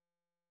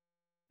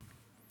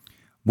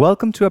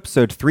Welcome to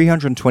episode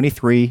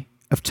 323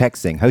 of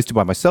Texting, hosted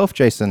by myself,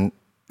 Jason.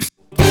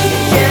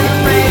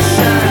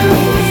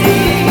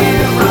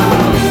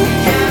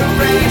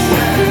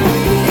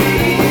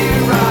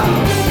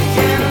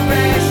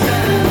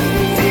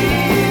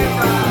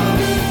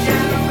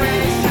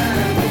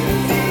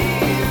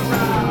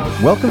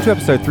 Welcome to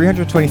episode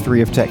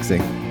 323 of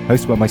Texting,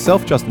 hosted by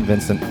myself, Justin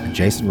Vincent, and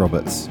Jason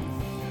Roberts.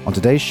 On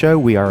today's show,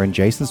 we are in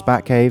Jason's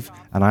Batcave,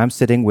 and I am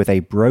sitting with a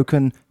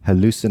broken,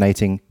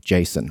 hallucinating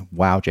Jason.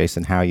 Wow,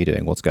 Jason, how are you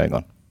doing? What's going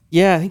on?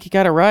 Yeah, I think you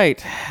got it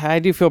right. I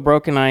do feel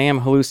broken. I am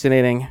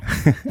hallucinating.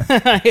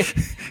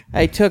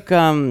 I took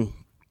 2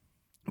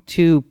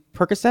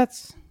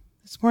 Percocets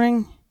this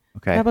morning.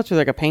 Okay. Tablets with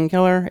like a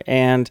painkiller,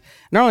 and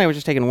normally I was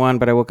just taking 1,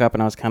 but I woke up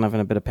and I was kind of in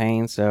a bit of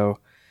pain, so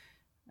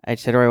I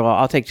said, all right, well,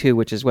 I'll take 2,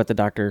 which is what the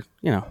doctor,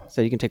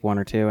 said you can take 1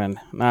 or 2, and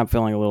now I'm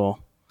feeling a little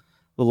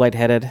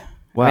lightheaded.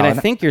 Wow. I mean,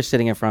 I think you're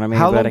sitting in front of me,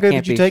 How but long I ago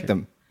can't did you be take sure.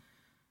 them?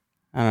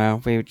 I don't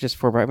know, maybe just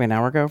for about an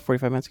hour ago,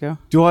 45 minutes ago.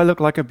 Do I look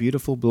like a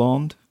beautiful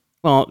blonde?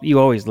 Well, you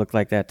always look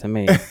like that to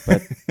me,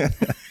 but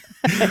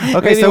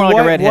Okay, so more like a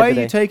why redhead are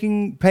today. you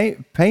taking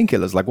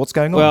painkillers? Like, what's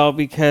going on? Well,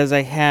 because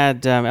I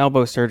had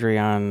elbow surgery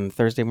on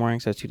Thursday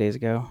morning, so 2 days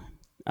ago.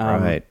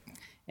 Right.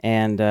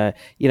 And,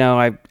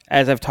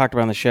 as I've talked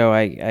about on the show,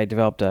 I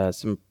developed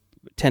some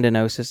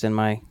tendinosis in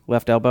my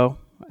left elbow.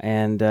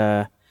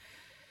 And,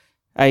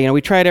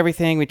 we tried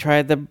everything. We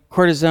tried the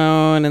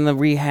cortisone and the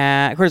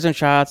cortisone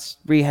shots,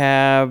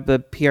 rehab, the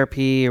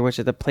PRP, or which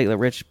is the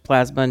platelet-rich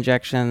plasma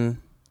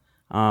injection.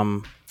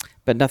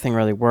 But nothing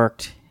really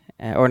worked,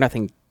 or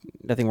nothing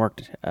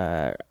worked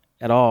at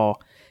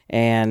all.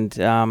 And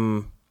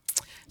so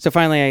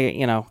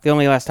finally, the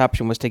only last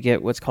option was to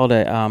get what's called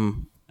a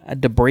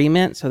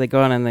debridement. So they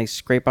go in and they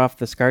scrape off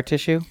the scar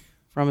tissue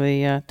from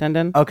the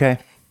tendon. Okay.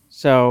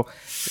 So,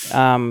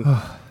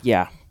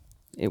 yeah,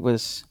 it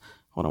was.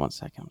 Hold on one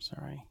second. I'm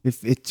sorry.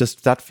 If it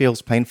just that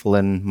feels painful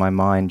in my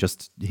mind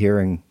just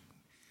hearing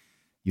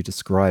you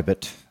describe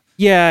it.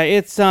 Yeah,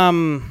 it's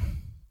wasn't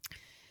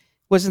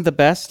the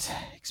best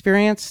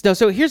experience. No,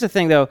 so here's the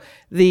thing though.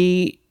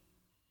 The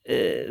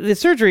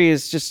surgery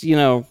is just,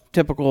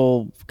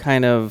 typical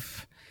kind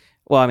of,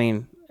 well, I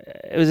mean,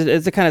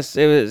 it's like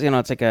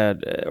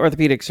a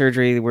orthopedic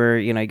surgery where,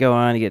 you go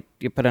on, you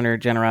put under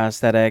general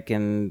anesthetic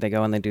and they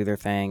go and they do their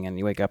thing and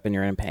you wake up and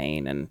you're in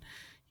pain and,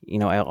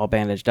 all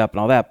bandaged up and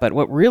all that. But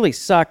what really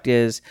sucked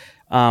is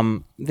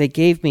they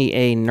gave me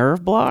a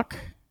nerve block,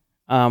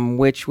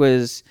 which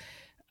was,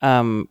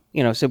 so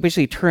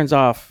basically turns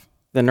off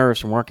the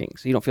nerves from working,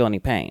 so you don't feel any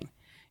pain.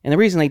 And the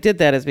reason they did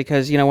that is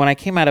because, when I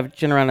came out of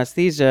general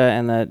anesthesia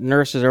and the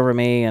nurse is over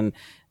me and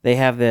they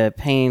have the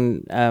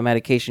pain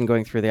medication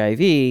going through the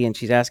IV and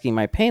she's asking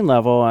my pain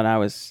level and I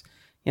was,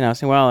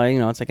 saying, well,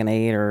 it's like an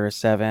 8 or a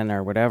 7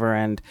 or whatever.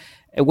 And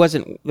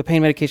the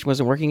pain medication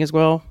wasn't working as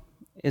well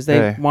as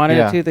they wanted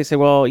it to. They said,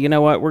 well, you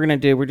know what we're going to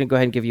do? We're going to go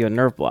ahead and give you a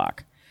nerve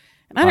block.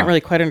 And I didn't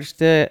really quite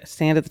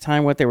understand at the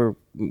time what they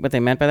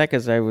meant by that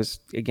because I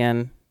was,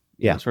 again,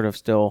 sort of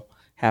still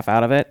half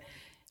out of it.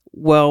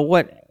 Well,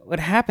 what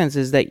happens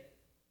is that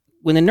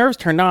when the nerves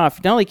turn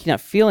off, not only can you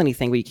not feel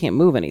anything, but you can't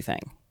move anything.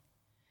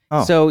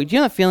 Oh. So do you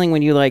know that feeling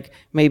when you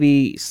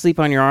maybe sleep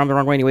on your arm the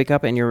wrong way and you wake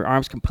up and your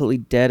arm's completely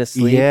dead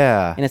asleep?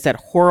 Yeah. And it's that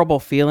horrible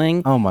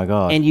feeling. Oh my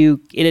God. And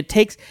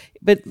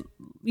but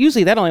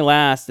usually that only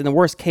lasts, in the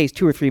worst case,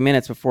 2 or 3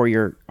 minutes before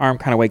your arm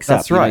kind of wakes up.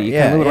 That's right. You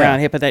can move around,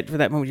 hit, but for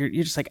that moment,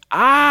 you're just like,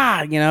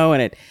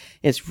 and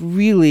it's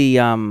really,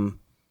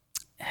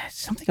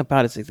 something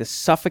about it's like this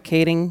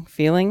suffocating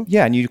feeling.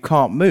 Yeah, and you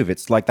can't move.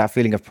 It's like that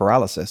feeling of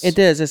paralysis. It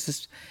is. It's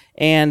just,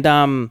 and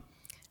I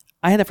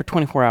had that for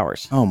 24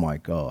 hours. Oh my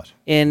God.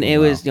 And it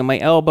was, my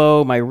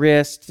elbow, my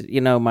wrist,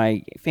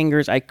 my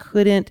fingers. I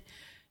couldn't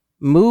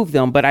move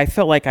them, but I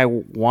felt like I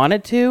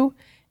wanted to,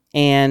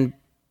 and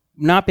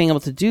not being able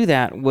to do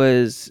that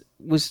was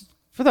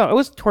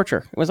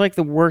torture. It was like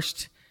the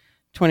worst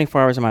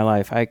 24 hours of my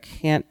life. I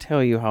can't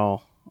tell you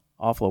how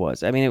awful it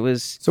was. I mean, it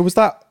was. So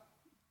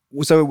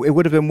it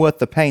would have been worth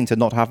the pain to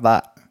not have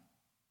that.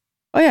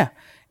 Oh yeah.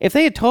 If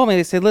they had told me,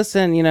 they said,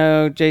 listen,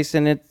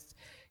 Jason,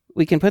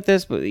 we can put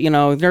this, here's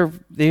what's going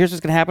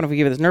to happen if we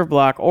give you this nerve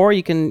block, or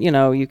it's going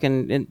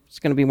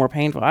to be more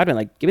painful. I'd been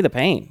like, give me the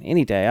pain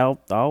any day.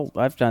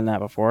 I've done that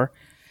before.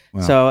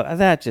 Wow. So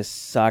that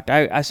just sucked.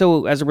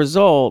 So as a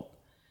result,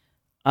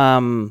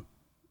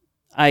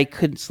 I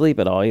couldn't sleep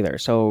at all either.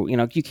 So,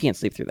 you can't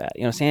sleep through that.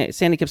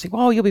 Sandy kept saying,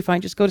 well, you'll be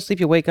fine. Just go to sleep.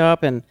 You'll wake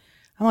up. And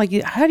I'm like,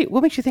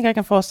 what makes you think I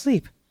can fall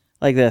asleep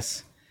like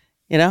this?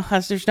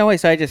 There's no way.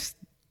 So I just,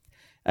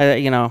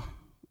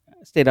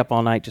 stayed up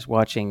all night just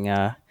watching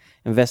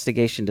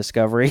Investigation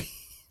Discovery,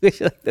 which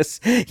is like this,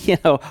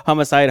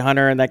 Homicide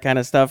Hunter and that kind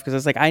of stuff. Because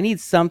it's like, I need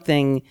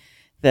something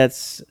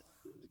that's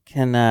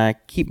can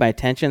keep my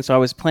attention. So I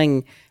was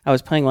playing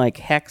like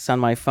Hex on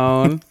my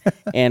phone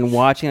and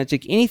watching it.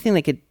 Like anything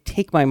that could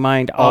take my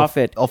mind off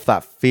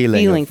that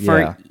feeling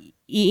for, and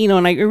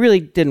it really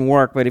didn't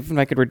work. But if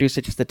I could reduce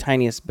it just the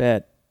tiniest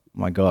bit.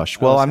 My gosh.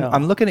 Well,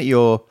 I'm looking at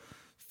your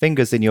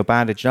fingers in your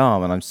bandaged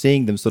arm and I'm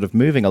seeing them sort of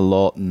moving a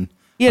lot. And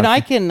Yeah, no,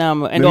 I can.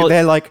 And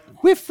They're like,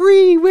 we're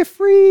free.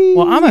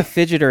 well, I'm a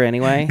fidgeter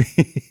anyway.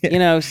 You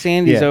know,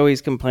 Sandy's Yeah.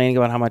 always complaining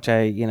about how much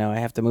I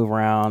have to move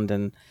around,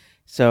 and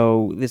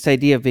so this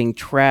idea of being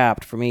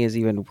trapped for me is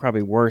even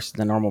probably worse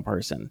than a normal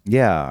person.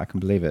 Yeah, I can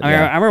believe it. I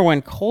Yeah. remember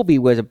when Colby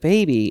was a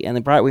baby,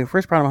 and we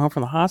first brought him home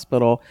from the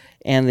hospital,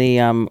 and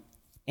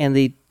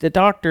the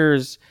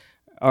doctors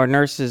or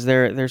nurses,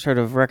 their sort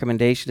of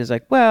recommendation is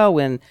like, well,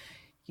 when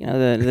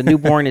the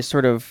newborn is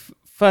sort of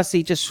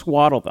fussy, just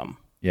swaddle them.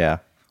 Yeah.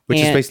 Which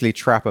is And- basically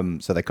trap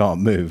them so they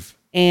can't move.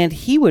 And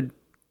he would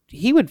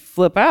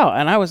flip out,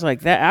 and I was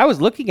like that. I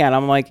was looking at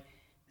him, I'm like,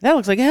 that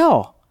looks like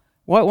hell.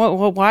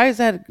 What? Why is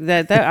that?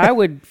 I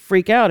would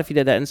freak out if he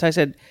did that. And so I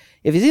said,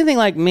 if he's anything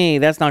like me,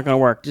 that's not going to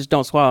work. Just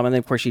don't swaddle him. And then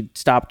of course she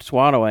stopped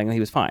swaddling, and he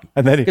was fine.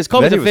 And then because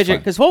Colby's then a he was fidget. fine.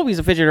 Because Colby's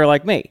a fidgeter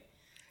like me.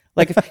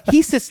 Like if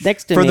he sits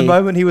next to From me, the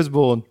moment he was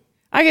born.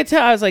 I could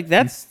tell. I was like,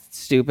 that's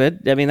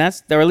stupid. I mean, or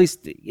at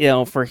least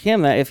for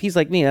him, that if he's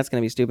like me, that's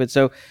going to be stupid.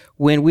 So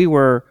when we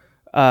were,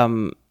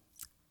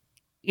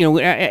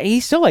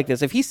 he's still like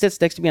this. If he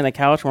sits next to me on the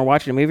couch and we're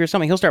watching a movie or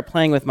something, he'll start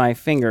playing with my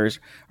fingers,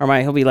 or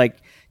he'll be like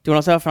doing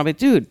all stuff. And I'll be,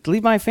 dude,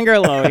 leave my finger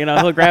alone.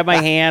 He'll grab my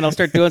hand. He'll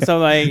start doing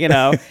something.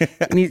 And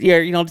he's,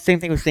 the same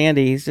thing with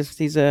Sandy.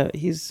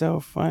 He's so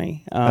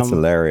funny. That's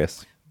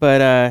hilarious.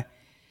 But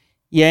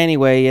yeah.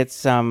 Anyway,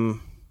 it's going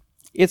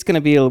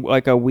to be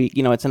like a week.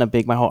 It's in a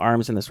big. My whole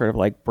arm's in this sort of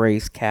like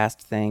brace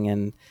cast thing,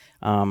 and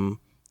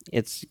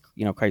it's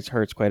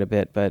hurts quite a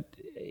bit. But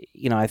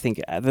I think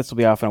this will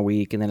be off in a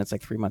week, and then it's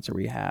like 3 months of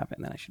rehab,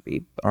 and then I should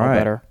be all right.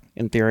 better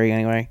in theory,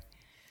 anyway.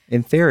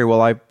 In theory,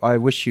 well, I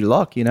wish you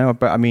luck,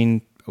 but I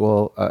mean,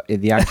 well,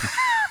 in the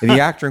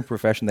acting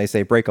profession, they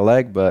say break a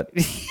leg, but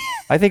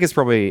I think it's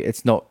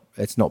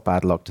not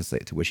bad luck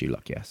to wish you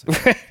luck. Yes.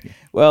 Yeah.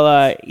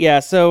 Well, yeah.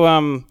 So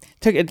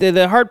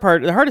the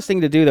hardest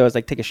thing to do though is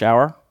like take a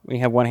shower when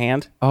you have one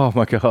hand. Oh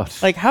my god.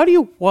 Like, how do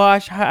you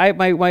wash?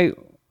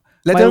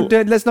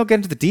 Let's not get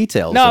into the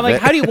details. No, of like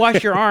it. how do you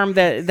wash your arm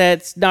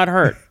that's not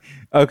hurt?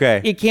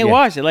 Okay. You can't Yeah.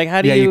 wash it. Like,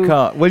 how do you? Yeah, you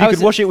can't. Well, you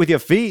could wash it with your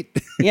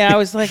feet. Yeah, I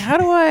was like, how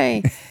do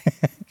I?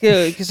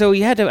 So I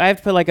have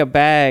to put like a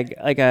bag,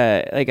 like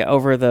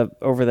over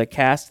the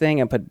cast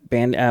thing, and put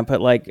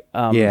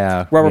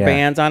rubber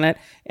bands on it.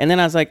 And then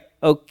I was like,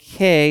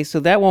 okay, so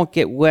that won't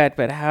get wet,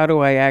 but how do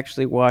I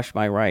actually wash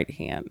my right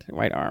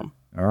arm?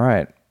 All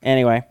right.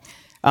 Anyway,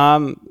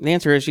 the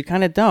answer is you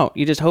kind of don't.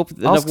 You just hope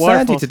that Ask the water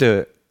Sandy falls. to do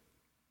it.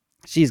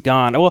 She's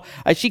gone. Well,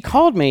 she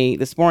called me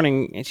this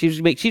morning, and she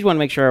wanted to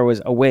make sure I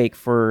was awake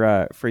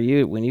for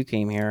you when you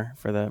came here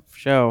for the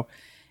show.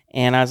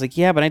 And I was like,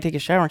 yeah, but I take a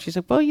shower. And she's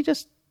like, well, you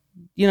just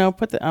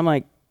put the. I'm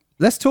like,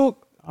 Let's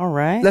talk. all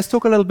right. Let's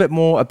talk a little bit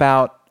more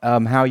about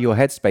how your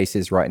headspace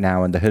is right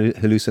now and the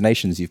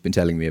hallucinations you've been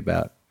telling me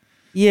about.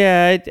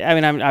 Yeah,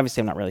 I'm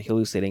not really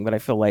hallucinating, but I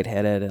feel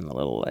lightheaded and a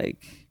little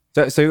like.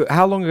 So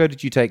how long ago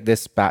did you take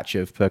this batch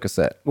of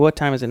Percocet? What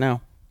time is it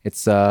now?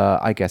 It's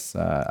I guess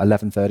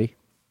 11:30.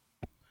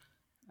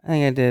 I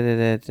think I did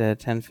it at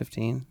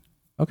 10:15.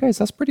 Okay,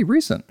 so that's pretty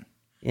recent.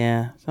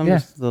 Yeah, so I'm Yeah.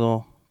 just a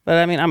little, but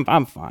I mean,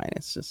 I'm fine.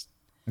 It's just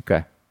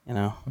Okay.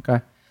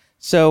 Okay.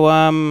 So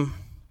All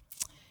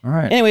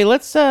right. anyway,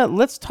 let's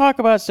talk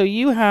about. So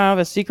you have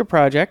a secret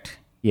project.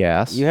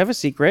 Yes. You have a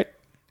secret.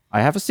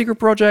 I have a secret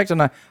project,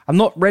 and I'm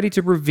not ready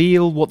to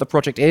reveal what the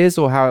project is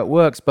or how it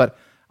works, but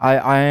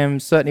I am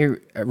certainly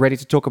ready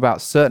to talk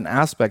about certain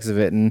aspects of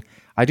it, and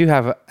I do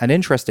have an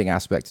interesting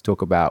aspect to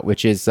talk about,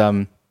 which is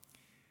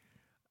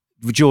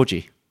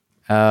Georgie.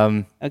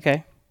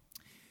 Okay.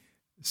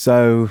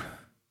 So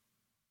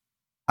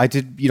I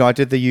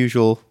did the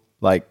usual,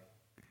 like,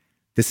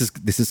 this is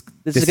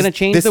gonna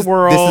change the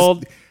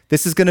world.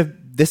 This is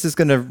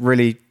gonna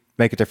really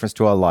make a difference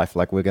to our life.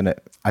 Like,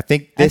 I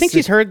think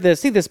she's heard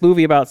this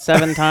movie about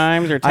 7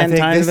 times or 10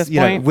 times at this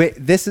point.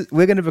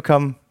 We're going to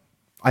become.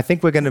 I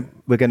think we're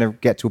gonna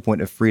get to a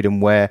point of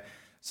freedom where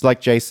it's like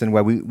Jason,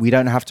 where we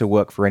don't have to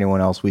work for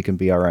anyone else. We can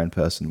be our own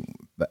person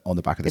on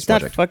the back of this It's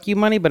not project. fuck you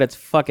money, but it's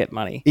fuck it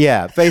money.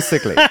 Yeah,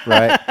 basically,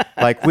 right?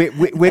 Like we're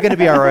going to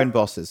be our own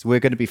bosses.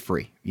 We're going to be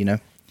free.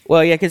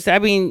 Well, yeah, because I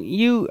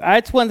mean,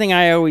 that's one thing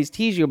I always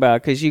tease you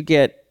about, because you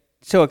get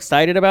so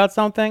excited about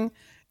something,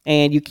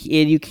 and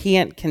you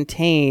can't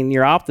contain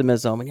your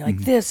optimism, and you're like,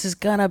 this is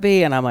gonna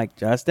be, and I'm like,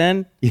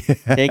 Justin,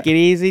 take it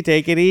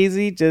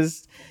easy,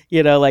 just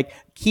like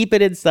keep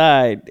it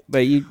inside.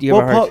 But you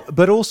have a hard.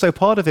 But also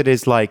part of it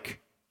is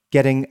like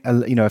getting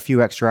a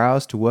few extra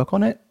hours to work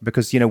on it,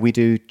 because we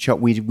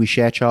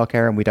share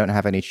childcare, and we don't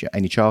have any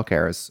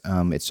childcarers.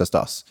 It's just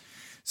us.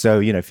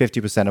 So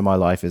 50% of my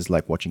life is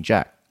like watching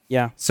Jack.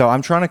 Yeah. So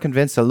I'm trying to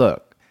convince her,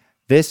 look,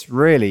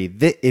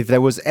 if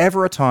there was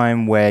ever a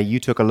time where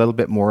you took a little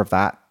bit more of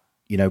that,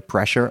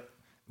 pressure,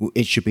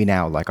 it should be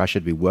now. Like, I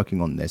should be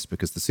working on this,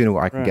 because the sooner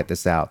I can get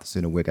this out, the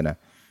sooner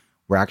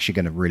we're actually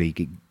gonna really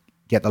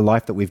get the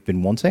life that we've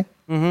been wanting.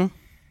 Mm-hmm.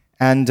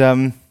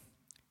 And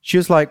she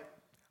was like,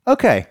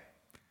 okay,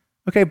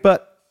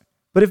 but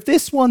if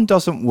this one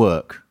doesn't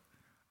work,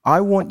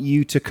 I want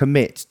you to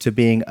commit to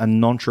being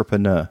an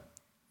entrepreneur.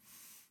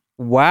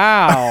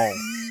 Wow.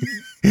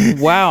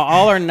 Wow,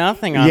 all or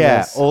nothing on Yeah,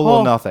 this. all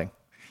or nothing.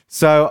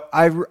 So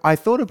I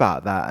thought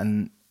about that,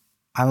 and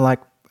I'm like,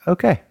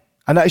 okay.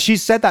 And she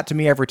said that to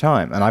me every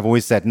time, and I've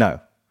always said no.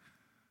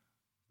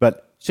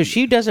 But So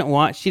she doesn't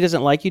like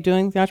you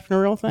doing the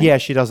entrepreneurial thing? yeah,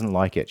 she doesn't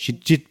like it.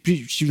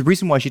 The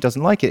reason why she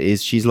doesn't like it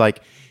is she's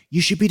like,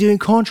 you should be doing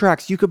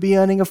contracts. You could be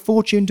earning a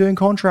fortune doing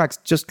contracts.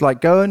 Just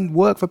like go and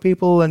work for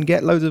people and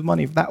get loads of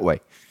money that way.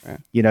 Right.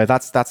 You know,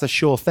 that's a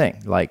sure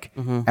thing. Like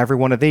every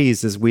one of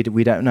these is we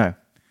don't know.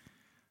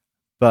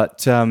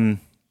 But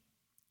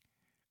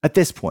at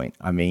this point,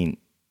 I mean,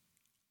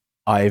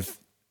 I've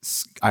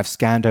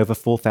scanned over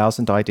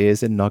 4,000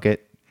 ideas in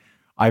Nugget.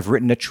 I've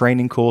written a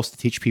training course to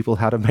teach people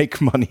how to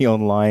make money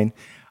online.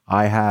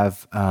 I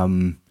have,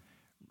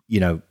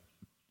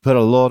 put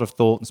a lot of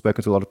thought and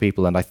spoken to a lot of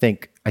people, and I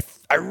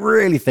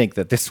really think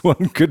that this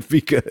one could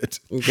be good.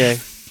 Okay.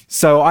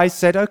 So I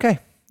said, okay,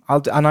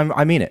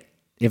 I mean it.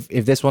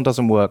 If this one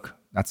doesn't work,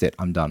 that's it.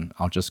 I'm done.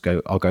 I'll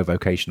go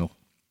vocational.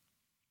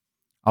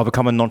 I'll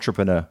become an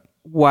entrepreneur.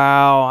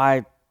 Wow,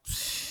 I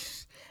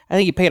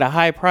think you paid a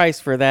high price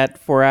for that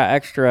for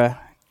extra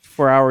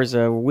 4 hours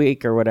a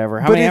week or whatever.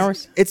 How many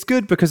hours? It's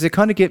good because it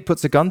kind of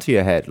puts a gun to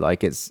your head.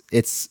 Like it's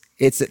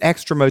an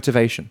extra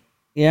motivation.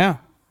 Yeah.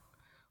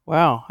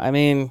 Wow. I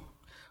mean,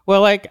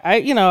 well, like I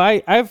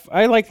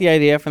like the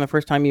idea from the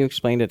first time you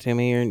explained it to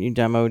me and you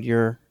demoed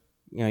your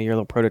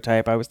little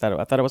prototype. I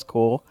thought it was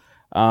cool.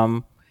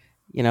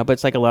 But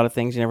it's like a lot of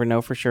things you never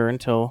know for sure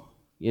until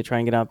you try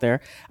and get out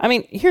there. I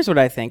mean, here's what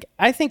I think.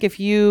 I think if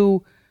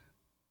you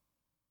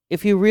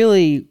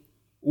really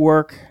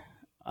work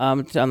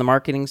on the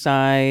marketing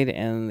side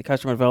and the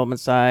customer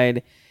development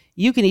side,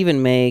 you can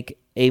even make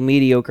a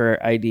mediocre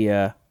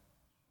idea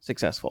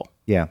successful.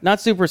 Yeah. Not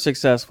super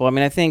successful. I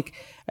mean, I think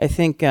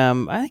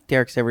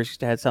Derek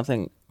Sivers had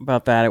something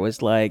about that. It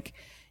was like,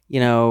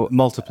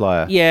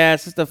 multiplier. Yeah,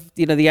 it's just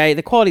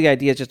the quality of the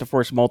idea is just a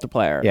force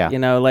multiplier. Yeah.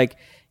 Like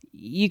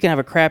you can have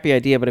a crappy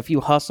idea, but if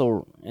you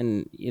hustle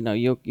and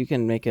you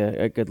can make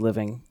a good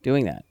living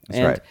doing that.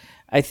 That's right.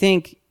 I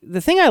think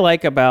the thing I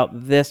like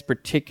about this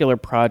particular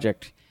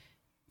project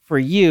for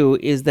you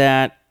is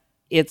that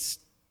it's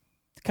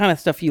the kind of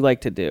stuff you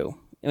like to do.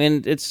 I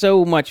mean, it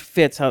so much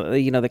fits how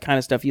the kind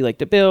of stuff you like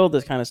to build,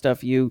 the kind of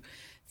stuff you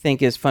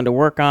think is fun to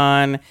work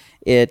on.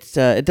 It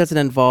doesn't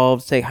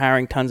involve, say,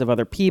 hiring tons of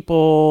other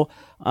people.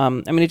 I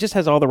mean, it just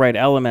has all the right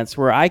elements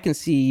where I can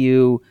see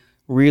you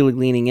really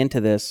leaning into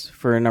this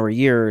for a number of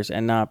years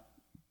and not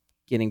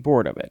getting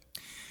bored of it.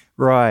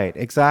 Right,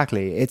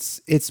 exactly.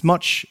 It's just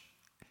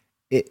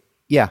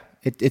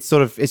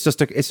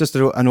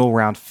an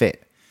all-round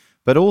fit.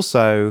 But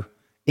also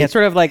it's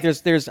sort of like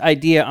there's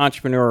idea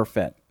entrepreneur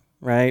fit,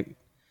 right?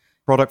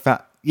 Product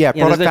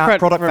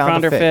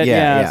founder fit.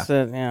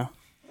 Yeah.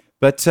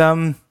 But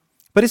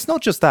it's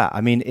not just that.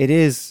 I mean,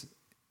 it's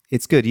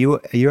good.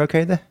 Are you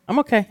okay there? I'm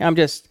okay.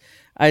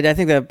 I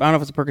think that I don't know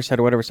if it's a Percocet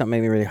or whatever. Something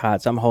made me really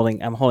hot, so I'm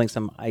holding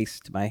some ice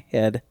to my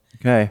head.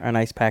 Okay. Or an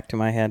ice pack to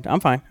my head. I'm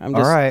fine. I'm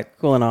just all right.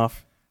 Cooling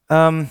off.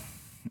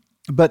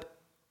 But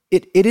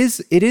it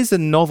is a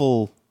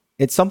novel.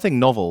 It's something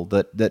novel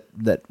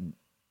that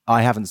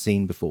I haven't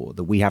seen before,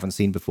 that we haven't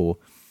seen before,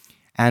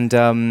 and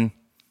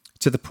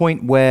to the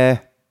point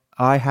where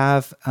I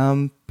have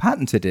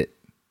patented it.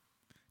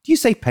 Do you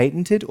say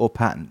patented or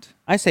patent?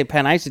 I say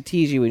patent. I used to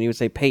tease you when you would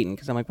say patent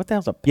because I'm like, what the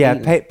hell's a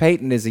patent? Yeah,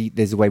 patent is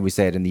the way we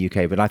say it in the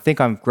UK, but I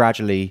think I'm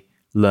gradually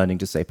learning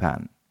to say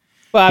patent.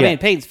 Well, I mean,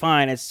 patent's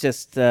fine. It's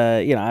just,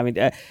 I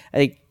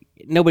think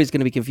nobody's going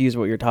to be confused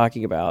with what you're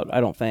talking about,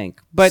 I don't think.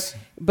 But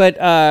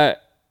at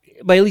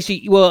least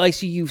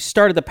you've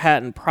started the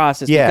patent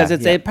process because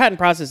a patent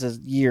process is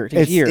years.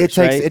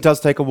 It does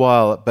take a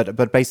while,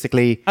 but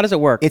basically, how does it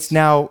work? It's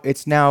now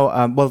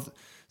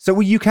so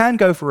you can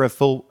go for a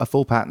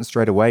full patent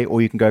straight away,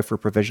 or you can go for a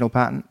provisional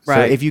patent. Right.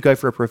 So if you go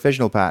for a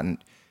provisional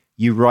patent,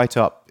 you write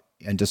up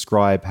and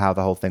describe how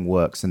the whole thing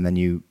works, and then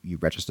you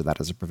register that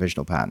as a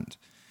provisional patent.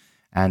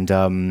 And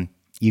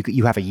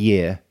you have a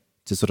year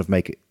to sort of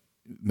make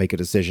a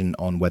decision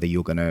on whether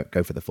you're going to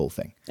go for the full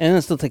thing. And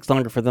it still takes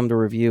longer for them to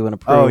review and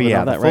approve. Oh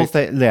yeah, and all the that, full right?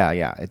 thing.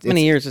 Yeah. How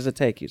many years does it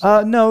take? You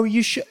said? No,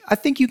 you should. I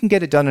think you can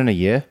get it done in a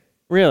year.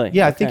 Really?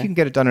 Yeah, Okay. I think you can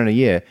get it done in a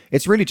year.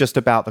 It's really just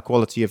about the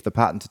quality of the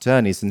patent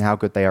attorneys and how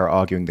good they are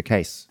arguing the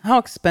case. How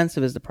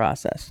expensive is the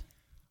process?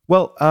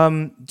 Well,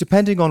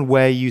 depending on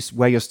where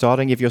you're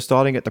starting, if you're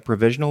starting at the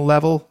provisional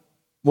level,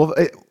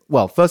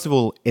 first of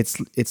all,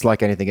 it's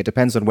like anything. It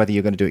depends on whether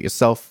you're going to do it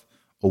yourself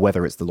or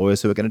whether it's the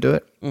lawyers who are going to do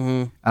it.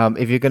 Mm-hmm.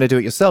 If you're going to do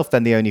it yourself,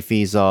 then the only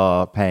fees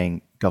are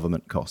paying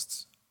government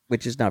costs,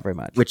 Which is not very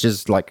much. which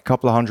is like a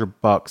couple of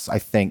 $100, I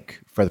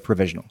think, for the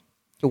provisional.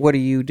 So what are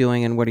you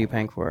doing and what are you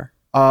paying for?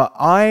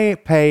 I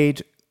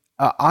paid.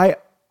 I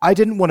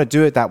didn't want to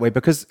do it that way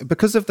because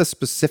of the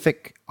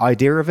specific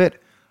idea of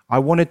it. I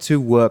wanted to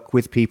work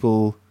with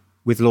people,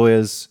 with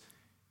lawyers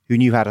who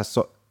knew how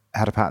to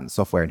patent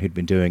software and who'd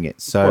been doing it.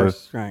 So Of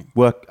course, right.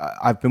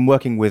 I've been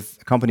working with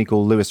a company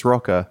called Lewis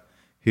Rocker,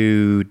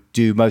 who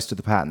do most of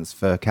the patents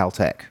for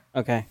Caltech.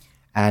 Okay.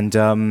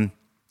 And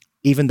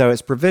even though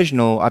it's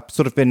provisional, I've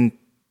sort of been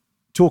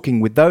talking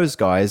with those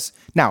guys.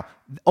 Now,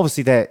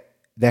 obviously,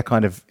 they're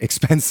kind of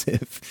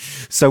expensive,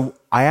 so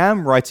I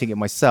am writing it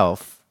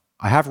myself.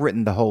 I have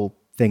written the whole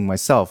thing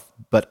myself,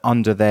 but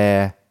under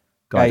their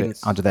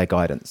guidance.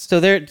 So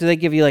do they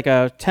give you like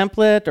a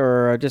template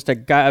or just a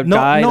guide?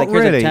 Not like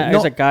really.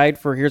 Here's a guide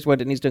for here's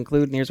what it needs to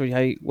include and here's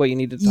what you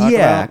need to talk about.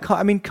 Yeah,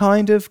 I mean,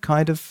 kind of.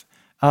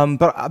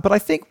 But I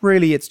think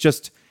really it's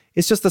just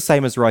the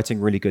same as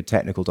writing really good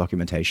technical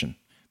documentation.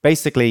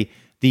 Basically,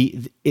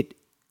 the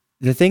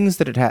things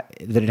that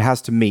it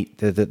has to meet,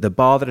 the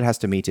bar that it has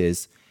to meet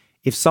is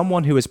if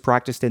someone who has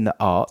practiced in the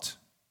art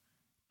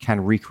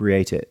can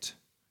recreate it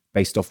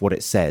based off what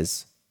it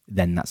says,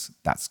 then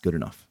that's good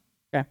enough.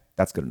 Okay.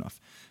 That's good enough.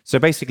 So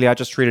basically, I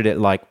just treated it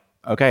like,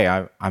 okay,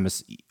 I'm a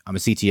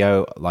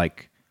CTO,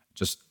 like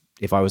just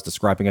if I was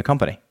describing a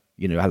company,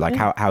 like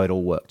how it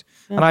all worked.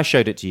 Yeah. And I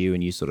showed it to you,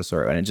 and you sort of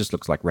saw it, and it just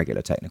looks like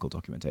regular technical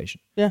documentation.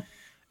 Yeah.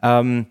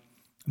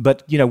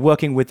 But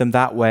working with them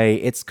that way,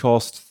 it's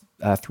cost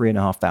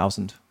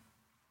 $3,500.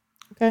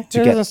 Okay,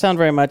 that doesn't sound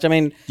very much. I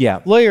mean,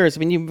 lawyers. I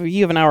mean,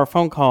 you have an hour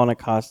phone call, and it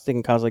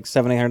can cost like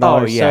 $700-800.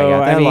 Oh yeah, so,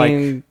 yeah. They're I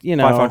mean,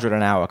 like $500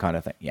 an hour kind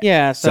of thing. Yeah.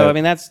 Yeah. So I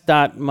mean, that's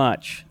not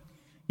much.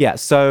 Yeah.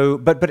 So,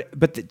 but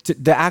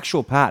the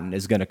actual patent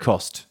is going to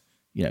cost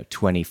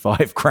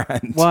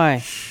 $25,000.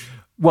 Why?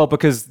 Well,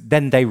 because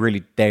then they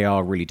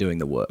are really doing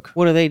the work.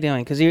 Well, then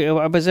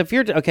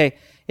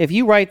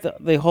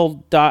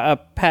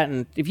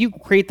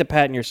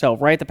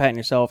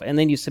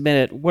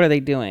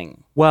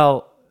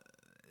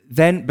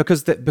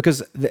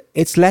because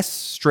it's less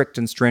strict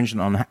and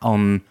stringent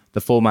on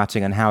the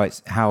formatting and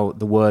how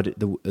the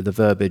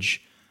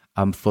verbiage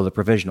for the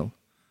provisional.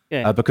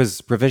 Yeah.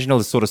 Because provisional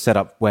is sort of set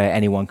up where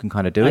anyone can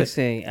kind of do it.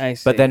 I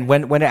see. But then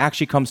when it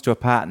actually comes to a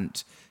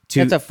patent,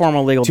 it's a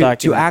formal legal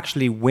document. To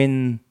actually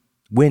win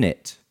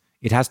it,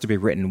 it has to be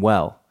written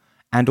well,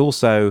 and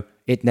also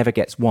it never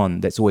gets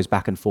won. That's always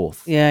back and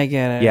forth. Yeah, I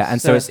get it. Yeah,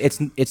 and so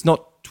it's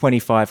not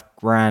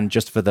 $25,000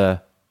 just for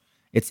the.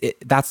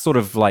 That's sort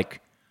of like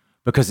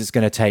because it's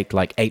going to take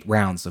like 8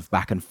 rounds of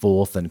back and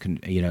forth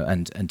and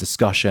and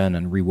discussion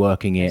and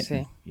reworking it. I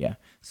see. Yeah,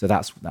 so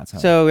that's how.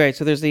 So right,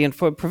 so there's the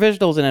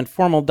provisional is an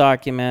informal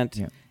document.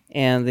 Yeah.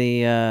 And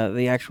the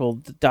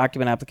actual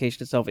document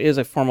application itself is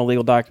a formal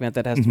legal document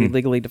that has to be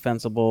legally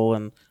defensible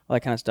and all that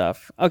kind of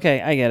stuff.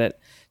 Okay, I get it.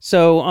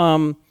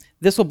 So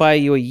this will buy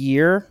you a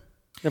year,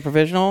 the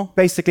provisional?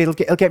 Basically,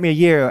 it'll get me a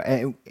year,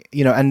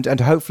 and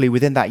hopefully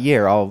within that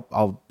year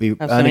I'll be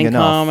have earning some income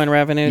enough. And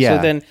revenue.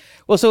 Yeah.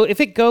 So if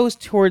it goes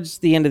towards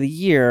the end of the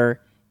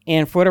year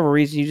and for whatever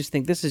reason you just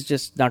think this is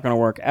just not going to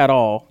work at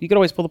all, you could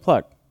always pull the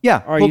plug.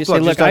 Yeah, or you just say,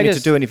 look, don't need to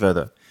do any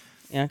further.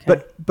 Yeah,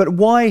 okay. But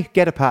why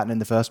get a patent in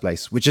the first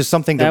place? Which is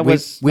something that we've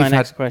had.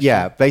 Next question.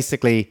 Yeah,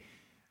 basically,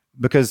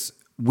 because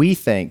we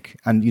think,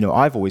 and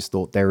I've always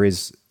thought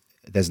there's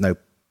no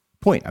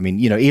point. I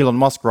mean, Elon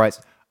Musk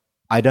writes,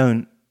 "I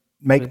don't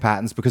make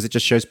patents because it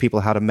just shows people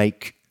how to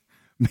make.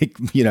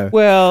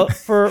 Well,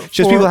 shows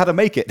people how to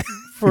make it."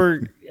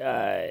 For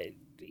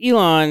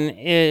Elon,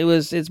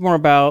 it's more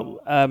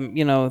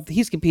about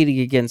he's competing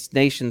against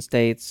nation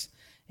states.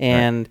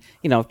 And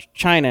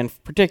China in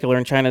particular,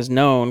 and China's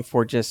known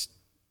for just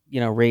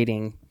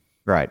raiding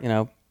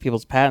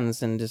people's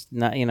patents and just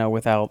not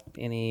without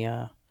any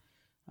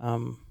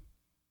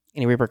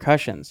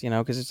repercussions,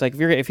 because it's like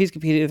if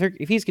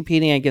he's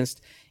competing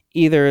against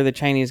either the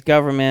Chinese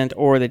government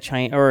or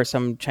or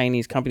some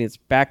Chinese company that's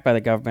backed by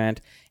the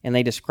government, and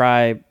they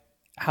describe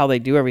how they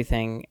do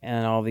everything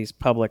and all these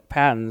public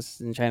patents,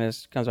 and China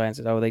comes by and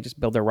says, "Oh, they just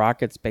build their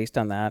rockets based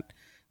on that."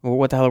 Well,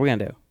 what the hell are we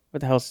gonna do? What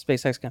the hell is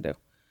SpaceX gonna do?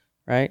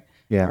 Right?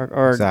 Yeah,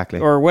 or exactly.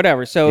 Or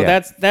whatever. So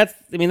that's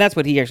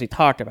what he actually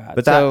talked about.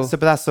 But that's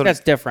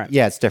different.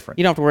 Yeah, it's different.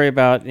 You don't have to worry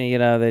about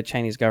the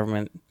Chinese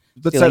government.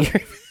 So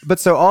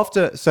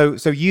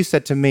you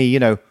said to me,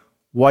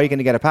 why are you going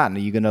to get a patent?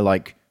 Are you going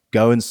to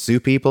go and sue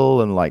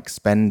people and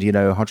spend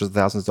hundreds of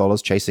thousands of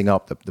dollars chasing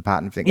up the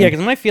patent thing? Yeah,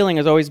 because my feeling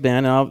has always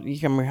been, and I'm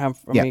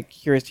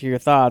curious to hear your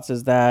thoughts,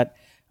 is that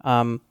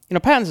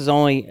patents is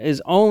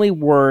only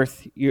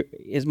worth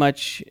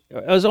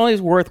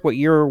what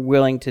you're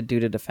willing to do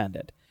to defend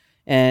it.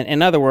 And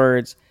in other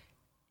words,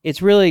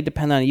 it's really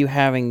dependent on you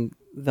having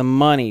the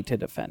money to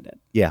defend it.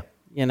 Yeah.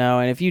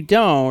 And if you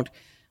don't,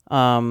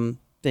 then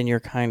you're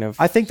kind of.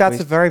 I think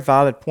that's a very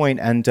valid point,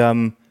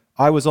 and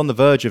I was on the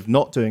verge of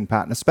not doing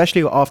patent,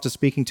 especially after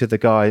speaking to the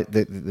guy,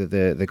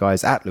 the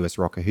guys at Lewis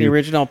Rocker, the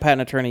original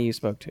patent attorney you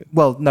spoke to.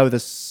 Well, no, the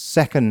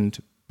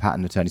second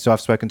patent attorney. So I've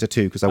spoken to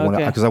 2 because I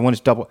wanted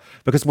to double.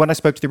 Because when I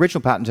spoke to the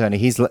original patent attorney,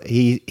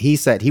 he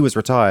said he was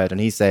retired, and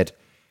he said,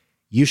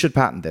 "You should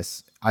patent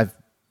this.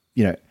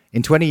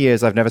 In 20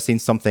 years, I've never seen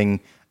something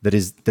that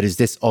is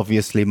this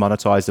obviously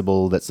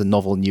monetizable. That's a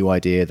novel new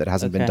idea that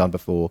hasn't been done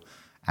before,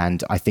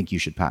 and I think you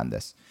should patent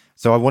this."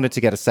 So I wanted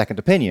to get a second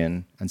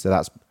opinion, and so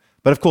that's.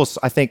 But of course,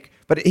 I think.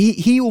 But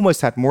he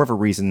almost had more of a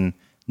reason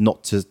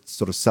not to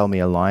sort of sell me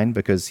a line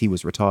because he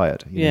was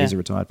retired. He's a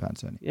retired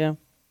patent attorney. Yeah.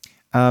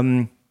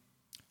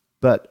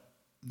 But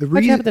the reason.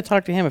 How'd you happen to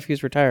talk to him if he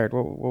was retired?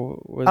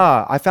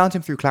 I found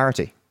him through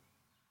Clarity.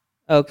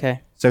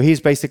 Okay. So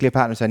he's basically a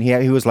patent attorney.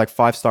 He was like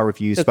 5-star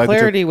reviews. So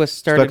Clarity was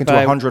started spoken to by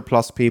 100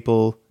 plus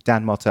people.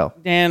 Dan Martell.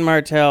 Dan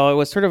Martell. It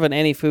was sort of an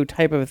any food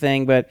type of a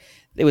thing, but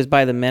it was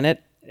by the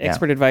minute.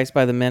 Expert advice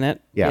by the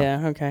minute.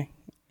 Yeah. Okay.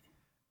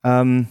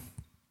 Okay.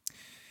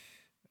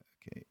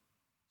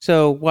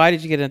 So why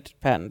did you get into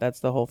patent? That's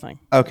the whole thing.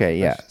 Okay.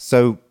 Yeah.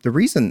 So the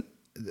reason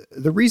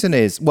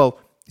is, well,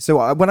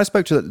 so when I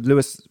spoke to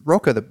Lewis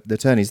Rocker, the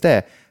attorneys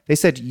there, they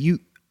said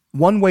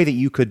one way that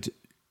you could.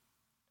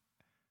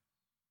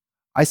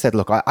 I said,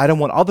 look, I don't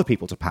want other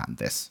people to patent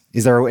this.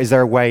 Is there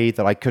a way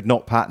that I could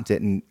not patent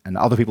it and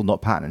other people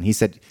not patent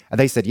it? And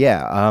they said,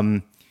 yeah,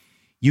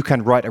 you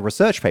can write a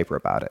research paper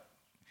about it.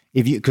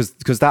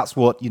 Because that's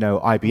what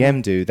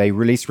IBM do. They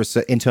release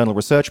internal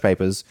research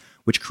papers,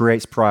 which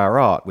creates prior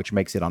art, which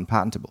makes it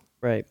unpatentable.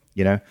 Right.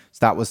 So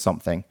that was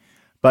something.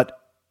 But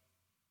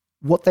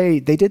what they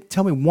did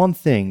tell me one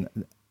thing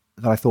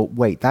that I thought,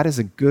 wait, that is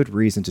a good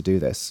reason to do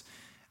this,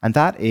 and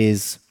that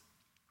is.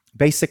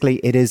 Basically,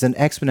 it is an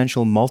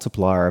exponential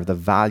multiplier of the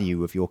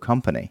value of your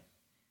company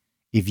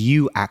if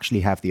you actually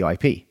have the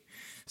IP.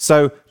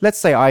 So let's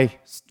say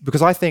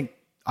because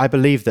I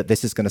believe that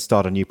this is going to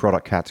start a new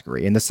product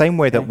category in the same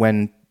way that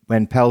when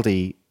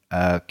Peldy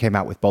came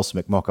out with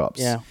Balsamiq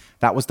Mockups,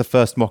 that was the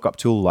first mockup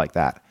tool like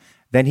that.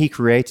 Then he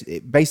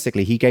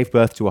gave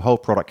birth to a whole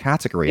product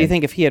category. Do you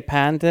think if he had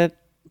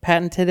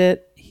patented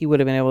it, he would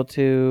have been able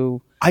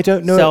to? I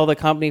don't know. Sell the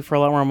company for a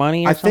lot more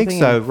money. I think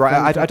so.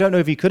 Right. I don't know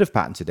if you could have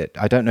patented it.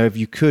 I don't know if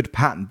you could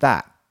patent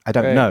that. I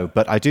don't know,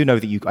 but I do know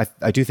that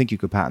I do think you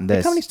could patent this.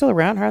 The company's still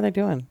around. How are they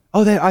doing?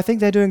 Oh, I think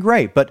they're doing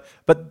great, but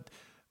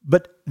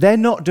they're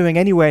not doing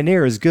anywhere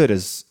near as good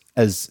as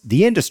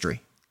the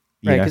industry.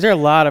 Right, because there are a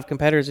lot of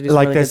competitors who do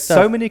like really there's good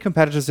stuff. so many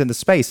competitors in the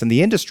space, and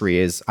the industry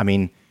is. I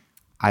mean,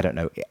 I don't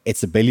know.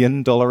 It's $1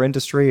 billion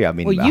industry. I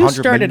mean, well, you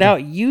started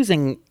out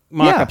using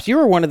mockups. You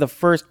were one of the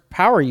first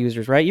power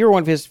users, right? You were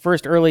one of his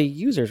first early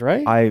users,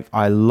 right?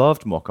 I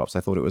loved mockups. I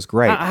thought it was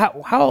great.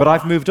 How? But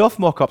I've moved off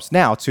mockups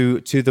now to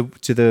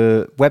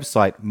the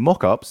website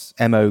mockups.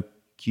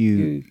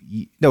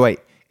 MOQ. No, wait.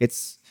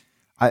 It's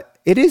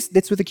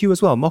with a Q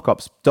as well.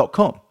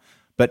 Mockups.com.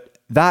 But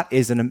that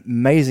is an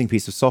amazing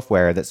piece of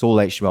software that's all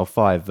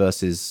HTML5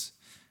 versus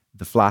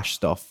the Flash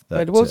stuff.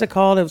 What was it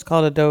called? It was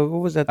called Adobe.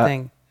 What was that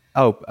thing?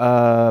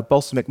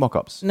 Balsamiq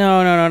Mockups.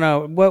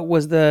 No. What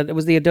was it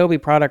was the Adobe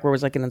product where it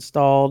was like an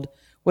installed.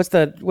 What's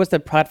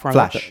the platform?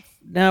 Flash.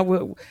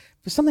 No,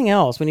 there's something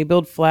else. When you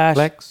build Flash,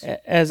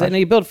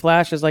 you build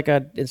Flash as like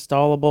a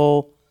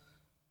installable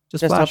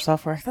just desktop Flash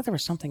software. I thought there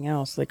was something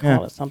else. They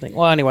call it something.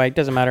 Well, anyway, it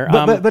doesn't matter.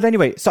 But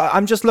anyway, so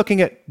I'm just looking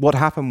at what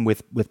happened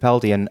with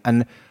Peldy,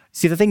 and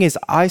see, the thing is,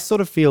 I sort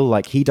of feel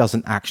like he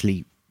doesn't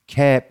actually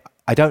care.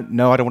 I don't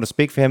know. I don't want to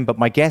speak for him, but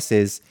my guess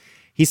is.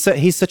 He's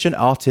such an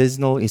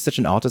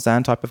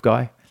artisan type of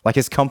guy. Like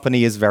his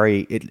company is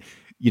very,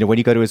 when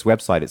you go to his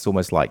website, it's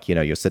almost like,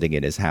 you're sitting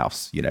in his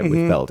house, with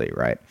Peldy,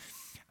 right?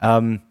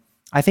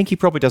 I think he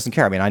probably doesn't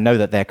care. I mean, I know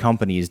that their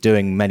company is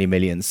doing many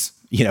millions,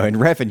 in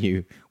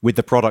revenue with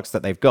the products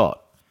that they've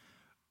got.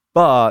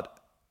 But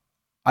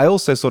I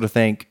also sort of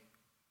think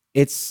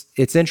it's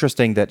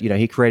interesting that,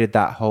 he created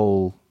that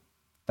whole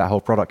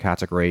product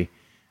category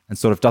and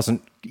sort of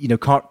doesn't,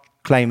 can't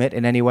claim it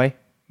in any way.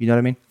 You know what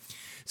I mean?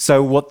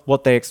 So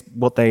what they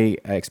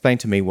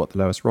explained to me, what the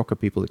Lewis Rocker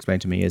people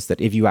explained to me, is that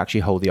if you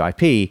actually hold the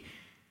IP,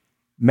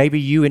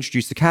 maybe you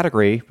introduce the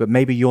category, but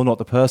maybe you're not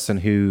the person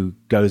who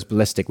goes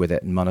ballistic with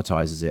it and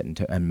monetizes it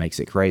and makes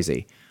it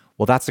crazy.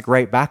 Well, that's a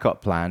great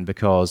backup plan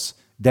because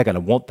they're going to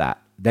want that.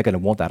 They're going to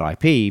want that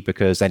IP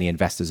because any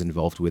investors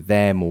involved with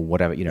them or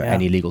whatever,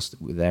 any legal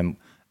with them,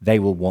 they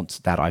will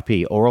want that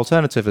IP. Or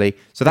alternatively,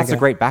 so that's a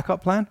great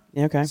backup plan.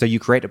 Okay. So you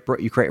create a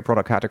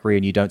product category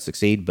and you don't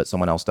succeed, but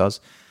someone else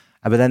does.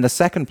 But then the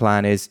second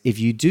plan is if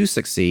you do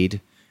succeed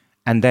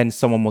and then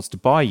someone wants to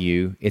buy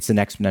you, it's an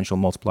exponential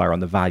multiplier on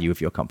the value of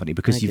your company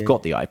because you've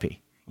got the IP.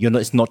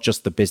 It's not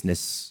just the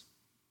business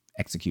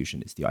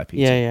execution, it's the IP.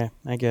 Yeah,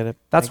 I get it.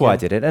 That's why I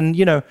did it. And,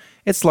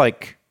 it's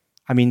like,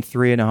 I mean,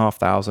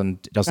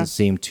 3,500 doesn't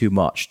seem too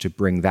much to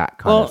bring that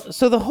kind of... Well,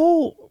 so the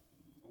whole...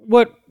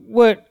 What...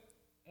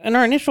 In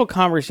our initial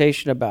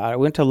conversation about it, I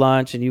went to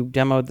lunch and you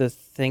demoed the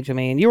thing to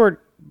me and you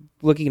were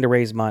looking to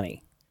raise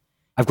money.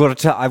 I've got to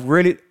tell. I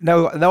really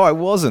no. I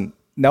wasn't.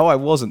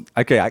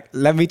 Okay,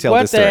 let me tell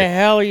this story. What the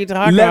hell are you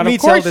talking about? Of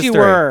course you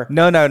were.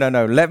 No.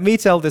 Let me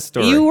tell this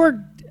story. You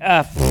were.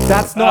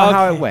 That's not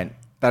how it went.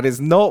 That is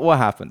not what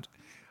happened.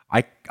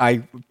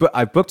 I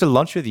booked a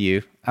lunch with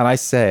you, and I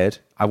said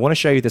I want to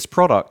show you this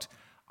product.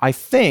 I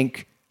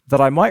think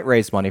that I might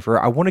raise money for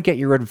it. I want to get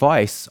your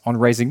advice on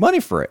raising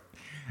money for it.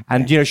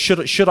 And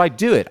should I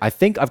do it? I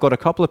think I've got a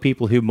couple of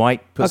people who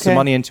might put some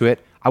money into it.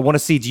 I want to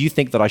see. Do you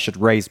think that I should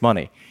raise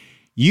money?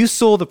 You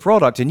saw the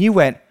product and you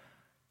went,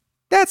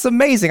 that's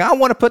amazing. I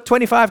want to put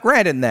 25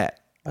 grand in that.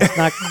 That's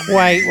not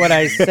quite what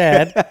I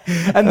said.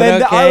 And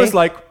then I was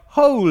like,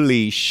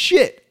 holy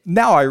shit.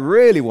 Now I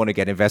really want to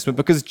get investment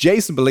because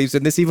Jason believes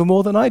in this even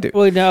more than I do.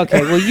 Well, no,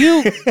 okay. Well,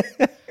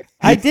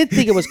 I did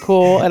think it was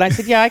cool, and I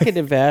said, "Yeah, I could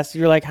invest."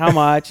 You're like, "How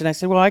much?" And I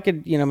said, "Well, I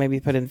could, maybe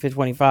put in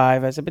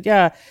 25." I said, "But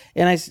yeah,"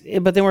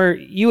 but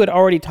then you had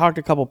already talked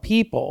to a couple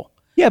people.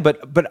 Yeah,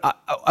 but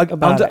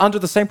under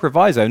the same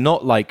proviso,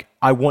 not like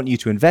I want you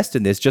to invest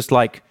in this, just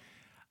like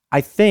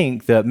I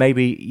think that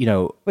maybe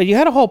But you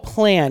had a whole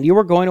plan. You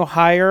were going to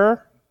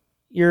hire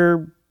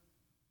your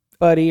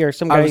buddy or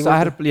some guy.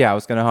 I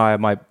was going to hire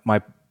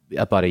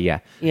a buddy, yeah,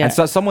 and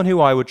so someone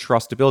who I would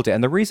trust to build it.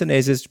 And the reason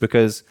is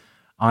because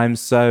I'm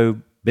so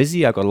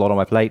busy. I've got a lot on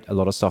my plate, a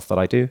lot of stuff that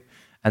I do,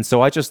 and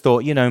so I just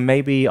thought,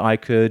 maybe I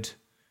could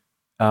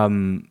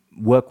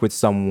work with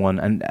someone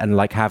and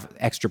like have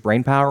extra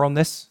brain power on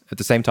this at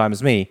the same time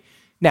as me.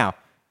 Now,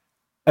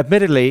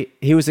 admittedly,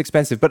 he was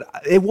expensive, but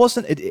it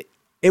wasn't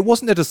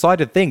a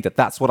decided thing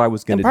that's what I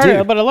was going to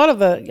do. But a lot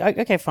of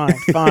okay, fine.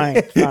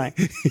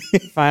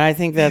 I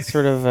think that's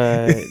sort of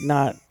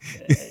not.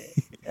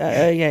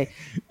 Okay,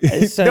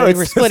 so no,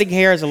 we're splitting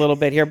hairs a little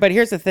bit here. But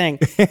here's the thing: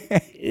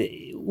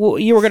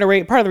 you were going to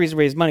raise. Part of the reason to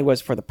raise money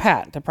was for the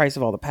patent, the price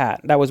of all the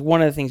patent. That was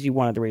one of the things you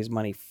wanted to raise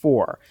money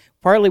for.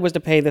 Partly was to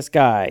pay this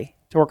guy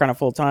to work on it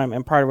full time,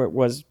 and part of it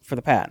was for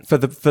the patent. For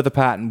the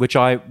patent, which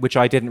I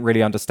didn't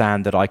really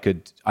understand that I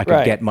could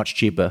get much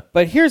cheaper.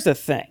 But here's the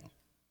thing: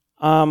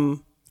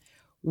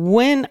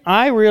 when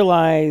I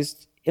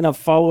realized in a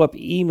follow-up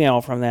email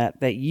from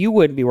that you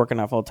wouldn't be working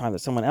on full time, that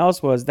someone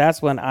else was,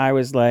 that's when I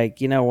was like,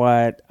 you know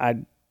what?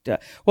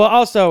 Well,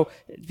 also,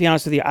 to be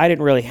honest with you, I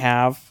didn't really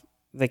have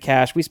the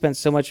cash. We spent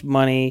so much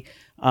money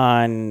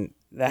on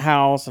the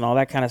house and all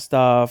that kind of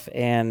stuff,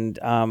 and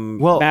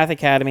Math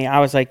Academy. I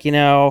was like,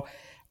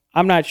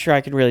 I'm not sure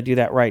I can really do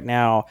that right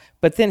now.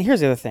 But then here's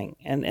the other thing,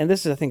 and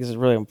this is, I think this is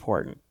really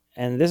important,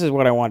 and this is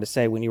what I wanted to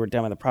say when you were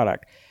done with the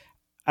product.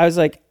 I was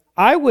like,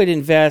 I would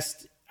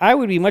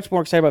be much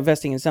more excited about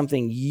investing in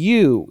something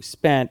you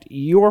spent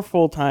your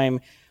full time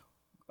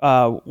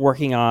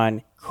working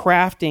on,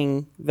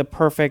 crafting the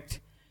perfect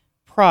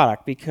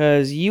product,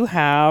 because you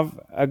have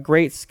a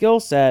great skill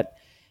set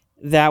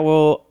that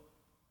will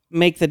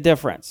make the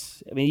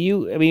difference. When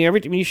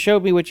you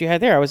showed me what you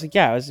had there, I was like,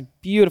 yeah, it was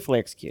beautifully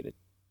executed,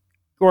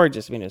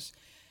 gorgeous. It was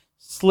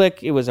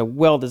slick. It was a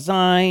well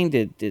designed.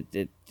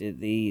 The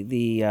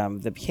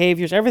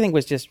behaviors, everything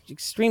was just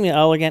extremely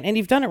elegant, and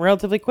you've done it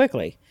relatively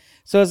quickly.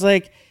 So it's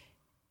like,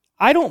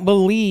 I don't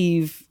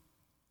believe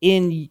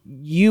in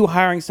you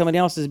hiring somebody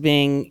else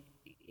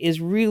is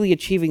really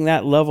achieving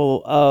that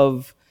level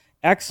of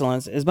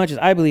excellence as much as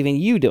I believe in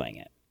you doing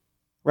it,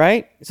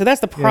 right? So that's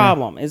the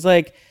problem. Yeah. Is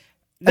like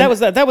that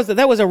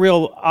was a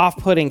real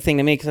off-putting thing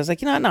to me, because I was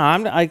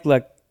like,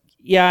 look,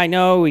 yeah, I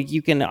know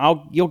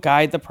you'll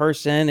guide the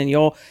person and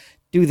you'll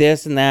do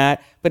this and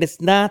that, but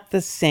it's not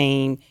the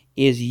same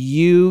is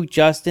you,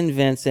 Justin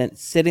Vincent,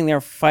 sitting there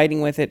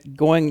fighting with it,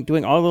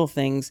 doing all the little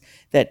things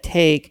that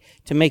take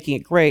to making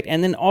it great,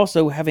 and then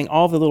also having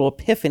all the little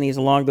epiphanies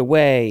along the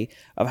way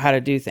of how to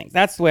do things.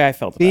 That's the way I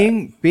felt about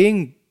it.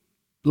 Being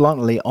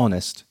bluntly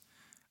honest,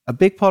 a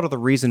big part of the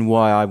reason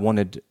why I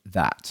wanted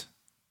that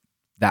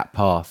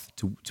path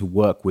to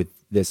work with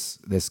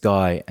this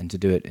guy and to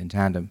do it in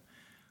tandem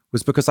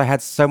was because I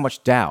had so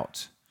much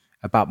doubt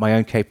about my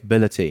own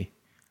capability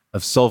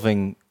of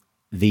solving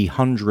the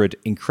 100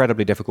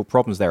 incredibly difficult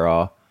problems there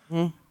are,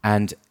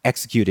 and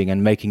executing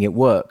and making it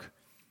work.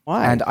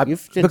 Why? And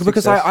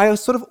because I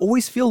sort of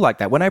always feel like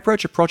that. When I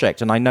approach a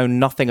project and I know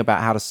nothing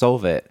about how to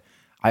solve it,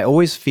 I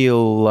always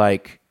feel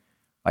like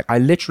I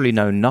literally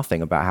know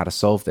nothing about how to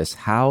solve this.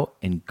 How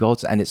in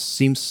God's... And it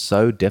seems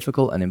so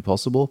difficult and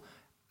impossible.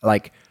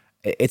 Like,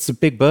 it's a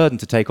big burden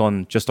to take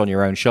on just on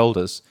your own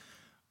shoulders.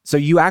 So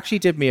you actually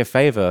did me a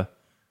favor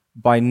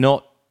by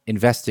not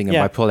investing and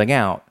by pulling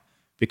out,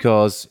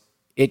 because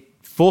it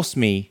forced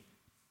me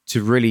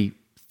to really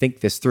think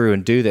this through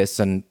and do this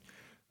and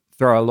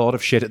throw a lot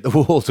of shit at the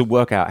wall to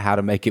work out how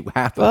to make it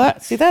happen. Well,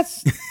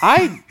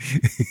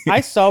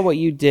 I saw what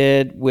you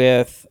did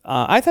with,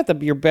 I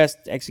thought your best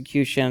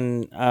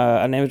execution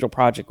on an individual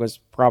project was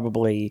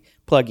probably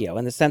Plugio,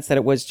 in the sense that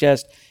it was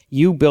just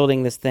you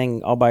building this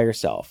thing all by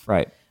yourself.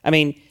 Right.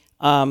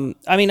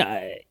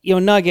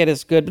 Nugget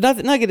is good,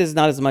 but Nugget is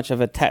not as much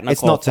of a technical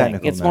It's not thing.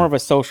 technical, It's more of a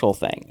social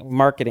thing,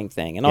 marketing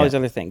thing, and all these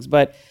other things.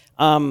 But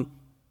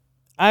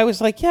I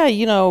was like,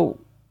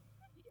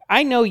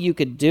 I know you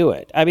could do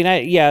it. I mean,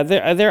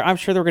 I'm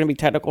sure there are going to be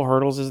technical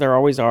hurdles, as there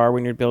always are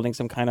when you're building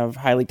some kind of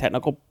highly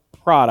technical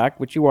product,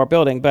 which you are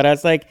building. But I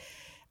was like,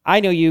 I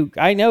know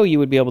you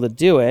would be able to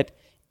do it.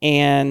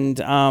 And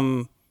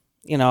the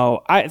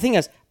thing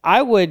is,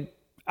 I would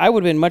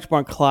have been much more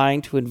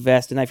inclined to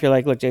invest. And I feel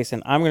like, look,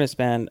 Jason, I'm going to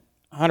spend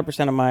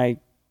 100% of my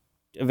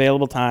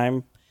available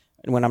time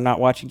when I'm not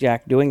watching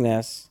Jack doing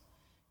this.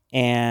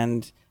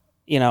 And,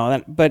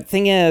 but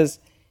thing is,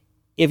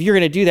 if you're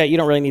going to do that, you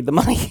don't really need the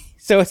money.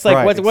 So it's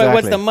like, what's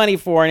the money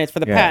for? And it's for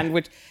the patent,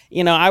 which,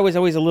 I was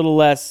always a little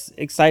less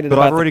excited about.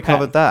 But I've already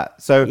covered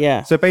that. So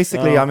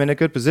basically, So I'm in a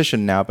good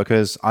position now,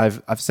 because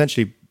I've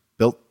essentially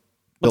built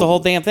the whole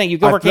damn thing.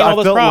 You've overcame all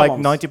those problems.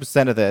 I've built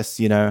like 90% of this,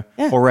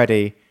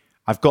 already.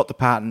 I've got the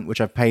patent, which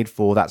I've paid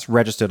for. That's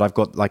registered. I've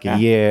got like a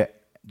year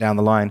down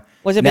the line.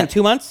 Was it Now- been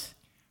 2 months?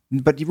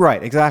 But you're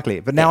right,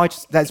 exactly. But now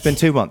that's been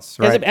 2 months,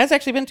 right? Has it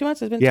actually been 2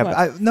 months? It's been 2 Yeah,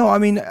 months. no, I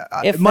mean,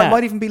 If it might that.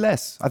 might even be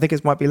less. I think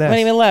it might be less. Not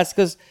even less,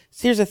 because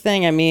here's the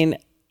thing. I mean,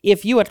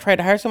 if you had tried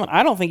to hire someone,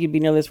 I don't think you'd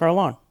be nearly this far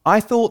along. I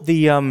thought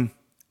the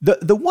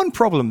one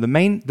problem, the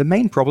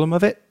main problem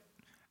of it,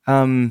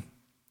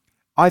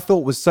 I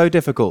thought was so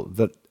difficult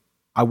that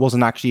I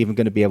wasn't actually even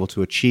going to be able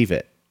to achieve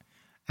it.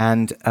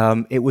 And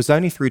it was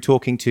only through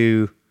talking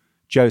to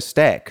Joe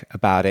Steck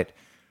about it.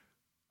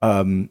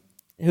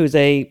 Who's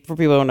for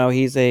people who don't know,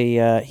 he's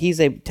a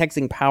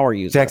texting power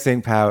user.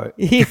 Texting power.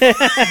 he's sort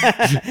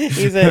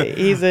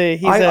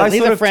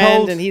a of friend,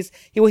 told- and he's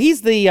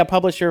the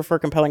publisher for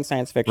Compelling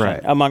Science Fiction,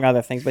 Right. among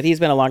other things. But he's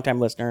been a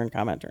longtime listener and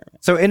commenter.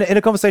 So in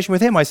a conversation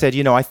with him, I said,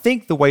 I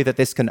think the way that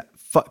this can,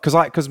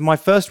 because my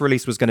first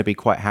release was going to be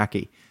quite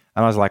hacky,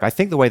 and I was like, I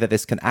think the way that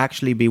this can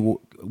actually be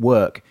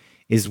work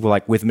is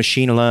like with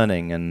machine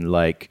learning and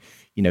like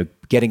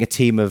getting a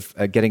team of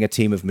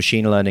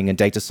machine learning and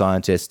data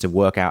scientists to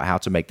work out how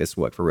to make this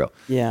work for real.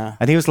 Yeah.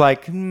 And he was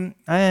like, no,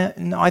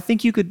 I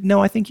think you could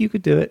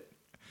do it.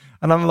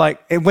 And I'm like,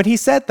 when he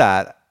said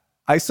that,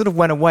 I sort of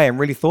went away and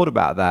really thought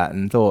about that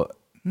and thought,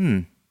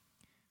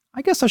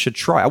 I guess I should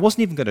try. I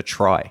wasn't even going to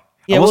try.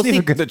 I wasn't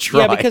even going to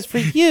try. Yeah, because for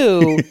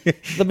you,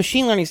 the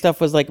machine learning stuff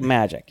was like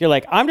magic. You're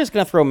like, I'm just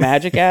going to throw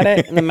magic at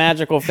it, and the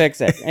magic will fix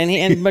it.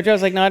 But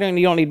Joe's like, no,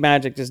 you don't need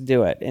magic. Just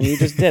do it, and you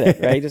just did it,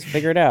 right? You just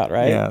figure it out,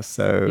 right? Yeah.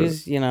 So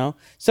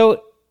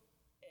So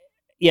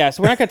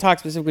we're not going to talk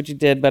specifically what you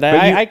did, but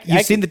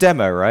you've seen the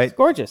demo, right? It's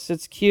gorgeous.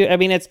 It's cute. I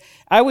mean,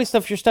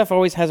 your stuff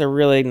always has a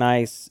really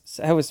nice.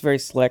 It was very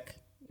slick.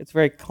 It's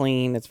very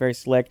clean. It's very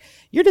slick.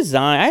 Your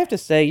design, I have to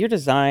say, your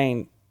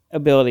design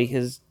ability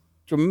has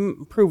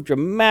improved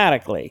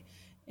dramatically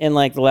in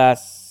like the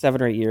last 7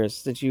 or 8 years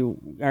since you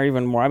are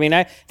even more. I mean,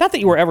 not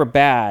that you were ever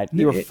bad,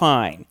 you were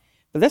fine,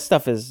 but this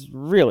stuff is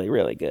really,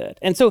 really good.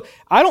 And so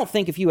I don't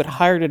think if you had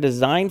hired a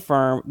design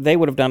firm, they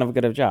would have done a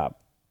good of a job.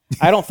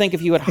 I don't think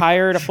if you had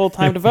hired a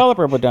full-time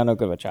developer would have done a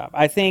good of a job.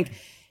 I think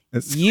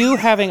you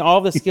having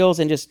all the skills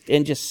and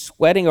just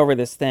sweating over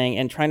this thing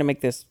and trying to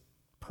make this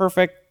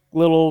perfect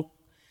little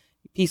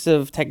piece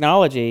of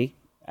technology,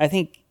 I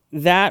think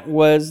that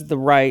was the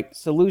right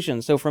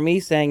solution. So for me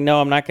saying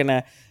no, I'm not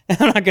gonna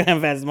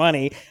invest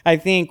money, I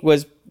think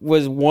was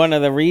one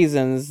of the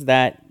reasons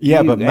that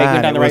but man, went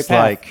down it the right was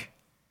path. like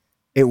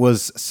it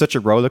was such a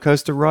roller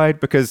coaster ride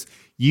because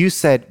you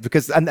said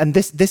and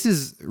this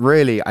is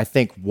really I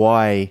think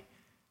why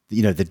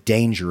the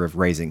danger of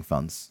raising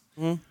funds.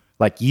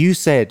 Like you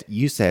said,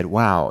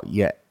 wow,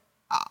 yeah.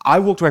 I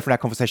walked away from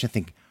that conversation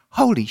thinking,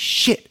 holy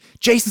shit,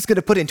 Jason's going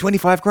to put in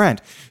 25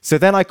 grand. So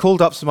then I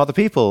called up some other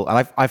people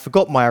and I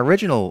forgot my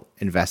original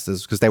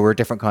investors because they were a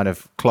different kind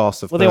of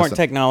class of person. They weren't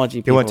technology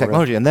people. They weren't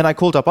technology. And then I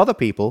called up other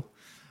people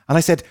and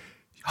I said,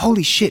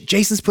 holy shit,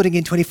 Jason's putting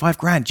in 25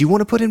 grand. Do you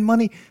want to put in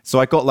money? So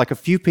I got like a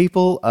few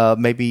people,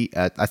 maybe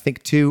I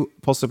think 2,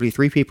 possibly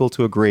 3 people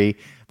to agree.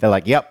 They're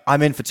like, yep,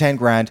 I'm in for 10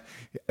 grand.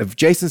 If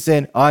Jason's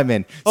in, I'm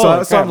in.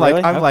 So I'm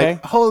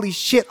like, holy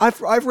shit,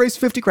 I've raised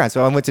 50 grand.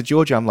 So I went to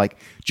Georgia. I'm like,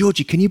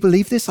 Georgie, can you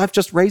believe this? I've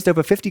just raised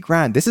over 50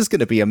 grand. This is going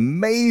to be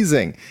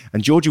amazing.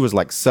 And Georgie was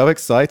like so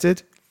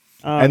excited.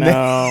 Oh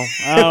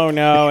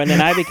no. And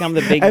then I become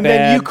the big and bad.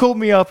 then you called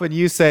me up and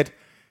you said,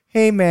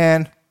 hey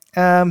man,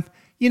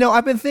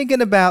 I've been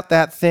thinking about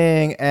that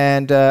thing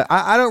and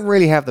I don't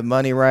really have the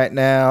money right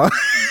now.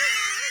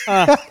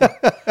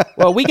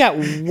 Well, we got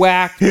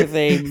whacked with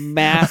a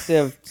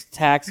massive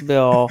tax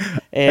bill,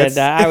 and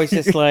I was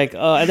just like,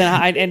 and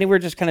then we were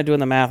just kind of doing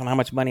the math on how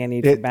much money I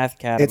need for Math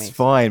Academy. It's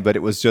fine, but it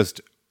was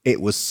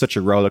such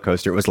a roller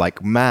coaster. It was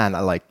like, man,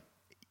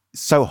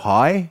 so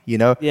high,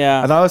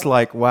 Yeah. And I was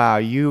like, wow,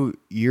 you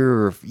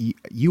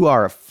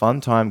are a fun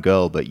time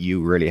girl, but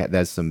you really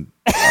there's some.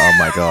 Oh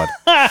my god.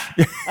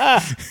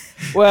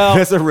 Well,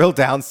 there's a real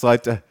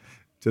downside to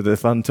the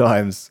fun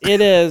times. It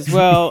is.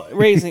 Well,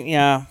 raising,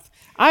 yeah.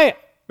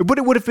 But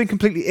it would have been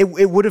completely.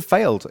 It would have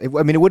failed. It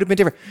would have been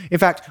different. In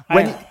fact,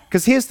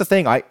 because here's the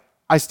thing,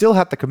 I still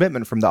had the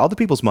commitment from the other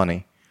people's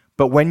money,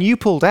 but when you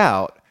pulled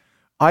out,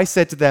 I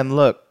said to them,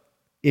 look,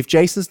 if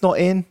Jason's not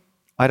in,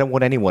 I don't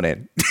want anyone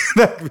in,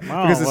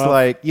 because it's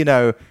like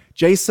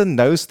Jason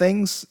knows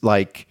things,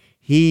 like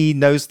he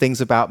knows things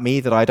about me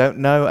that I don't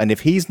know, and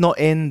if he's not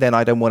in, then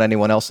I don't want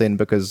anyone else in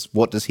because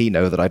what does he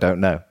know that I don't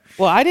know?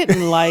 Well, I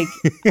didn't like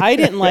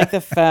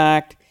the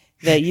fact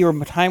that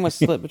your time was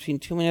split between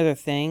too many other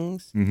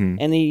things, and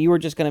then you were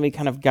just going to be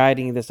kind of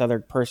guiding this other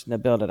person to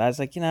build it. I was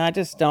like, I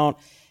just don't.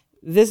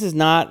 This is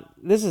not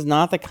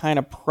the kind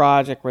of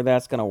project where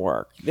that's going to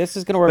work. This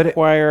is going to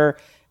require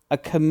a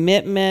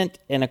commitment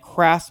and a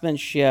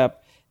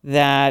craftsmanship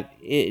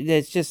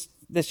that's just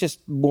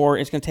more.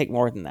 It's going to take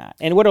more than that.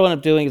 And what I'll end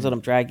up doing is let them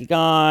drag you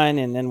on,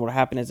 and then what'll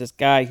happen is this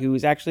guy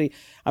who's actually,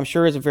 I'm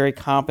sure, is a very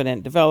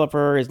competent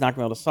developer, is not going to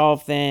be able to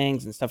solve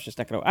things, and stuff's just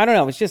not going to. I don't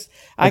know. It's just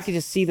I could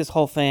just see this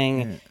whole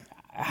thing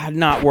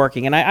not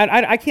working, and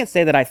I can't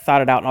say that I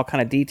thought it out in all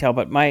kind of detail,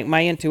 but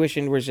my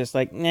intuition was just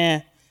like, nah,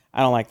 I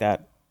don't like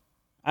that.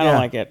 I don't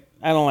like it.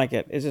 I don't like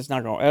it. It's just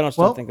not going. I don't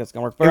still Well, think that's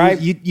going to work.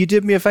 But you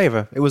did me a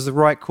favor. It was the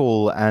right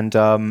call, and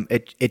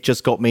it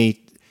just got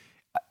me.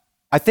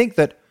 I think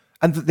that,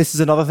 and this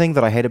is another thing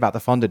that I hate about the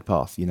funded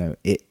path.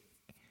 It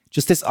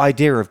just this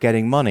idea of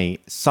getting money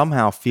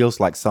somehow feels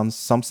like some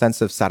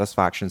sense of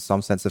satisfaction,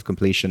 some sense of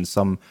completion,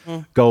 some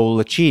goal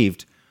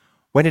achieved,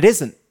 when it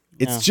isn't.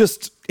 It's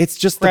just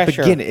the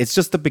beginning. It's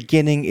just the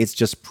beginning. It's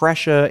just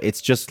pressure.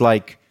 It's just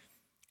like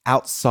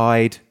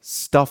outside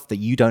stuff that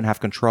you don't have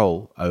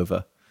control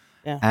over.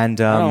 Yeah, and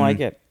I don't like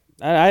it.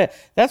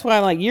 That's why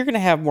I'm like, you're going to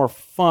have more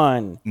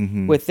fun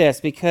with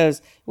this,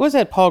 because what was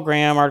that Paul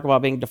Graham article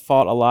about being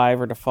default alive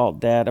or default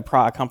dead,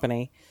 a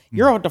company?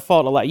 You're a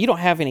default alive. You don't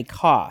have any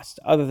cost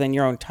other than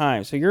your own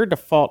time, so you're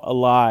default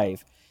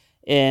alive.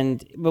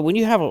 But when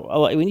you have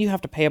when you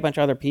have to pay a bunch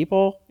of other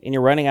people and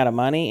you're running out of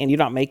money and you're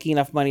not making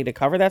enough money to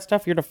cover that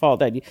stuff, you're default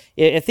dead.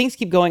 If things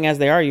keep going as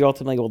they are, you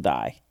ultimately will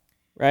die,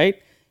 right?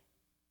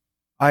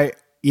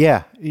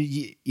 Yeah.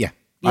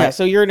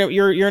 So you're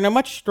in a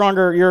much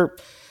stronger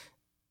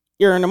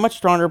you're in a much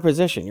stronger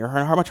position. You're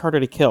much harder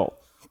to kill.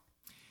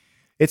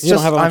 It's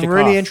just, I'm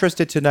really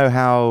interested to know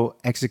how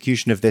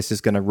execution of this is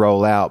going to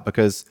roll out,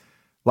 because,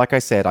 like I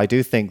said, I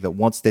do think that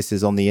once this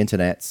is on the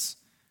internets,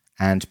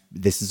 and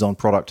this is on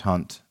Product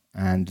Hunt,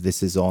 and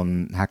this is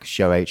on Hacker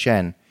Show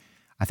HN,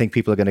 I think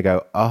people are going to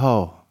go,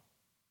 oh,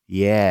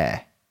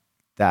 yeah,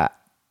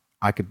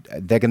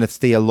 they're going to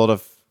see a lot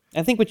of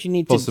I think what you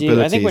need to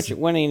do, I think what you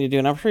need to do,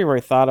 and I'm sure you've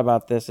already thought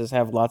about this, is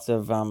have lots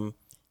of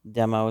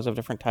demos of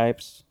different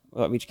types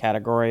of each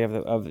category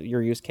of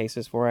your use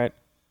cases for it.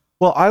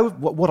 Well,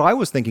 what I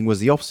was thinking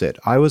was the opposite.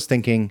 I was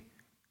thinking,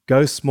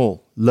 go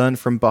small, learn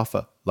from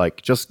Buffer,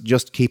 like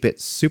just keep it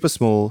super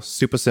small,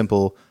 super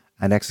simple,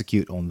 and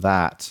execute on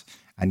that,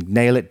 and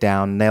nail it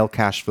down, nail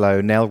cash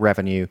flow, nail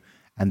revenue,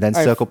 and then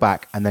circle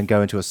back, and then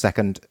go into a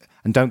second,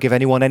 and don't give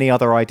anyone any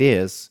other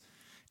ideas.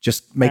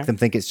 Just make them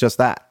think it's just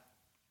that.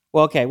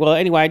 Well, okay. Well,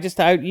 anyway,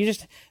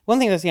 one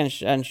thing I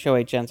see on Show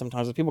HN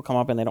sometimes is people come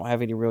up and they don't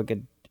have any real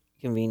good,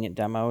 convenient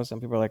demos, and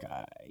people are like,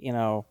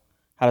 how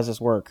does this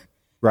work?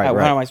 Right.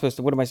 What am I supposed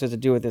to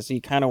do with this? So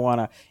you kind of want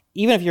to,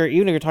 even if you're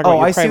talking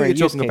about your primary use case. Oh, I see what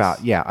you're talking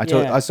about. Yeah,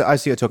 I see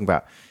what you're talking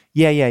about.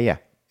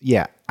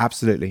 Yeah,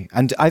 absolutely.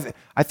 And I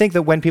think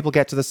that when people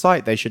get to the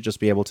site, they should just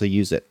be able to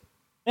use it,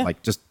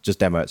 like just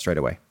demo it straight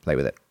away, play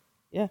with it.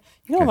 Yeah,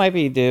 what might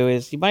be do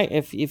is you might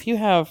if you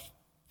have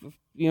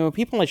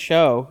people on the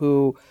show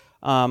who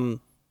people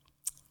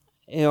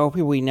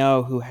we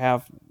know who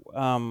have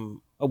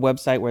a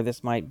website where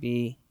this might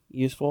be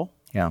useful.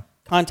 Yeah.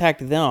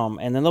 Contact them,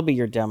 and then they'll be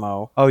your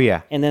demo. Oh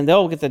yeah, and then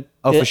they'll get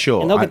for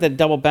sure, and they'll get the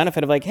double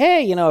benefit of like,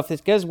 hey, if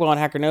this goes well on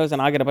Hacker Knows,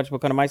 and I get a bunch of people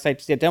come to my site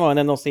to see a demo, and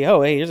then they'll see,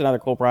 oh, hey, here's another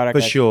cool product.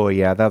 For sure,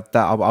 yeah, that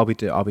I'll be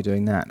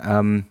doing that.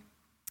 I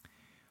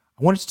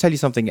wanted to tell you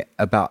something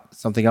about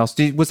something else.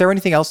 Was there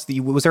anything else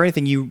was there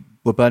anything you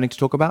were burning to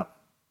talk about?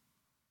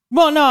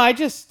 Well, no, I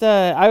just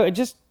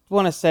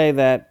want to say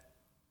that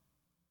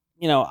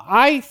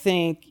I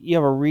think you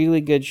have a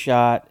really good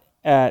shot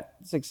at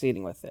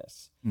succeeding with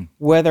this.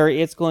 Whether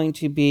it's going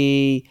to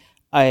be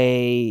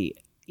it's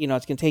going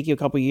to take you a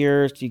couple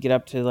years to get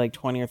up to like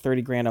 20 or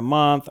 30 grand a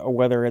month, or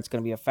whether it's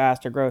going to be a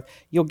faster growth,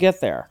 you'll get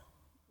there.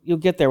 You'll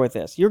get there with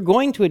this. You're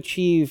going to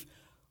achieve,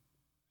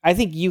 I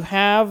think you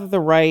have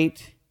the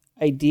right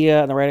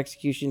idea and the right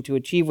execution to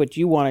achieve what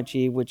you want to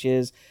achieve, which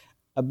is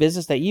a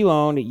business that you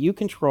own, that you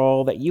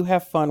control, that you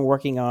have fun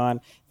working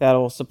on, that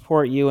will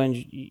support you and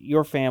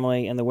your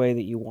family in the way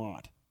that you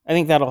want. I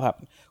think that'll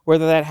happen.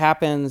 Whether that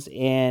happens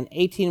in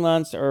 18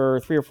 months or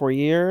 3 or 4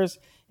 years,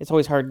 it's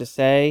always hard to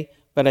say.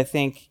 But I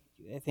think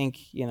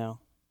it'll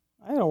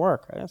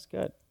work. That's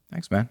good.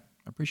 Thanks, man.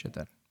 I appreciate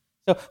that.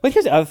 So, but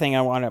here's the other thing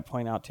I want to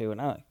point out too,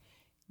 and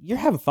you're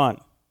having fun.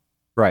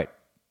 Right.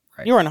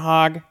 You're in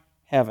hog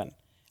heaven.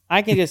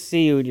 I can just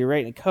see you. You're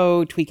writing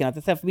code, tweaking out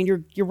the stuff. I mean,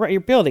 you're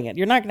building it.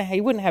 You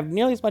wouldn't have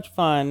nearly as much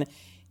fun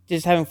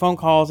just having phone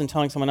calls and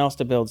telling someone else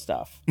to build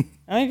stuff.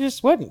 I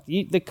just wouldn't.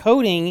 The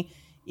coding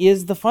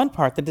is the fun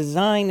part. The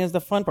design is the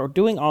fun part.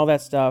 Doing all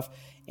that stuff,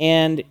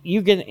 and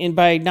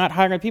by not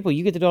hiring people,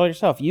 you get to do it all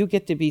yourself. You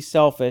get to be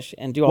selfish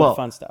and do all the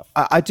fun stuff.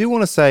 I do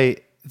want to say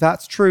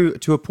that's true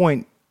to a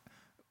point.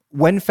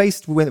 When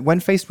faced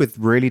with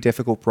really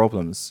difficult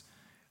problems,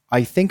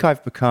 I think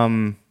I've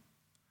become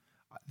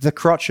the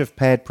crutch of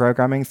paired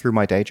programming through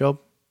my day job.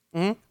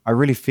 Mm-hmm. I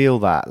really feel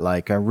that.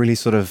 Like I really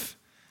sort of.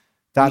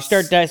 You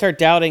start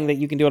doubting that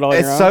you can do it all on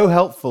your own. It's so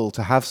helpful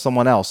to have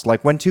someone else.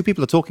 Like when two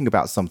people are talking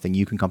about something,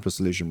 you can come to a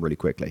solution really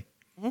quickly.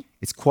 Mm-hmm.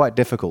 It's quite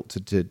difficult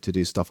to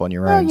do stuff on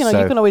your own. You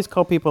can always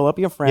call people up,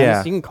 your friends.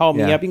 Yeah, you can call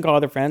me up. You can call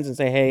other friends and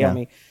say, hey, help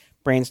me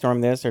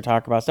brainstorm this or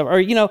talk about stuff. Or,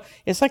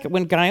 it's like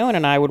when Guyon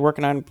and I would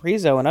working on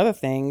Prezo and other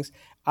things,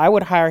 I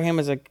would hire him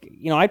as I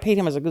paid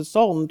him as a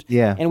consultant.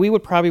 Yeah. And we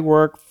would probably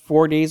work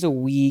 4 days a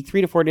week,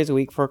 3 to 4 days a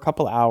week for a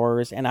couple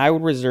hours. And I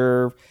would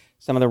reserve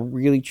some of the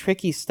really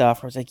tricky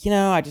stuff where I was like,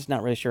 I'm just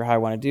not really sure how I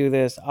want to do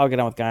this. I'll get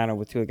on with Guyon,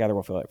 with two together,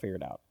 we'll figure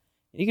it out.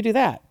 You could do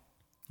that.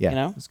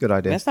 Yeah, that's a good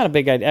idea. And that's not a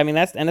big idea. I mean,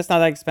 it's not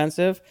that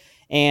expensive.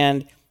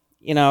 And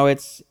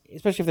it's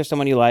especially if there's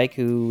someone you like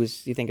who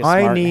you think is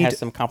I smart and need- has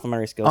some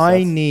complementary skill sets.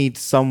 I need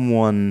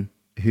someone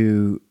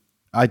who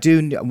I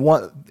do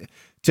want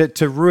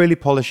to really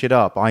polish it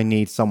up. I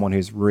need someone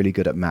who's really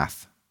good at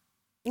math.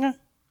 Yeah.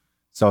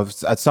 So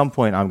at some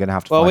point, I'm going to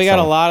have to. Well, find we got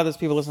someone. a lot of those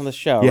people listening to the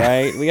show, Yeah.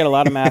 right? We got a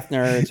lot of math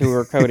nerds who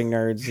are coding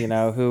nerds,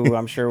 who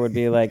I'm sure would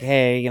be like,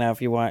 hey,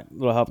 if you want a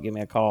little help, give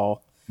me a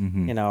call.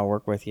 I'll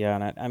work with you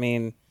on it. I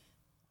mean,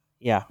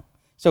 yeah.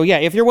 So yeah,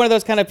 if you're one of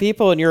those kind of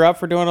people and you're up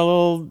for doing a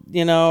little,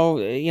 doing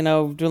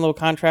a little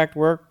contract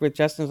work with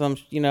Justin's, on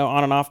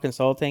and off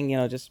consulting,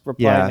 just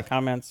reply in the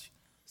comments.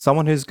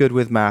 Someone who's good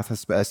with math,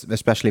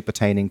 especially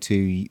pertaining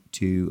to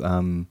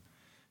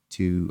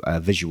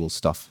visual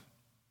stuff.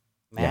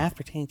 Math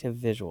pertaining to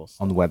visuals.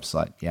 On the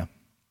website, yeah.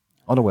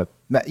 On a web,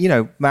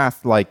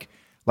 math like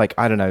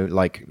I don't know,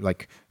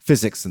 like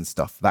physics and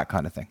stuff, that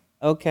kind of thing.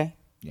 Okay.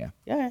 Yeah.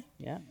 Yeah.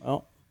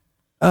 Well,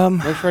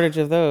 no shortage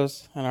of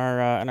those in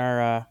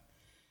our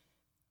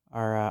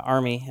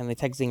army, in the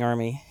texting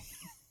army.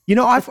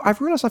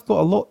 I've realized I've got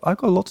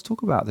a lot to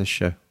talk about this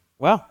show.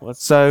 Well,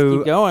 let's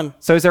keep going.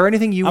 So is there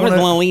anything you want to... I'm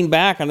just going to lean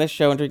back on this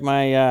show and drink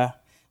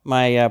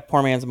my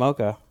poor man's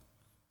mocha.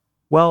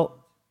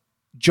 Well,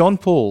 John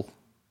Paul,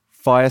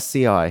 Fire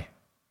CI,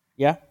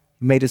 Yeah.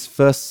 made his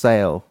first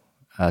sale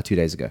 2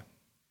 days ago.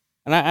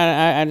 And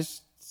I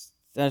just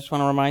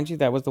want to remind you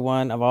that was the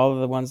one of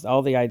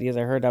all the ideas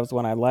I heard, that was the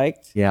one I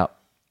liked. Yeah.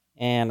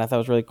 And I thought it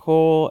was really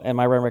cool. And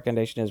my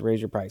recommendation is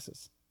raise your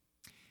prices.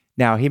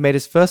 Now, he made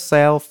his first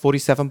sale,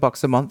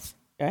 $47 a month.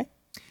 Okay.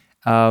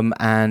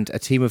 And a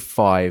team of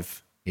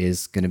 5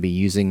 is going to be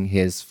using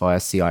his Fire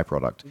CI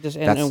product.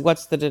 And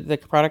what's the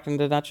product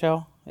in a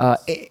nutshell?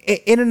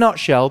 In a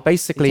nutshell,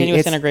 basically,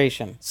 Continuous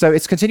integration. So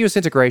it's continuous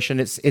integration.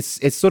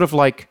 It's sort of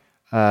like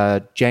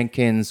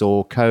Jenkins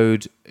or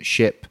Code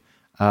Ship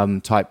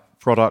type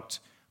product,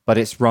 but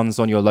it runs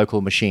on your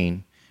local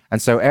machine.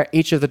 And so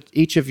each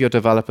of your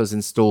developers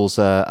installs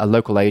a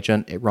local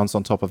agent. It runs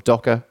on top of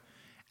Docker,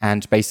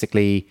 and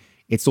basically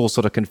it's all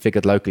sort of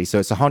configured locally. So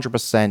it's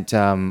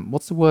 100%.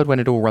 What's the word when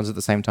it all runs at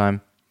the same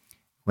time?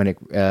 When it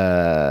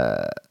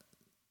What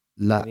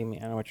do you mean?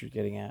 I don't know what you're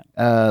getting at.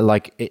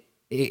 like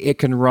it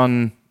can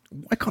run.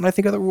 Why can't I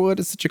think of the word?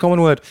 It's such a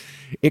common word.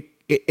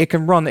 It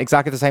can run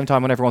exactly the same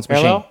time on everyone's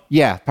Parallel? machine.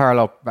 Yeah,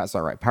 parallel. That's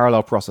all right.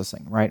 Parallel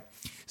processing, right?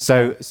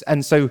 So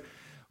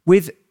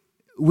with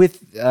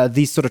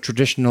these sort of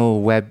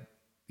traditional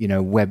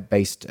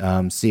web-based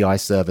CI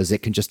servers,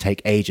 it can just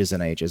take ages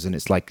and ages, and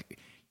it's like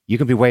you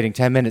can be waiting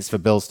 10 minutes for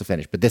builds to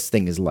finish. But this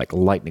thing is like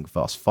lightning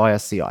fast. Fire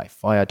CI,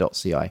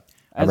 fire.ci. I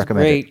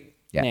recommend great it.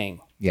 Yeah.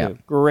 name. Yeah. Too.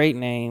 Great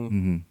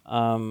name.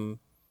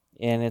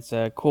 And it's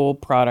a cool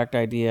product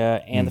idea.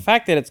 And the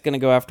fact that it's going to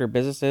go after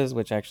businesses,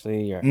 which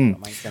actually are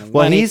spending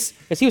money.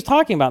 Because he was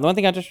talking about, the one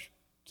thing I just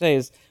say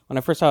is when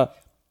I first saw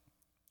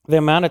the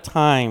amount of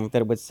time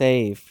that it would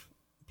save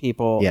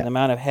people, and the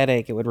amount of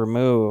headache it would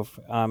remove,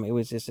 it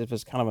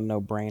was kind of a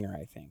no-brainer,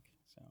 I think.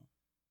 So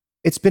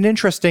it's been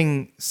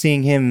interesting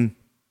seeing him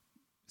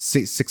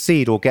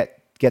succeed or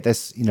get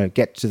this,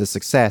 get to the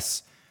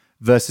success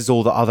versus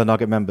all the other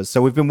Nugget members.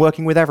 So we've been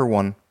working with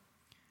everyone,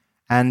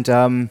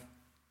 and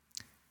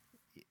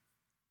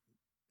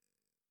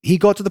he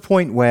got to the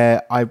point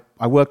where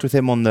I worked with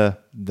him on the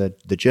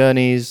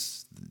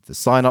journeys, the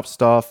sign-up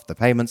stuff, the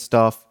payment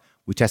stuff.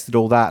 We tested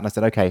all that, and I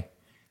said, okay,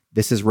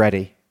 this is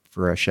ready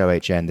for a show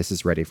HN. This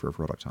is ready for a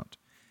product hunt.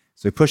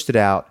 So we pushed it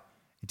out.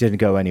 It didn't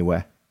go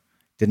anywhere.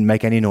 Didn't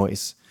make any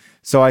noise.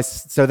 So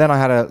then I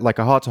had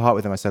a heart-to-heart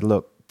with him. I said,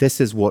 look, this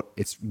is what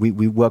it's. We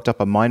worked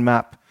up a mind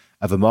map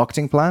of a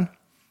marketing plan,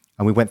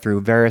 and we went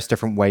through various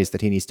different ways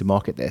that he needs to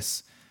market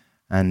this.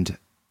 And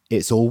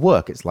it's all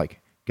work. It's like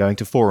going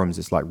to forums.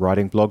 It's like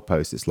writing blog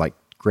posts. It's like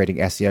creating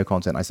SEO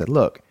content. I said,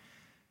 look,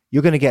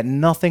 you're going to get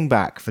nothing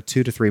back for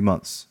 2 to 3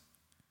 months.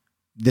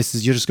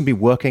 You're just going to be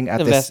working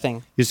at investing.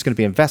 this. You're just going to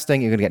be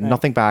investing. You're going to get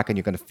nothing back, and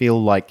you're going to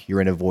feel like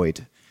you're in a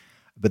void.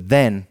 But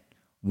then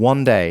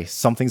one day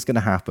something's going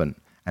to happen,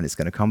 and it's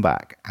going to come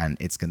back, and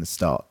it's going to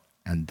start,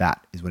 and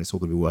that is when it's all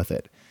going to be worth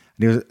it.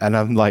 And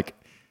I'm like,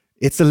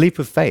 it's a leap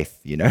of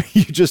faith. You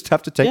just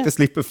have to take this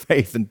leap of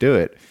faith and do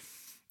it.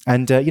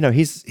 And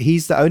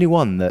he's the only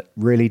one that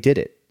really did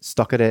it,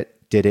 stuck at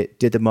it,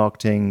 did the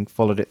marketing,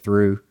 followed it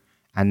through,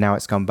 and now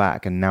it's come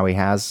back. And now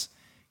he's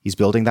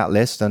building that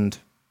list, and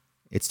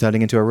it's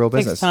turning into a real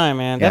business. It takes time,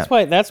 man. Yeah.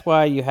 That's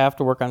why you have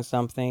to work on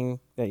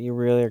something that you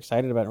really are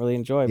excited about and really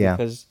enjoy,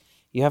 because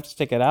you have to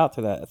stick it out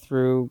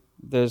through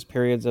those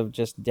periods of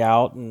just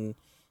doubt and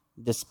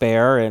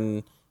despair,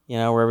 and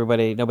where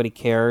nobody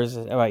cares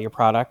about your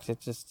product.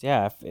 It's just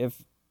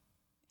if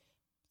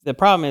the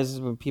problem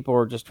is when people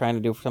are just trying to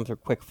do something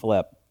quick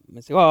flip.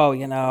 They say,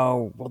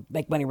 we'll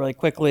make money really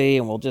quickly,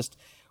 and we'll just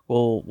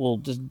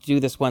do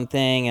this one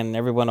thing, and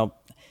everyone will,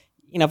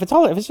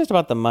 if it's just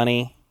about the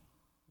money,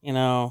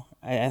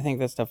 I think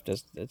that stuff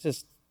that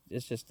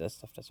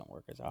stuff doesn't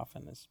work as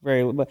often. That's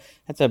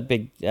a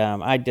big,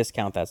 I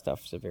discount that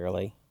stuff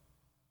severely.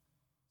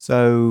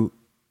 So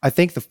I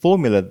think the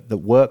formula that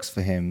works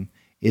for him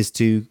is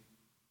to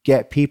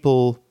get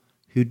people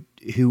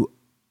who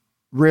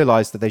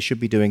realize that they should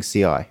be doing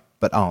CI,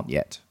 but aren't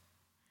yet.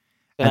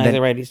 So and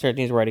then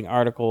he's writing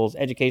articles,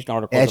 educational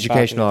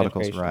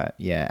articles. Right?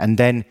 Yeah, and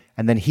then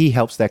he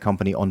helps their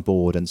company on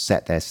board and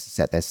set their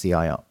CI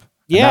up.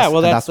 Yeah,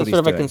 that's sort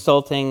of a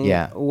consulting.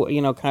 Yeah,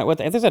 kind of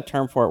there's a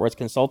term for it where it's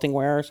consulting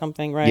ware or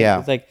something, right? Yeah,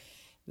 it's like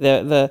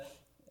the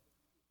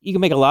you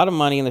can make a lot of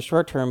money in the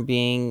short term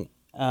being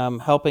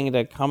helping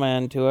to come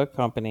into a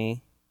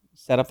company,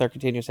 set up their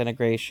continuous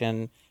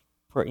integration,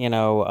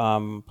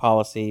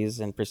 policies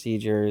and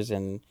procedures,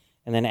 and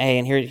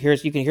then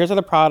here's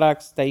other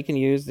products that you can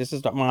use. This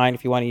is mine.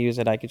 If you want to use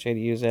it, I can show you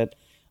to use it.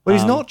 Well,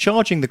 he's not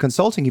charging the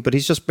consulting, but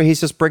he's just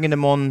bringing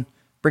them on,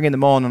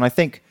 and I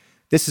think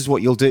this is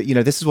what you'll do.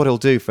 This is what he'll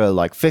do for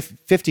like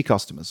 50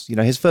 customers.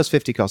 His first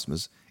 50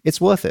 customers. It's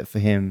worth it for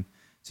him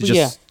to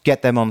just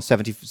get them on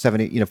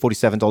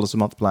 $47 a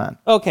month plan.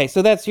 Okay,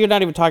 so you're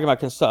not even talking about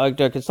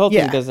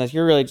consulting business.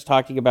 You're really just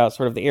talking about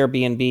sort of the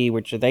Airbnb,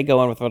 which they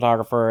go in with a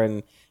photographer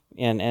and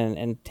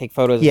take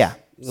photos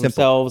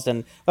themselves.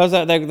 Simple.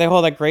 And they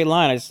hold that great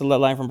line. I just love that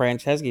line from Brian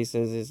Chesky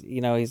says,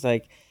 he's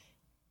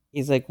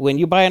like, when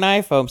you buy an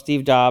iPhone,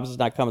 Steve Jobs does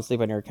not come and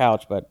sleep on your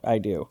couch, but I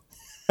do.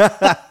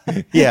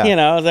 Yeah. You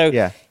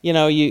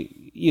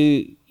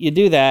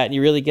do that and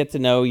you really get to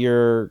know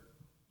your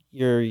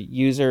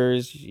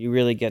users. You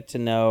really get to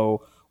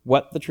know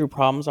what the true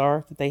problems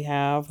are that they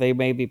have. They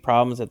may be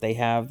problems that they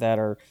have that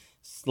are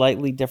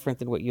slightly different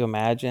than what you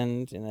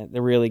imagined, and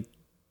that really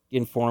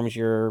informs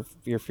your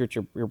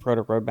future, your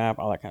product roadmap,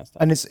 all that kind of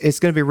stuff. And it's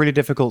going to be really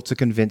difficult to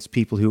convince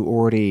people who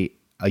already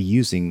are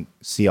using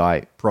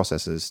CI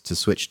processes to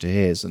switch to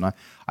his. And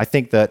I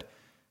think that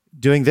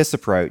doing this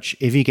approach,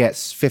 if he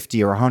gets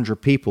 50 or 100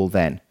 people,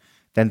 then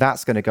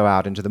that's going to go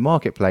out into the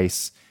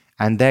marketplace,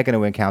 and they're going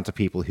to encounter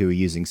people who are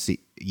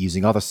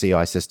using other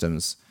CI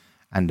systems,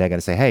 and they're going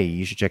to say, hey,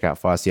 you should check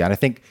out FireCI. And I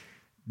think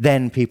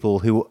then people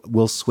who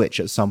will switch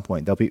at some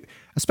point, they'll be,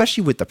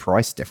 especially with the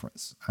price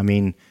difference. I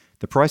mean,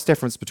 the price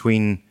difference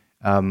between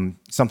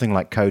something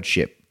like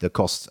CodeShip that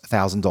costs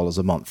 $1,000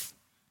 a month,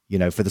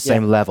 for the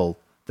same level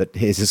that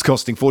his is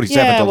costing $47 a month.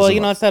 Yeah,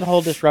 well, it's that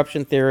whole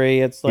disruption theory.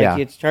 It's like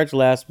you charge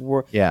less.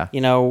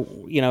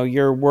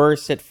 You're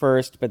worse at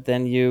first, but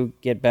then you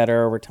get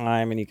better over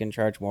time, and you can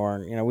charge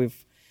more.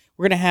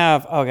 We're gonna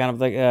have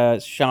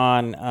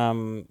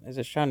Sean. Is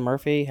it Sean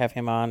Murphy? Have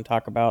him on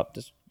talk about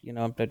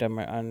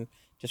on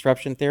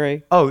disruption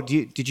theory. Oh,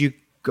 did you?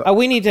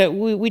 We need to.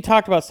 We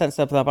talked about setting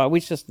stuff up.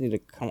 We just need to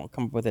come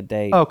up with a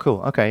date. Oh,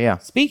 cool. Okay, yeah.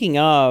 Speaking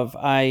of,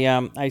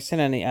 I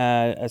sent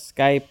a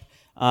Skype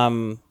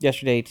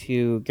yesterday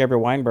to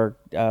Gabriel Weinberg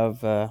of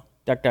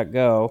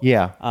DuckDuckGo.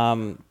 Yeah.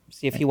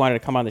 See if he wanted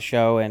to come on the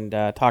show and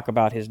talk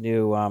about his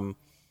new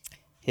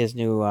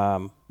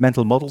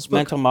mental models book.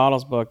 Mental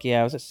models book.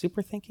 Yeah, was it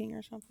Super Thinking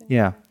or something?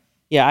 Yeah.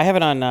 Yeah, I have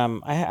it on.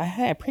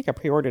 I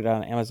pre-ordered it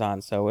on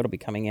Amazon, so it'll be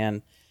coming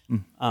in.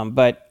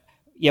 But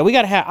yeah, we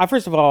got to have.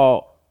 First of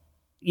all,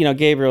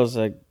 Gabriel's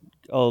a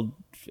old.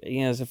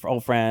 Is an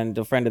old friend,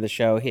 a friend of the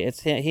show. He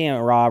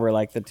and Rob are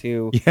like the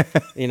two.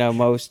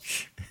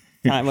 Most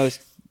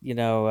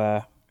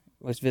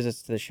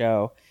visits to the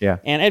show. Yeah.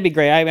 And it'd be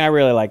great. I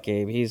really like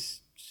Gabe.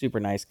 He's super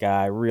nice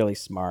guy, really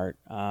smart.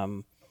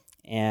 And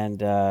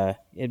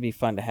it'd be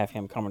fun to have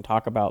him come and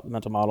talk about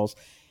mental models.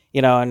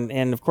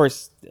 And of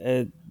course,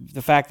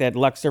 the fact that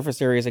Lux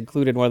Surface Area is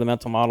included in one of the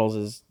mental models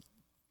is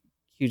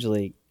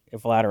hugely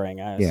flattering.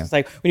 It's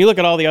like when you look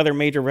at all the other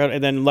major,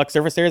 and then Lux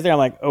Surface Areas there, I'm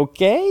like,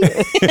 okay,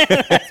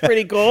 that's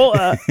pretty cool.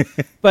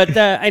 But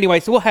anyway,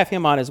 so we'll have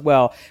him on as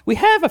well. We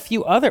have a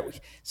few other.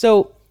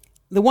 So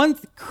the one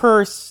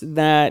curse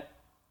that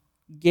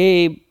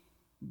Gabe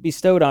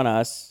bestowed on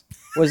us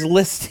was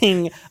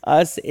listing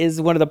us as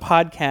one of the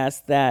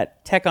podcasts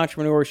that tech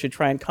entrepreneurs should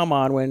try and come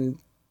on when,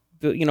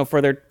 for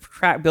their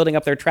building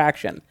up their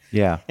traction.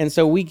 Yeah. And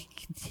so we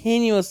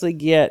continuously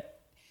get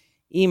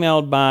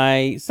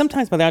emailed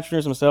sometimes by the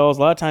entrepreneurs themselves,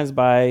 a lot of times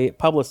by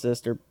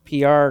publicists or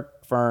PR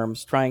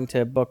firms trying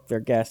to book their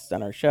guests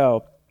on our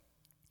show.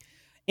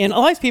 And a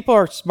lot of these people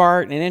are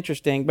smart and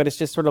interesting, but it's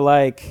just sort of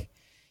like,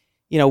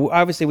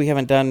 obviously we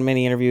haven't done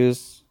many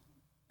interviews.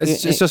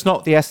 It's just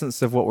not the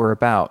essence of what we're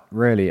about,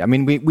 really. I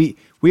mean, we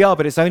are,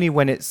 but it's only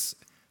when it's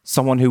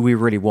someone who we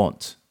really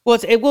want. Well,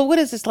 what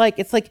is this like?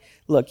 It's like,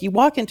 look, you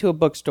walk into a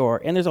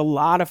bookstore and there's a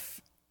lot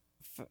of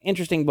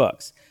interesting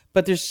books,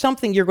 but there's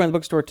something you're going to the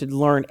bookstore to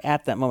learn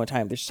at that moment in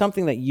time. There's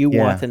something that you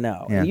want to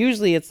know. Yeah. And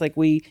usually it's like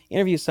we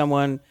interview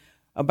someone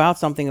about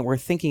something that we're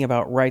thinking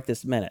about right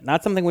this minute.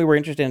 Not something we were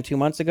interested in 2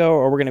 months ago,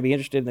 or we're going to be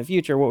interested in the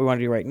future, what we want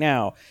to do right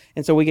now.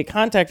 And so we get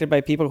contacted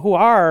by people who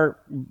are,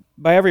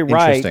 by every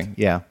right,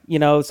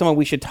 someone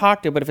we should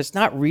talk to. But if it's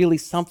not really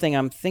something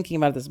I'm thinking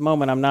about at this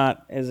moment, I'm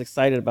not as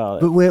excited about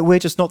it. But we're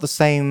just not the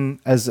same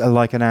as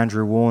like an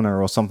Andrew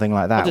Warner or something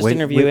like that. We'll just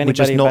interview anybody we're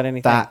just not about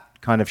anything. That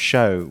kind of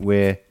show.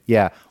 We're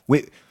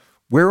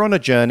on a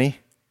journey.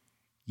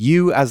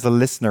 You, as the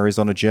listener, is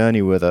on a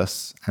journey with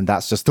us, and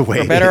that's just the way it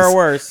is. For better or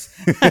worse.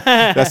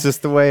 That's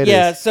just the way it is.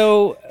 Yeah.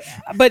 So,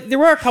 but there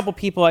were a couple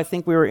people I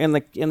think we were in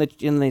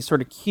the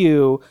sort of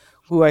queue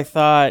who I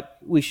thought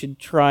we should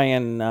try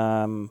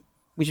and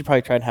We should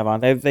probably try and have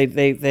on.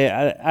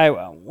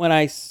 When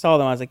I saw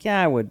them, I was like,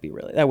 yeah, that would be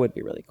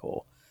really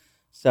cool.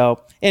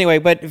 So anyway,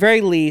 but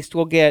very least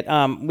we'll get,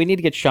 we need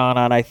to get Sean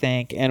on, I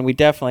think, and we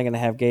definitely going to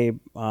have Gabe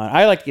on.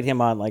 I like to get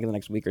him on like in the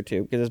next week or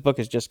two because his book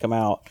has just come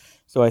out.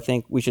 So I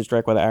think we should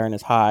strike while the iron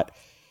is hot.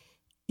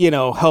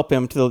 Help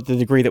him to the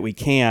degree that we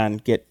can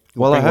get.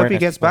 Well, I hope he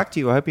gets back to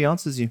you. I hope he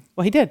answers you.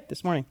 Well, he did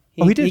this morning.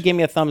 He did. He gave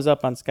me a thumbs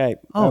up on Skype.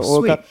 Oh,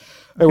 sweet.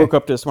 I woke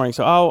up this morning,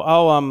 so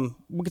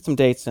we'll get some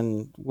dates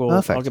and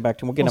I'll get back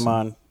to him. We'll get him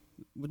on.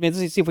 Let's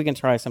see if we can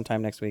try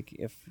sometime next week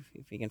if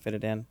he can fit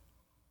it in.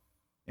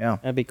 Yeah,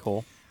 that'd be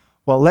cool.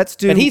 Well, let's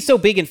do. But he's so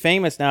big and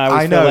famous now.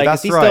 I know.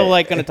 That's is he right. still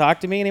like going to talk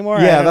to me anymore?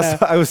 Yeah, that's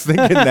what I was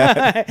thinking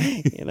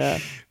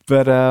that.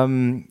 But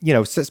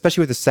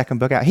especially with the second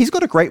book out, he's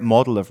got a great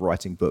model of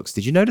writing books.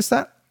 Did you notice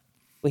that?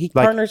 Well, he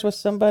partners with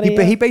somebody.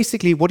 He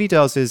basically what he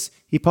does is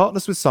he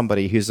partners with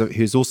somebody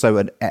who's also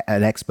an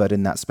expert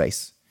in that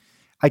space.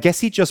 I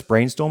guess he just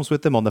brainstorms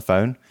with them on the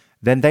phone.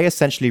 Then they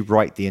essentially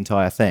write the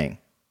entire thing,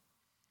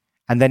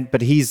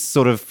 but he's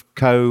sort of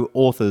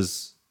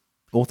co-authors.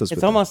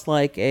 It's almost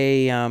like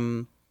it's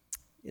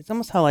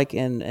almost how like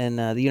in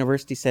the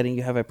university setting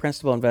you have a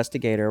principal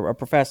investigator or a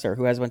professor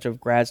who has a bunch of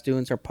grad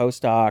students or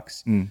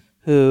postdocs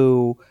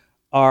who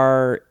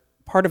are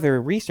part of a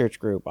research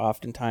group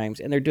oftentimes,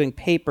 and they're doing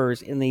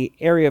papers in the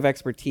area of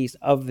expertise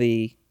of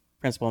the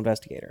principal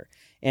investigator.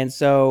 And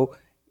so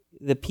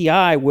the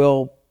PI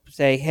will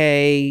say,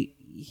 "Hey,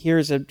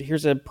 here's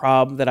a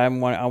problem that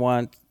I'm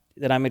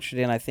interested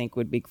in. I think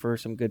would be for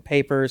some good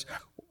papers,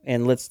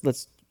 and let's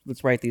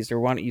write these. Or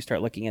why don't you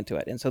start looking into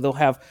it?" And so they'll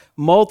have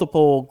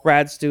multiple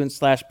grad students /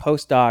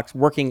 postdocs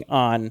working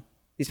on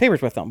these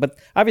papers with them. But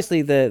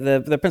obviously,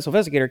 the principal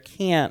investigator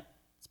can't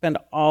spend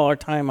all our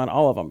time on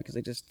all of them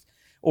because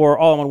or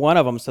all on one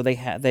of them. So they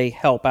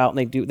help out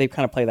and they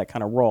kind of play that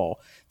kind of role.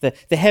 The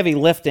heavy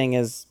lifting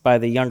is by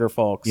the younger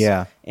folks.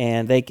 Yeah.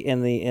 And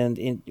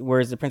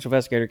whereas the principal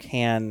investigator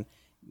can,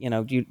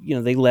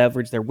 they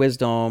leverage their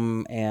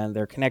wisdom and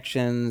their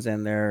connections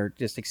and their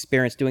just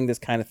experience doing this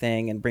kind of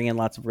thing and bring in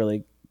lots of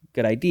really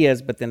good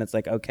ideas. But then it's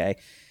like, okay,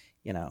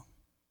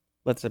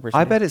 let's.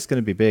 I bet it's going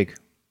to be big.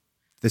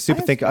 The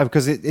super thinker,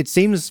 because it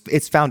seems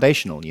it's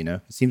foundational.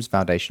 It seems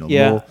foundational.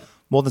 Yeah.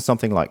 More than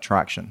something like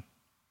Traction.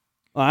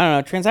 Well, I don't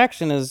know.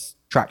 Transaction is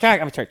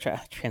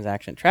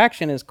Traction.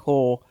 Traction is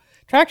cool.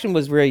 Traction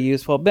was very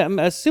useful.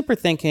 But super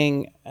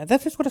thinking,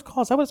 that's just what it's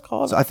called. Is that what it's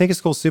called? So I think it's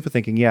called super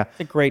thinking. Yeah,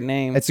 it's a great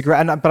name. It's a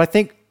great, but I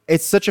think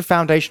it's such a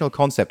foundational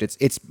concept.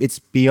 It's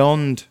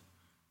beyond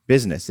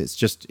business. It's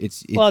just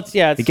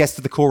it gets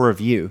to the core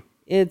of you.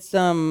 It's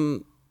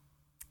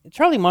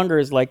Charlie Munger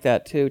is like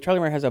that too.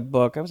 Charlie Munger has a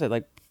book. I was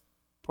like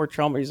Poor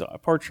Charlie's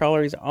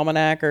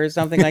Almanac or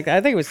something like that.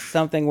 I think it was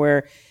something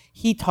where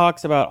he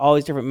talks about all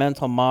these different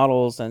mental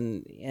models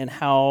and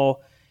how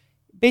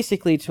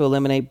basically to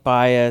eliminate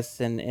bias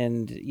and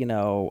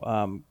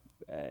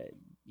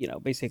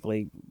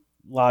basically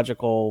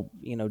logical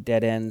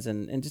dead ends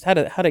and just how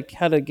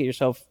to get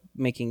yourself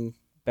making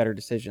better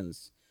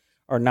decisions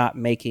or not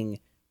making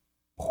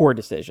poor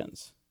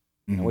decisions,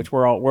 which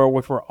we're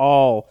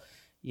all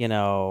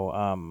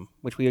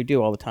which we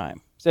do all the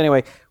time. So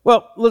anyway,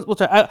 we'll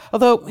try.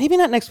 Although maybe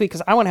not next week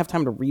because I want to have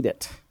time to read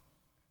it.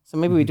 So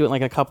maybe we do it in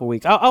like a couple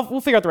weeks.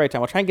 We'll figure out the right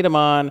time. We'll try and get him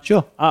on.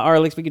 Sure. Or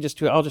at least we could just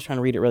do it. I'll just try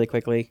and read it really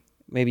quickly.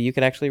 Maybe you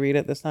could actually read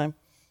it this time.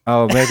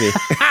 Oh, maybe.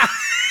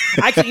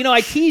 Actually,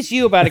 I tease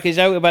you about it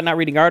about not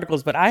reading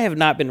articles, but I have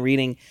not been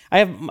reading.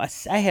 I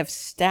have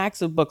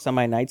stacks of books on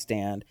my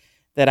nightstand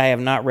that I have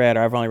not read,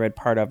 or I've only read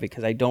part of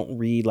because I don't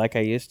read like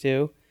I used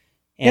to.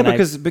 And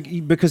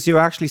because you're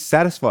actually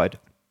satisfied.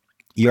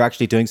 You're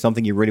actually doing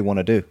something you really want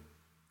to do.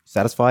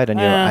 Satisfied,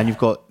 and you've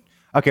got.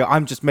 Okay,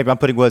 I'm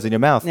putting words in your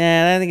mouth.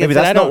 Yeah, I think maybe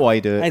that's not why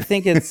you do it. I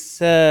think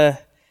it's.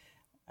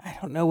 I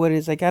don't know what it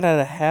is. I got out of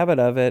the habit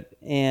of it,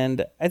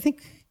 and I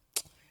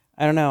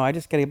don't know. I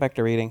just got to get back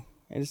to reading.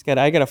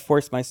 I got to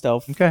force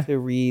myself to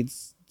read,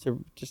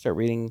 to start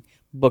reading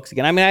books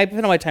again. I mean, I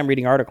spend all my time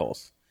reading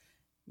articles,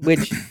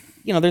 which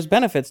there's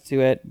benefits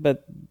to it,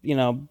 but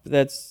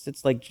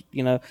it's like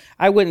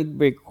I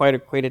wouldn't quite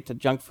equate it to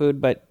junk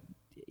food, but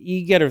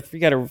you gotta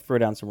throw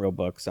down some real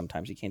books.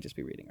 Sometimes you can't just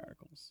be reading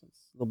articles. It's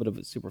a little bit of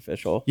it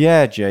superficial.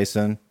 Yeah,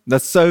 Jason,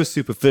 that's so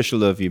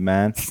superficial of you,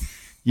 man.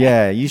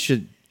 Yeah, you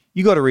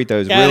got to read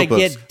those real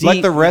books,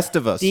 like the rest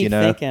of us. Deep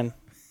thinking.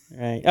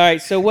 Right. All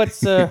right. So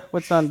what's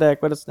on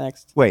deck? What is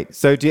next? Wait.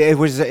 So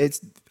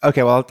it's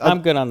okay. Well,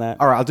 I'm good on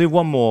that. All right. I'll do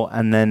one more,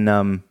 and then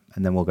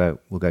we'll go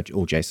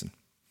all Jason.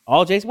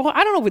 All Jason. Well,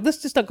 I don't know.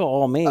 Let's just not go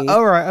all me.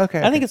 All right.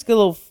 Okay. I think it's a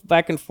little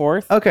back and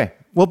forth. Okay.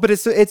 Well, but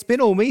it's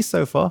been all me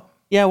so far.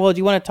 Yeah. Well, do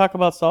you want to talk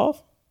about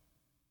Solve?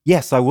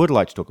 Yes, I would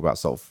like to talk about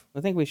Solve. I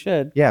think we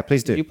should. Yeah,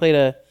 please do. You played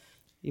a.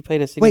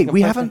 Wait,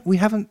 we haven't.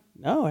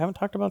 No, I haven't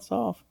talked about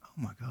Solve. Oh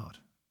my god.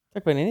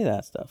 Talk about any of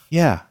that stuff.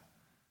 Yeah.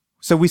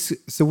 So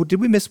did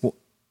we miss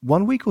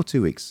 1 week or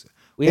 2 weeks?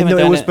 We haven't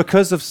done it was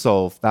because of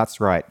Solve. That's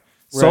right.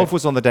 Solve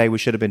was on the day we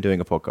should have been doing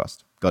a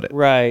podcast. Got it.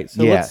 Right.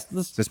 So Yeah.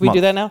 let's This we do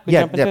month. that now? Can we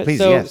Yeah, jump into yeah, it? please,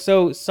 So, yes.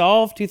 so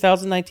Solve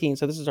 2019.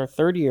 So this is our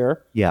third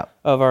year Yeah.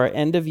 of our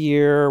end of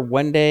year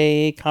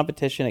one-day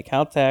competition at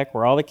Caltech,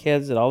 where all the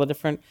kids at all the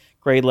different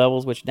grade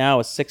levels, which now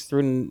is sixth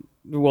through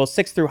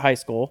high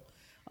school.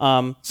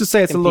 Let's just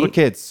say it's a lot of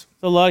compete. kids.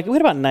 So we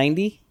had about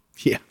 90.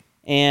 Yeah.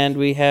 And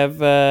we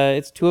have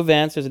it's 2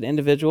 events. There's an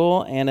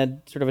individual and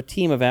a sort of a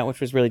team event, which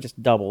was really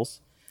just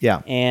doubles.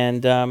 Yeah.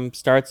 And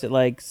starts at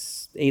like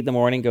 8 in the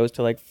morning, goes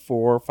to like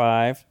 4 or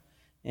 5.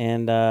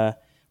 And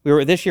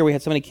this year we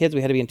had so many kids,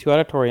 we had to be in 2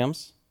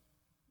 auditoriums,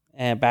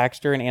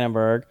 Baxter and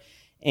Annenberg.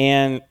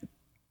 And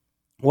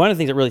one of the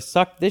things that really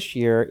sucked this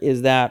year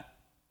is that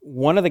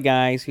one of the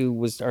guys who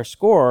was our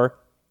scorer,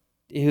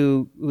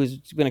 who's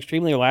been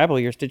extremely reliable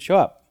years, did show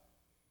up.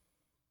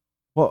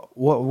 What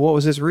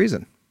was his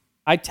reason?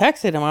 I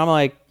texted him. I'm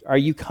like, "Are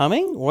you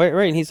coming?"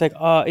 Right. And he's like,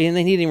 and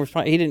then he didn't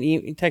respond. He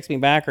didn't text me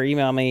back or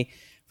email me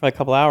for like a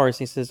couple hours.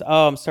 He says,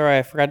 "Oh, I'm sorry.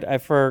 I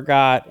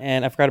forgot,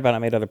 and I forgot about it. I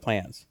made other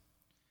plans."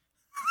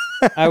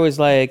 I was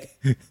like,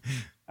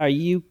 "Are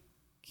you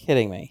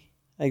kidding me?"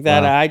 Like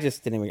that. Wow. I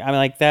just didn't even. I mean,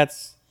 like that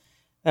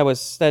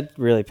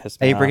really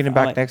pissed me Are you off. bringing him I'm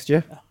back like, next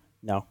year?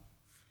 No.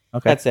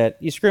 Okay. That's it.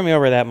 You screw me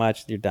over that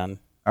much, you're done.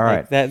 All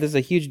right. This is a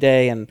huge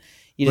day, and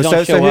you just So,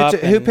 don't show up.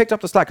 who and- picked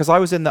up the slack? Because I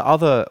was in the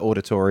other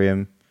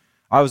auditorium.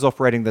 I was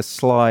operating the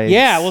slides.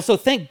 Yeah, well, so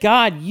thank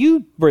God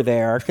you were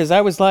there, because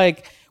I was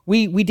like,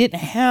 we didn't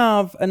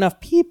have enough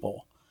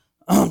people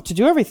to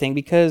do everything,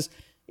 because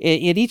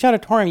at each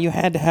auditorium you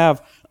had to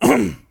have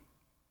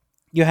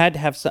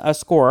a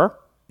scorer.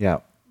 Yeah.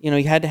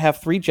 You had to have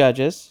 3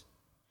 judges,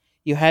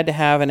 you had to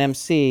have an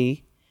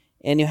MC,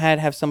 and you had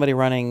to have somebody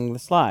running the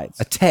slides.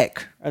 A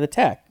tech. Or the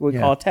tech. We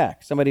call it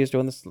tech. Somebody who's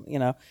doing this,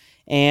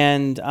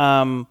 and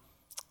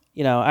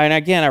and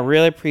again, I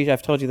really appreciate.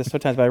 I've told you this so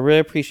times, but I really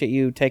appreciate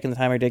you taking the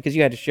time every day, because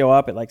you had to show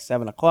up at like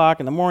 7:00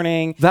 in the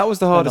morning. That was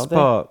the hardest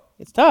part.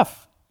 It's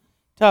tough,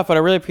 but I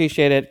really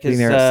appreciate it, Being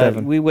there at because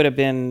 7. we would have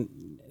been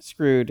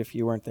screwed if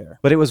you weren't there.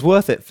 But it was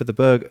worth it for the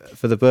burger.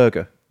 The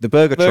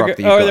burger truck that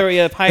you got.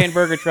 The high-end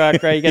burger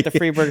truck, right? You get the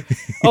free burger.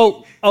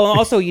 Oh,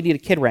 also you need a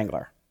kid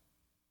wrangler.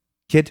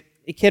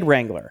 A kid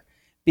wrangler,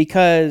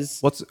 because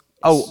What's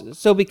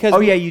because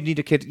you need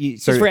a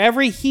kid. So for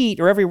every heat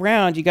or every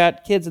round, you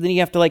got kids, and then you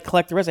have to like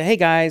collect the rest. Hey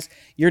guys,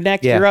 you're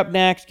next. Yeah. You're up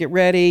next. Get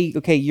ready.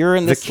 Okay, you're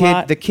in this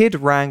slot. The kid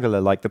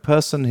wrangler, like the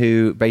person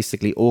who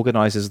basically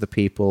organizes the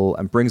people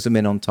and brings them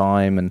in on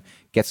time and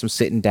gets them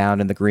sitting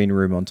down in the green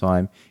room on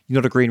time. You know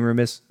what a green room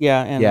is?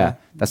 Yeah, and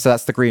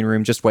that's the green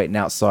room, just waiting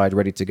outside,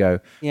 ready to go.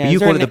 Yeah, but you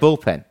call it the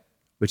bullpen,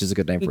 which is a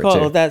good name for it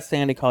too. That's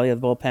Sandy call it the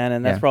bullpen,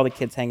 and that's where all the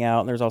kids hang out,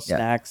 and there's all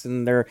snacks,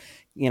 and they're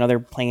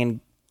playing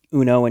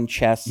Uno and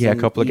chess. Yeah, and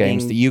a couple of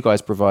games that you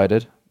guys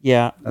provided.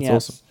 Yeah, that's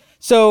yes.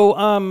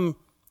 awesome.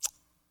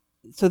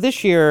 So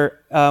this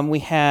year we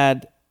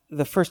had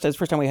the first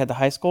time we had the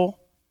high school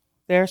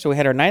there. So we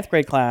had our 9th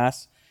grade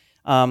class.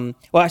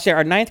 Actually,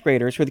 our 9th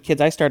graders, who are the kids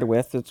I started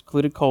with, it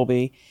included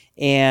Colby,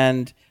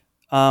 and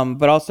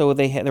but also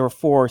there were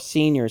 4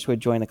 seniors who had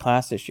joined the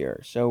class this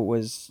year. So it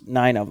was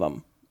 9 of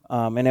them,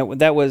 and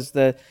that was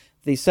the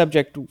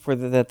subject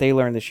that they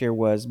learned this year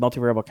was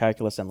multivariable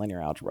calculus and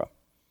linear algebra.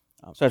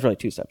 So it's really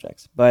 2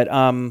 subjects, but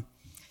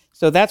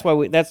so that's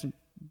why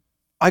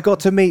I got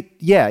to meet.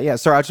 Yeah.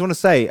 Sorry, I just want to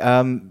say,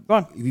 Go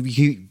on.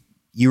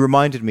 You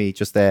reminded me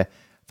just there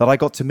that I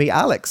got to meet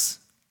Alex.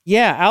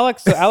 Yeah,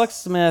 Alex. So Alex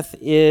Smith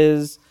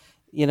is,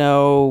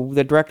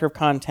 the director of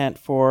content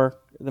for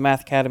the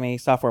Math Academy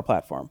software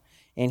platform,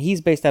 and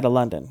he's based out of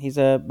London. He's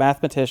a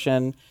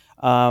mathematician.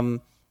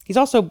 He's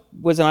also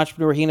was an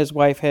entrepreneur. He and his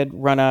wife had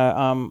run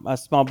a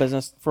small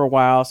business for a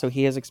while, so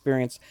he has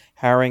experience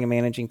hiring and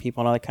managing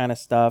people and all that kind of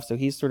stuff. So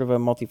he's sort of a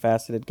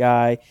multifaceted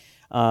guy.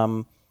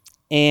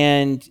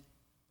 And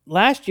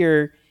last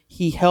year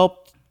he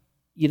helped,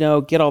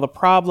 get all the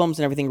problems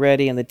and everything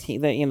ready, and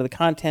the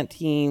content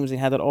teams, and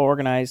had that all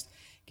organized,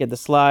 get the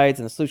slides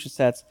and the solution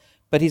sets.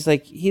 But this year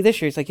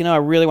he's like, I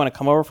really want to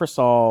come over for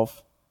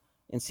Solve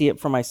and see it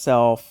for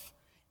myself.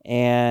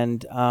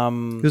 And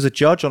he was a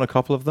judge on a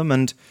couple of them,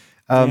 and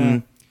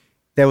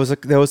there was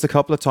a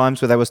couple of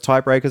times where there was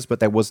tiebreakers, but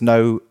there was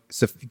no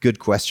good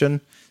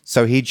question.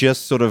 So he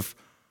just sort of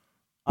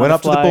went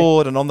up to the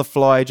board and on the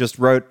fly just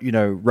wrote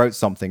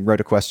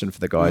a question for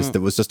the guys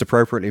that was just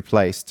appropriately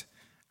placed.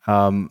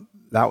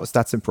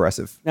 That's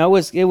impressive. No,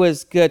 it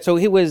was good. So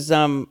it was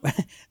that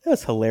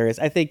was hilarious.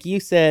 I think you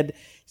said,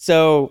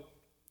 so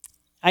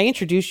I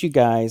introduced you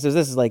guys. This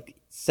is like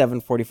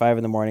 7:45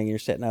 in the morning. You're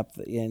setting up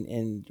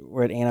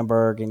we're at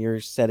Annenberg, and you're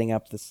setting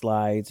up the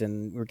slides,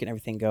 and we're getting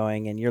everything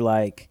going, and you're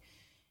like,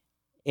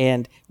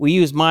 and we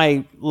use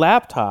my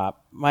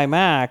laptop, my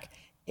Mac,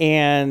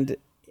 and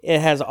it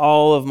has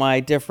all of my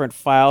different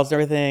files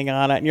and everything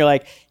on it, and you're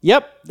like,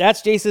 "Yep,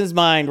 that's Jason's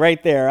mind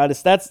right there."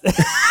 That's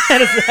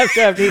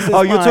Jason's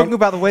Oh, you're mind. talking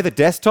about the way the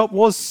desktop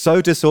was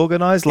so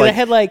disorganized. I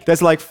had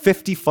there's like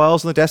 50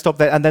 files on the desktop,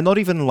 and they're not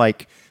even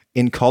like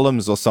in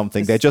columns or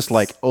something. They're just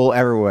like all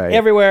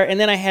everywhere. And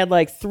then I had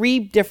like 3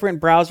 different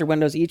browser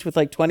windows, each with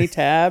like 20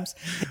 tabs.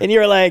 And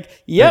you're like,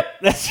 yep,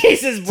 that's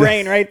Jason's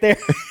brain right there.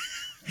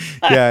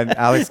 Yeah, and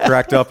Alex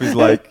cracked up. He's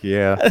like,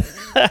 yeah.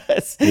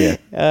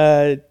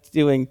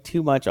 Doing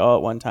too much all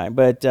at one time.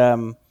 But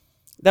that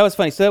was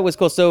funny. So that was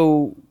cool.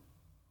 So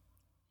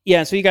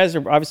yeah, so you guys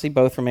are obviously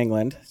both from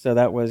England. So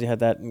that was, you had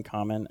that in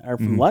common. Or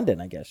from London,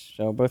 I guess.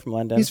 So both from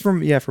London. He's from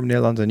near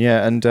London,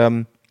 yeah.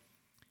 And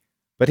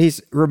but he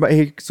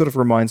sort of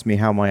reminds me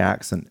how my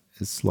accent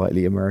is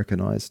slightly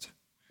Americanized.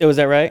 Oh, is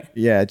that right?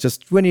 Yeah,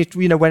 just when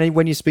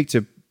when you speak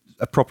to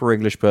a proper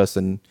English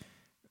person,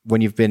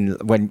 when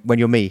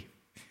you're me.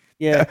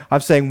 Yeah.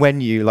 I'm saying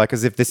when you, like,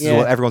 as if this is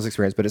what everyone's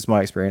experience, but it's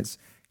my experience.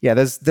 Yeah,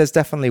 there's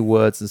definitely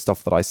words and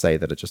stuff that I say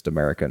that are just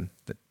American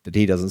that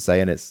he doesn't say,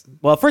 and it's...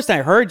 Well, first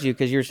I heard you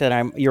because you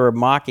said you were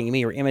mocking me,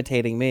 you were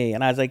imitating me,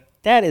 and I was like,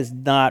 that is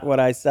not what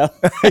I sound.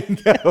 I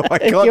know, I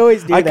can't, you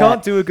always do I that.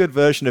 can't do a good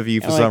version of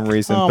you for some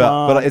reason,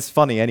 but it's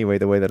funny anyway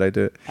the way that I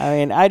do it. I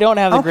mean, I don't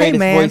have the greatest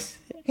voice.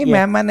 Hey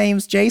man, my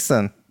name's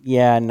Jason.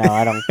 Yeah, no,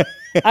 I don't.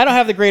 I don't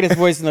have the greatest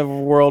voice in the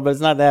world, but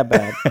it's not that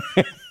bad.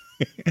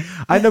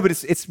 I know, but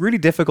it's really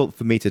difficult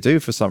for me to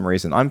do for some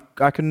reason.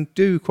 I can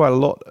do quite a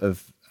lot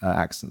of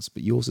accents,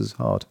 but yours is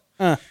hard.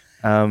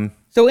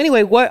 So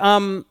anyway, what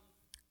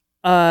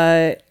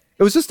it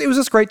was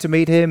just great to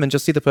meet him and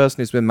just see the person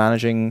who's been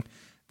managing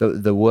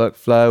the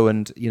workflow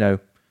and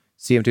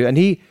see him do. And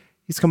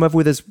he's come over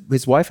with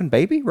his wife and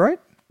baby, right?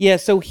 Yeah.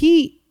 So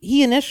he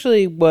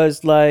initially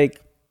was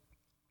like,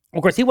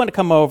 of course he wanted to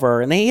come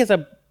over, and he has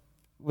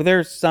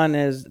their son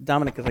is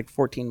Dominic is like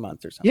 14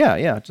 months or something.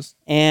 Yeah,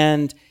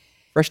 and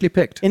freshly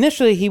picked.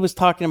 Initially, he was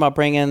talking about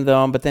bringing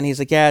them, but then he's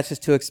like, yeah, it's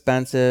just too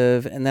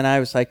expensive. And then I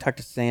was like, talk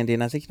to Sandy,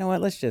 and I was like, you know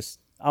what,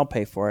 I'll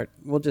pay for it.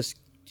 We'll just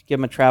give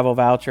him a travel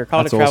voucher,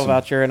 call it a travel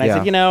voucher. And I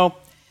said,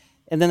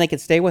 and then they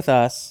could stay with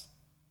us.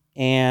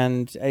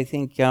 And I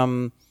think,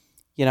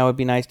 it'd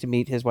be nice to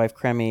meet his wife,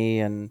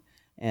 Cremi,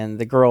 and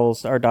the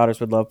girls, our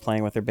daughters would love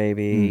playing with their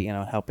baby,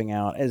 helping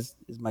out as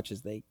much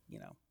as they,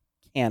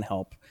 can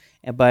help.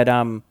 But,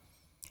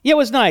 yeah, it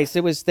was nice.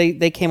 It was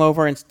they came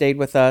over and stayed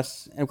with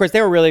us, and of course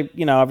they were really,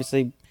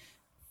 obviously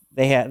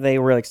they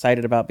were really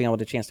excited about being able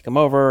to chance to come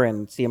over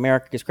and see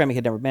America because Cremi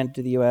had never been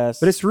to the U.S.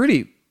 But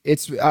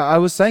I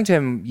was saying to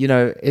him,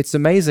 it's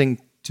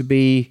amazing to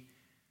be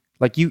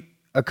like you,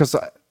 because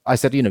I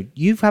said,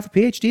 you have a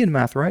PhD in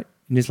math, right?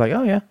 And he's like,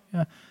 oh yeah.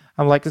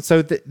 I'm like,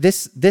 so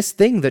this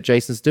thing that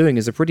Jason's doing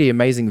is a pretty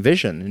amazing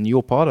vision, and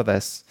you're part of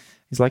this.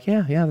 He's like,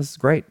 yeah, this is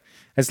great.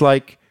 It's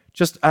like.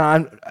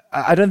 I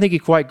don't think he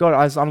quite got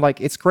it. I'm like,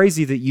 it's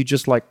crazy that you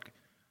just like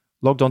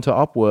logged onto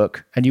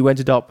Upwork and you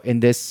ended up in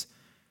this,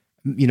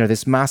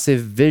 this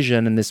massive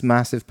vision and this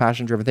massive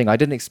passion-driven thing. I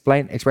didn't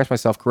express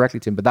myself correctly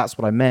to him, but that's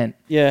what I meant.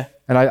 Yeah.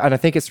 And I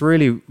think it's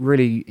really,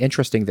 really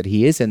interesting that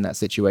he is in that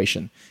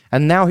situation.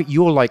 And now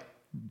you're like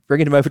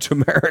bringing him over to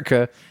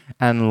America,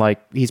 and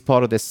like he's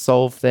part of this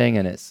Solve thing,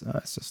 and it's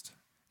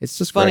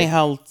just funny great.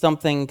 how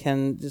something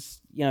can just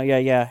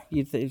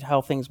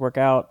how things work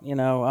out.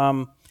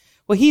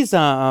 Well, he's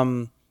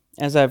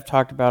as I've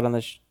talked about on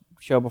the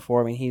show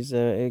before. I mean, he's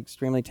an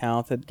extremely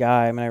talented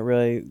guy. I mean, I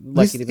really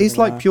lucky to be. He's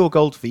like pure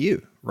gold for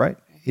you, right?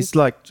 He's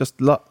like just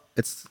luck.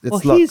 It's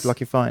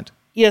lucky find.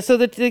 Yeah. So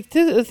the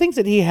things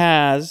that he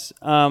has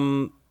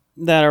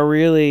that are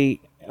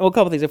really a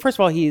couple things. First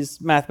of all, he's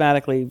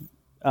mathematically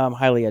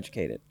highly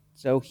educated.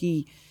 So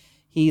he's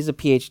a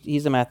PhD.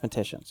 He's a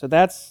mathematician.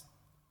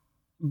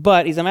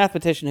 But he's a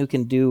mathematician who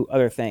can do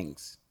other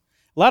things.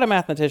 A lot of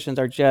mathematicians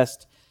are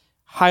just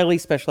highly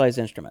specialized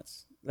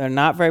instruments. They're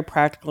not very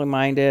practically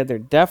minded. They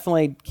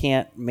definitely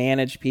can't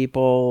manage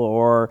people,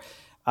 or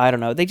I don't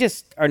know. They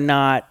just are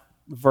not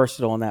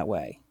versatile in that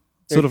way.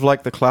 Sort of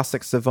like the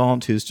classic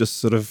savant who's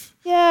just sort of...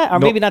 Yeah, or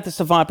maybe not the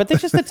savant, but they're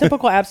just a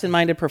typical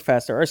absent-minded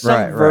professor or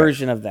some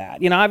version of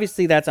that.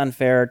 Obviously that's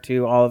unfair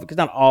to all of it because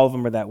not all of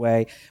them are that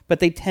way, but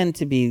they tend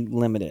to be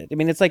limited. I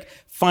mean, it's like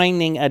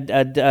finding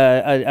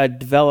a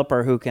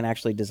developer who can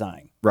actually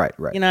design. Right.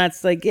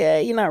 It's like,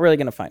 you're not really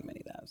going to find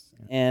many of those.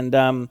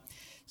 And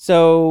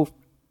so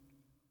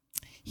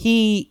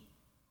he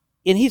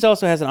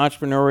also has an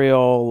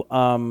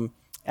entrepreneurial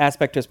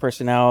aspect to his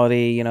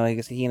personality. I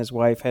guess he and his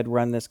wife had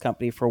run this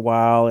company for a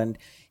while, and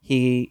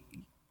he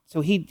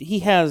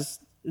has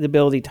the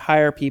ability to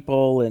hire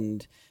people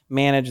and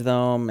manage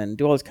them and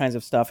do all this kinds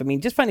of stuff. I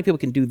mean, just finding people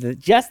who can do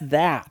just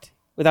that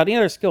without any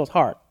other skill is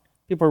hard.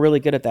 People are really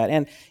good at that,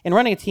 and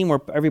running a team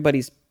where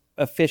everybody's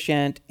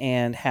efficient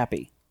and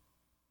happy,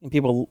 and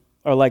people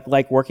are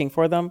like working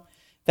for them.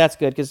 That's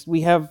good because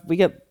we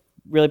get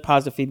really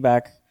positive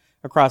feedback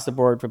across the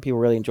board from people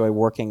who really enjoy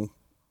working,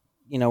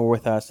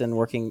 with us and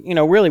working,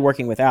 really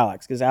working with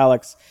Alex. Because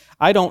Alex,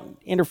 I don't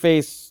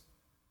interface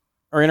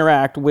or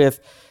interact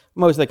with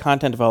most of the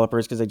content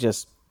developers because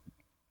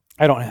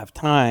I don't have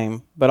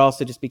time, but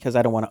also just because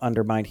I don't want to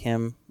undermine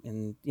him.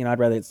 And, I'd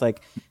rather it's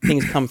like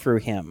things come through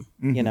him,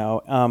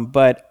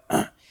 but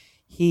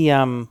he,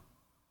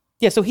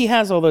 so he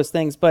has all those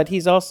things, but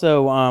he's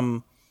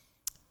also,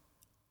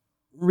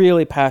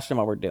 really passionate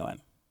about what we're doing.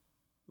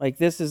 Like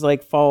this is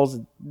like falls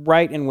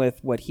right in with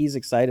what he's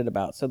excited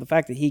about. So the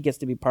fact that he gets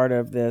to be part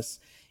of this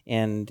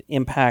and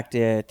impact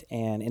it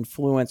and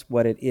influence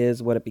what it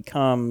is, what it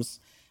becomes,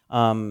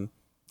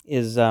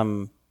 is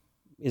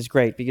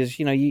great, because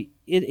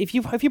if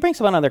you bring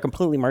someone on, they're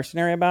completely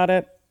mercenary about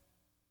it,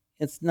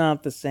 it's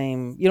not the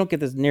same. You don't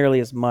get this nearly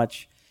as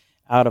much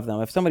out of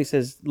them. If somebody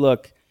says,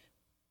 look,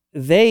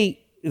 they're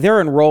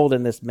enrolled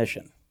in this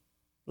mission,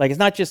 like it's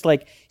not just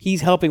like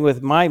he's helping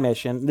with my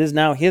mission, this is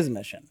now his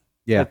mission.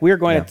 Yeah, like we're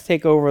going to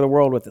take over the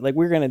world with it, like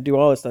we're going to do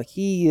all this stuff.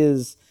 He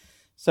is,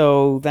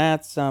 so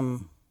that's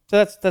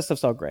that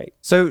stuff's all great.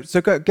 So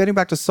getting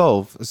back to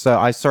Solve. So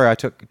I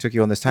took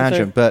you on this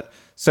tangent, but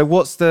so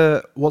what's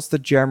the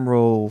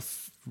general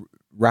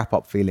wrap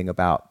up feeling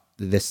about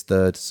this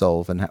third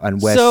Solve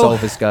and where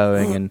Solve is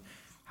going and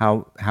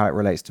how it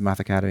relates to Math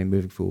Academy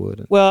moving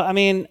forward? Well, I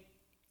mean,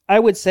 I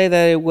would say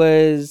that it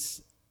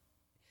was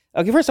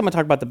okay. First, I'm going to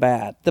talk about the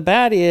bad. The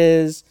bad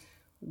is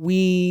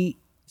we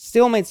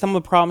still made some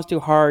of the problems too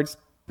hard,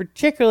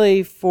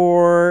 particularly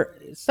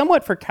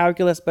somewhat for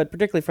calculus, but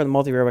particularly for the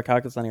multivariable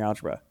calculus linear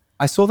algebra.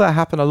 I saw that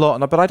happen a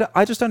lot, but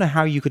I just don't know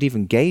how you could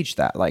even gauge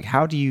that. Like,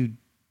 how do you?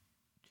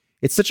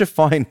 It's such a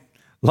fine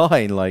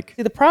line. Like,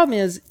 see, the problem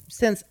is,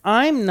 since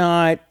I'm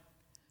not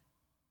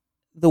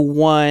the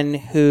one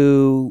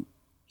who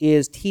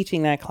is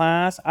teaching that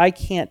class, I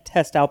can't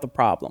test out the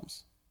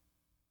problems,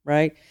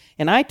 right?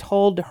 And I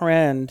told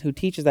Haren, who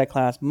teaches that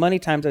class, many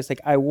times, I was like,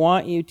 I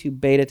want you to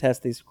beta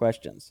test these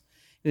questions.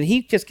 And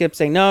he just kept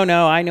saying,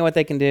 no, I know what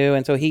they can do.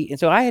 And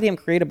so I had him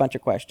create a bunch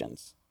of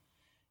questions.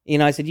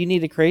 I said, you need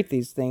to create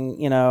these things,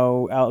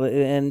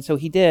 and so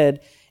he did.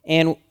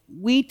 And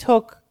we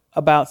took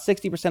about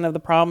 60% of the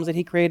problems that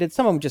he created.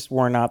 Some of them just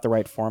were not the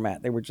right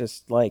format. They were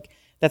just like,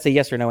 that's a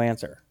yes or no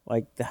answer.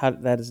 Like,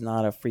 that is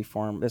not a free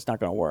form. That's not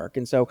going to work.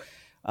 And so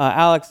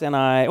Alex and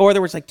I, or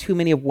there was like too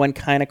many of one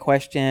kind of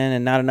question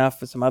and not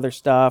enough of some other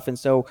stuff. And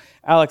so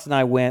Alex and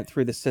I went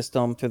through the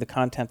system, through the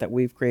content that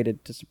we've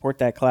created to support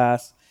that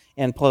class,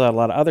 and pulled out a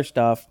lot of other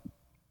stuff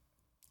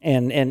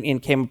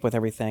and came up with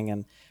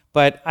everything.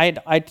 But I'd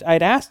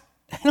asked,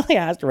 I only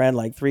asked Ren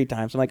like 3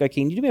 times. I'm like, okay,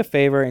 can you do me a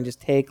favor and just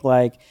take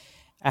like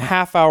a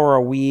half hour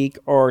a week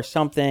or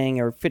something,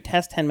 or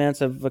test 10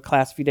 minutes of a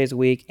class a few days a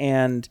week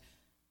and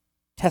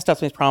test out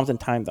some of these problems and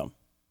time them.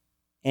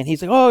 And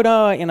he's like, oh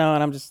no, and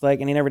I'm just like,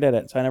 and he never did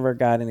it. So I never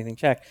got anything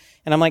checked.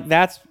 And I'm like,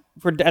 as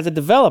a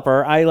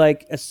developer, I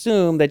like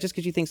assume that just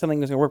because you think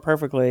something is going to work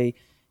perfectly,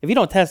 if you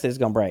don't test it, it's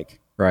going to break.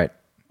 Right.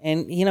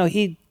 And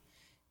he's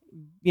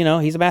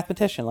a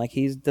mathematician. Like,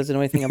 he doesn't know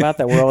anything about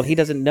that world. He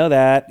doesn't know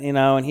that,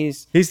 and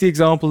he's the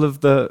example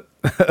of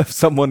of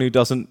someone who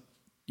doesn't,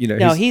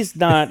 No, he's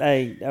not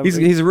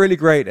he's really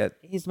great at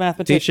he's a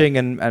mathematician.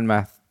 Teaching and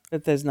math.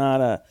 But there's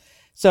not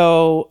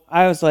so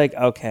I was like,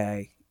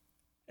 okay.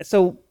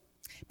 So,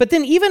 but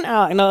then even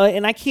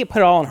and I can't put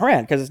it all on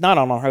Haren because it's not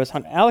all on her. It was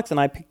Alex and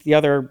I picked the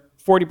other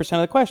 40%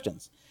 of the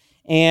questions.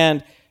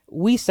 And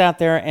we sat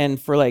there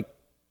and for like,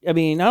 I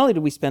mean, not only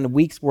did we spend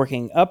weeks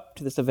working up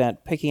to this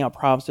event, picking out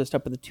problems to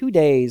stuff, but the 2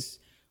 days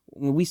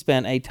we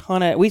spent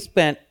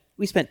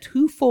we spent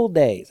 2 full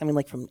days. I mean,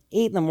 like from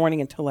 8 in the morning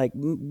until like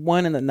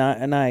 1 in the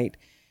night,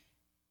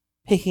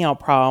 picking out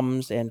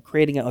problems and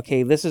creating it.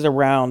 Okay, this is a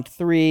round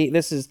 3.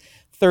 This is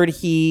third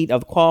heat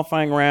of the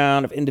qualifying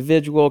round of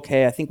individual.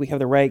 Okay, I think we have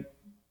the right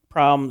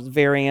problems,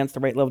 variance, the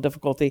right level of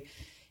difficulty.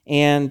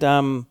 And,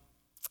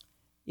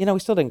 we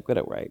still didn't get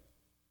it right.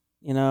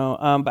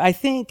 But I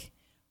think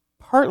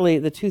partly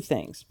the 2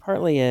 things.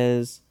 Partly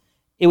is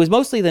it was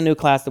mostly the new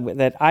class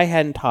that I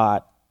hadn't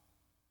taught.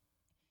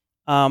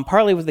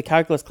 Partly was the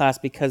calculus class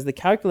because the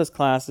calculus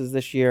classes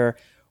this year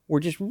were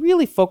just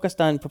really focused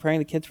on preparing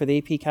the kids for the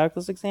AP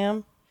calculus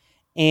exam.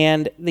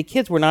 And the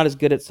kids were not as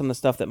good at some of the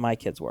stuff that my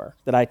kids were,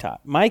 that I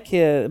taught. My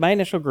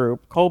initial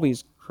group,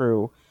 Colby's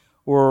crew,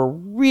 were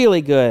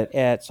really good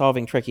at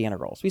solving tricky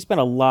integrals. We spent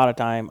a lot of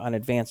time on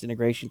advanced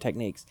integration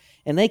techniques.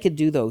 And they could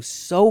do those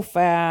so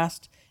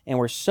fast and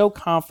were so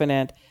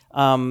confident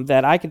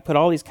that I could put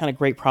all these kind of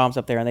great problems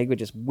up there and they would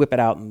just whip it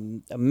out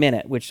in a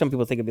minute, which some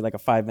people think would be like a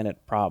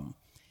 5-minute problem.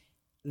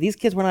 These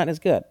kids were not as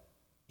good.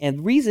 And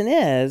the reason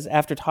is,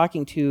 after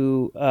talking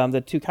to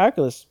the 2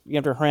 calculus,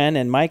 Haren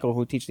and Michael,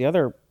 who teach the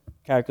other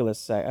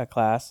calculus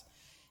class,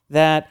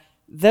 that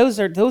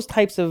those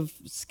types of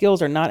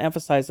skills are not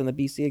emphasized in the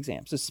BC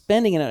exam. So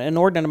spending an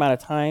inordinate amount of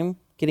time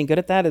getting good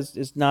at that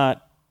is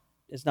not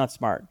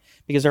smart,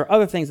 because there are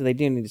other things that they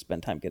do need to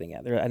spend time getting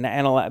at.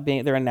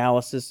 Their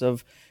analysis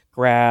of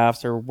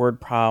graphs or word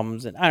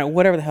problems and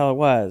whatever the hell it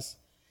was.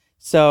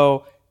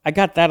 So I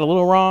got that a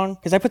little wrong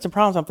because I put some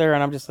problems up there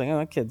and I'm just like, oh,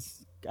 that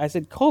kid's. I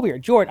said, Colby or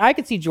George. I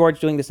could see George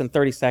doing this in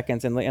 30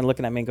 seconds and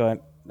looking at me and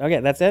going, okay,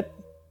 that's it.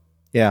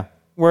 Yeah.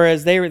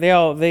 Whereas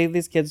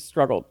these kids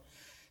struggled.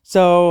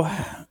 So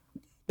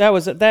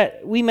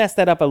we messed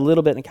that up a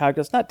little bit in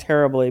calculus, not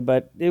terribly,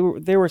 but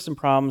there were some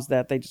problems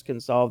that they just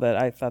couldn't solve that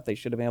I thought they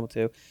should have been able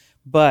to.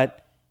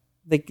 But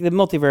the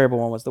multivariable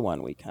one was the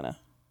one we kind of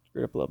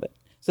screwed up a little bit.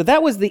 So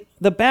that was the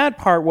bad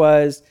part.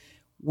 Was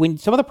when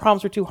some of the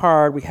problems were too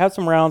hard, we had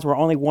some rounds where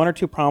only 1 or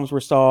 2 problems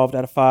were solved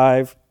out of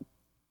 5.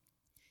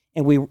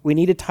 And we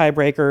needed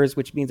tiebreakers,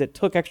 which means it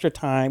took extra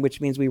time,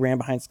 which means we ran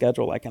behind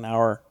schedule like an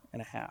hour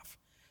and a half,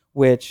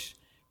 which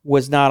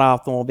was not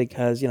optimal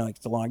because,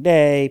 it's a long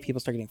day. People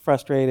start getting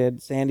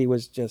frustrated. Sandy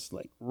was just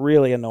like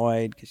really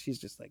annoyed because she's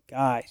just like,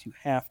 guys, you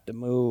have to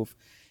move.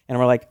 And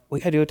we're like, we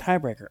got to do a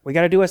tiebreaker. We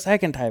got to do a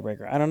second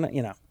tiebreaker. I don't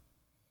know,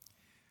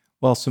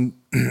 Well, some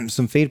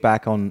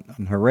feedback on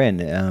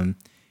Harin.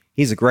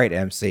 He's a great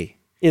MC.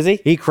 Is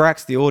he? He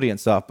cracks the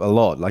audience up a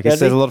lot. Like, he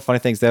says a lot of funny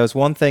things. There was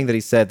one thing that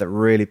he said that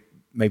really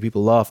made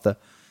people laugh. The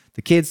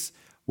kids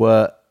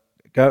were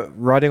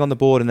riding on the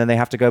board and then they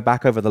have to go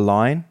back over the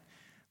line.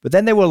 But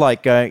then they were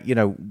like,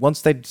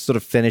 once they'd sort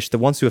of finished, the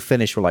ones who were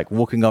finished were like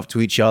walking up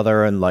to each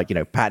other and like,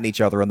 patting each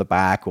other on the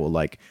back or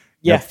like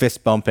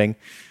fist bumping.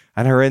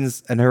 And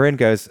Harin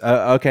goes,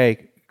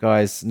 okay,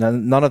 guys,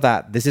 none of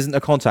that. This isn't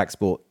a contact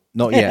sport.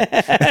 Not yet.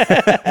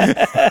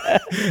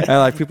 And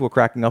like people were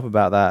cracking up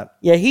about that.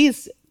 Yeah,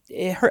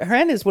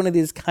 Harin is one of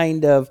these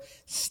kind of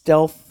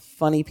stealth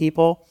funny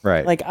people.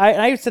 Right. Like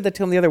I said that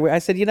to him the other way. I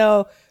said,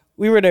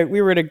 we were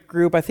at a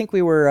group. I think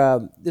we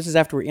were. This is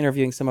after we were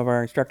interviewing some of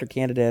our instructor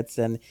candidates,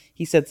 and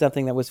he said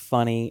something that was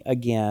funny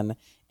again.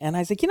 And I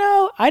was like,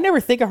 I never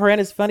think of Harin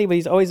as funny, but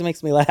he always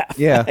makes me laugh.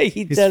 Yeah,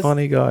 he's a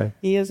funny guy.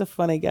 He is a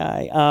funny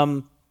guy.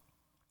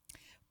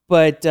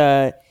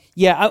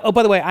 Yeah. Oh,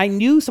 by the way, I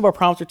knew some of our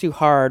problems were too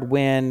hard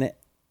when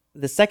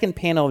the second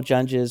panel of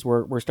judges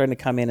were starting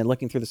to come in and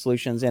looking through the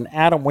solutions. And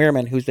Adam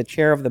Wehrman, who's the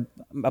chair of the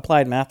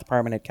applied math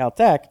department at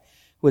Caltech,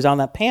 who was on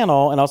that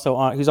panel and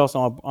who's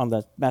also on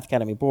the Math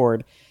Academy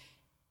board,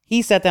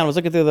 he sat down and was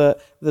looking through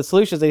the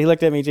solutions, and he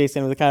looked at me,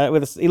 Jason, he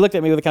looked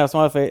at me with a kind of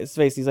smile face.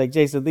 He's like,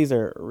 Jason, these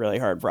are really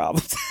hard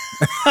problems.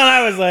 And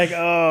I was like,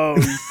 oh,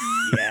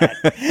 yeah.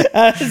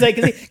 I was like,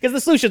 because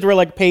the solutions were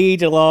like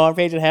page and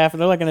a half,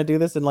 and they're not going to do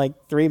this in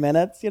like 3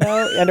 minutes,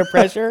 under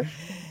pressure.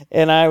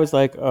 And I was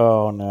like,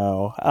 oh,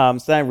 no.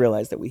 So then I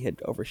realized that we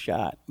had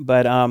overshot.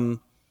 But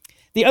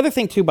the other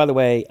thing, too, by the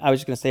way, I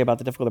was just going to say about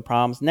the difficult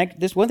problems.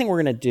 This one thing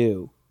we're going to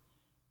do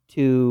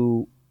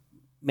to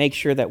make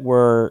sure that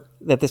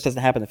this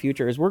doesn't happen in the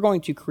future is we're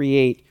going to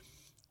create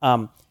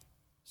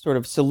sort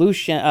of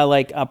solution,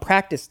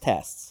 practice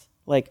tests,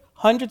 like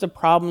hundreds of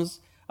problems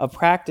of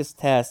practice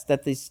tests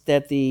that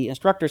the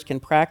instructors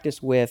can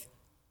practice with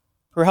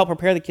or help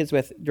prepare the kids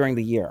with during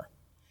the year,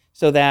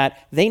 so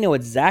that they know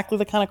exactly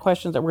the kind of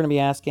questions that we're going to be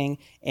asking,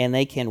 and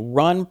they can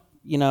run,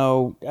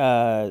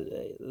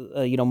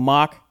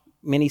 mock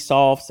mini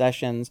solve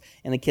sessions,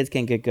 and the kids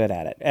can get good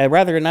at it.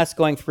 Rather than us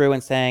going through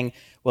and saying,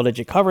 well, did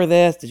you cover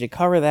this? Did you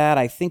cover that?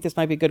 I think this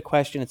might be a good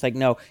question. It's like,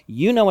 no,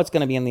 you know what's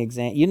going to be in the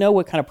exam. You know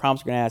what kind of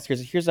problems we're going to ask.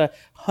 Here's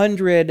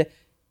 100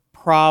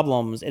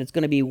 problems, and it's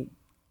going to be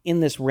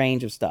in this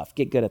range of stuff.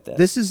 Get good at this.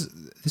 This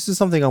is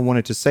something I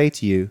wanted to say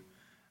to you.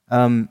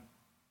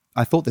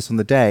 I thought this on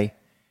the day.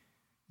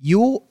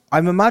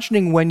 I'm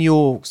imagining when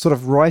you're sort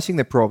of writing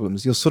the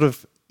problems,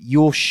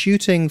 you're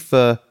shooting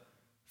for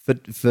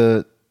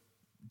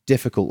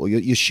difficult, or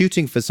you're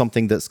shooting for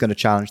something that's going to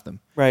challenge them.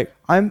 Right.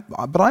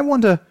 But I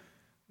wonder,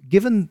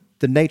 given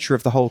the nature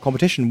of the whole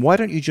competition, why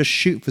don't you just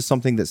shoot for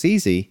something that's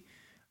easy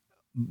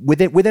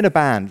within a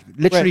band?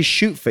 Literally Right.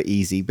 shoot for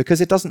easy, because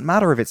it doesn't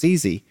matter if it's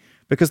easy,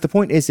 because the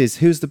point is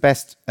who's the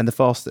best and the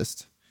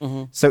fastest.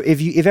 Mm-hmm. So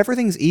if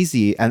everything's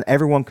easy and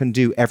everyone can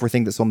do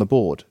everything that's on the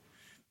board,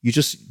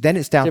 then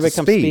it's down to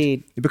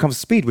speed. It becomes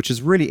speed, which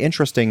is really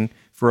interesting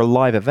for a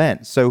live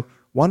event. So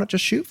why not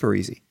just shoot for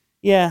easy?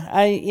 Yeah,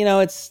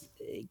 it's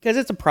because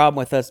it's a problem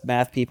with us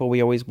math people.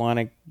 We always want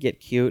to get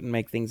cute and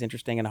make things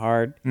interesting and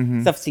hard.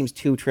 Mm-hmm. Stuff seems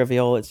too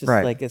trivial. It's just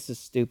like, this is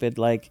stupid.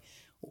 Like,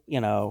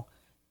 find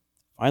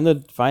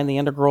the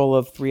integral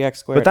of 3x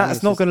squared. But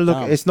that's not going to look.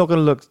 Dumb. It's not going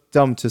to look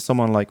dumb to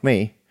someone like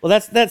me. Well,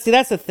 that's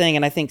the thing,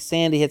 and I think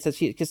Sandy had said,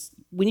 because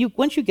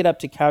once you get up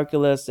to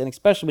calculus, and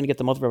especially when you get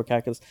to multivariable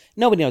calculus,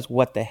 nobody knows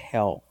what the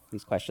hell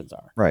these questions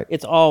are. Right.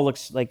 It all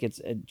looks like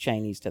it's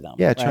Chinese to them.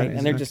 Yeah, right? Chinese,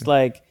 and they're just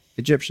like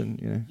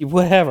Egyptian,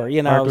 whatever,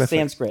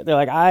 Sanskrit. They're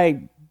like,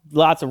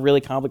 lots of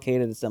really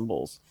complicated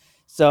symbols.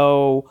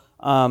 So,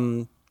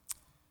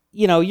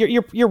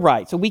 you're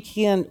right. So we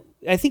can.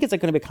 I think it's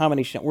going to be a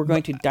combination. We're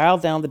going to dial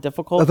down the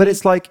difficulty. But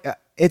it's like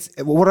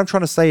what I'm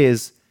trying to say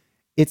is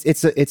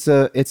it's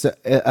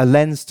a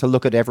lens to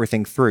look at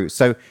everything through.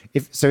 So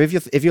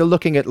if you're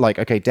looking at, like,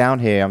 okay, down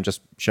here, I'm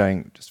just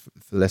showing, just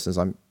for listeners,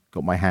 I'm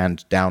got my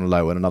hand down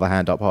low and another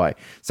hand up high.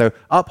 So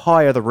up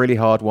high are the really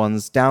hard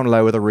ones, down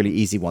low are the really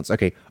easy ones.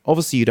 Okay,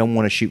 obviously you don't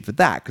want to shoot for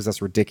that because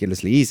that's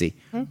ridiculously easy.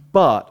 Mm-hmm.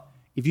 But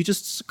if you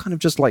just kind of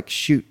just like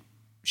shoot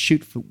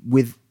for,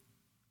 with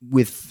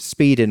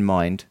speed in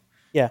mind,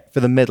 for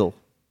the middle.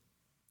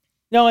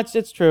 No,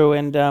 it's true,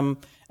 and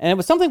it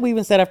was something we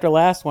even said after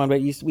last one,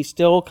 but we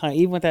still kind of,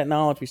 even with that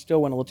knowledge, we still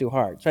went a little too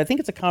hard. So I think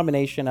it's a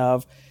combination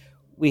of,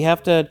 we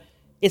have to.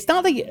 It's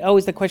not that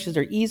always the questions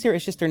are easier.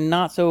 It's just they're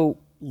not so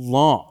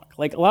long.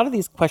 Like, a lot of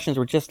these questions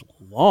were just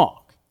long.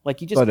 Like,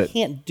 you just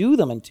can't do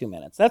them in 2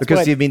 minutes. That's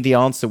because you mean the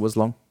answer was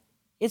long.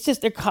 It's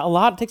just a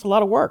lot. It takes a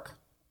lot of work.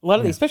 A lot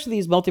of these, especially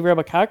these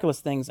multivariable calculus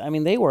things, I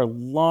mean, they were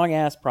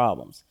long-ass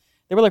problems.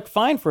 They were like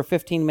fine for a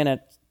 15-minute,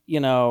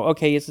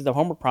 okay, this is the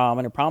homework problem,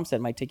 and a problem set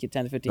might take you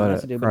 10 to 15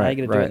 minutes to do, but now you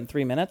got to do it in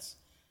 3 minutes.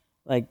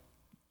 Like,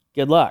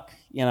 good luck.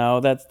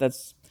 That's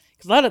because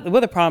the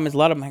other problem is a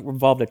lot of them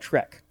involved a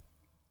trick.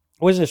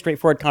 It wasn't a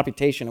straightforward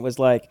computation. It was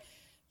like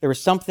there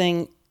was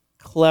something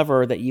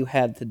clever that you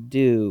had to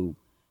do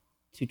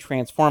to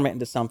transform it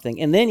into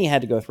something, and then you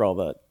had to go through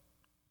all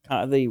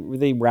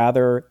the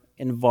rather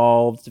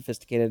involved,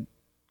 sophisticated,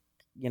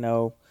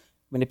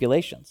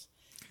 manipulations.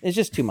 It's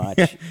just too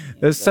much.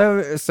 There's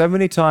so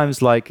many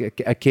times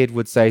like a kid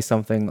would say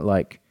something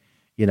like,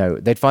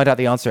 they'd find out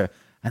the answer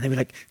and they'd be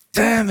like,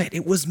 damn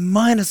it was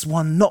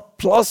 -1, not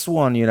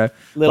 +1, Little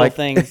like,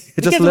 things.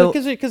 Because of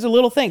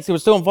little things. It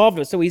was so involved.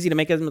 It was so easy to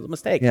make a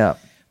mistake. Yeah.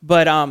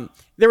 But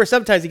there were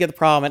sometimes you get the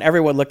problem and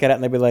everyone would look at it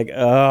and they'd be like,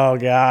 oh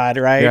God,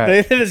 right? Yeah.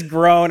 They just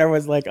groan.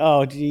 Everyone's like,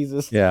 oh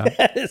Jesus. Yeah.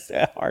 That is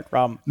a hard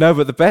problem. No,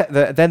 but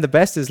then the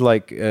best is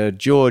like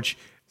George,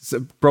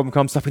 problem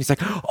comes up and he's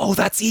like, oh,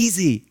 that's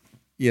easy.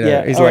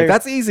 He's like,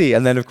 that's easy.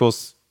 And then of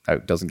course,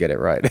 doesn't get it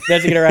right.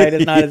 Doesn't get it right.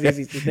 It's not as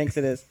easy as he thinks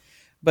it is.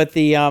 But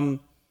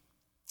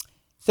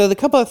so the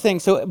couple of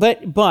things. So,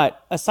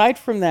 but aside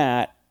from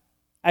that,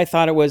 I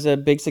thought it was a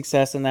big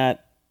success in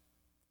that.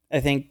 I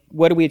think,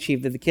 what did we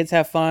achieve? Did the kids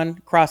have fun?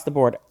 Across the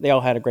board, they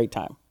all had a great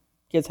time.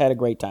 Kids had a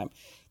great time.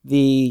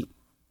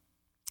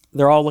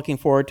 They're all looking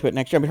forward to it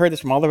next year. We heard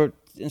this from all the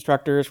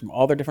instructors, from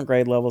all their different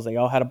grade levels. They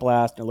all had a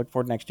blast. They're looking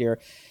forward to next year.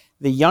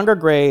 The younger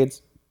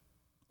grades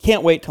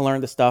can't wait to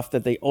learn the stuff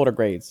that the older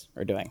grades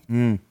are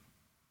doing.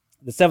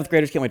 The 7th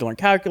graders can't wait to learn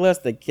calculus.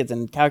 The kids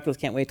in calculus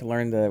can't wait to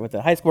learn with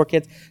the high school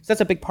kids. So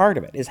that's a big part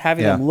of it, is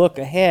having them look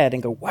ahead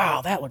and go,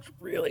 wow, that looks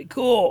really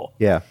cool.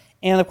 Yeah.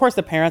 And of course,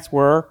 the parents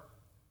were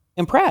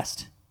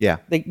impressed. Yeah.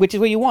 Which is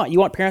what you want. You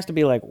want parents to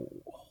be like,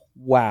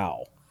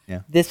 wow,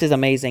 this is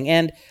amazing.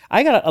 And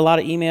I got a lot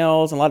of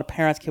emails and a lot of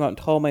parents came out and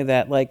told me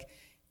that, like,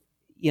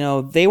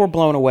 they were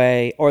blown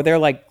away, or they're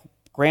like,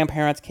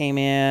 grandparents came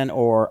in,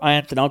 or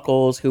aunts and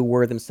uncles who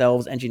were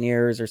themselves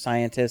engineers or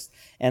scientists,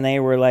 and they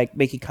were like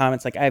making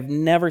comments like, I've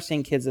never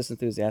seen kids this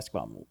enthusiastic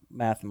about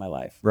math in my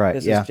life. Right.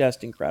 This is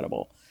just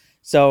incredible.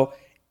 So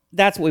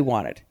that's what we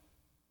wanted.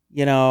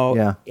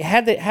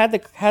 Had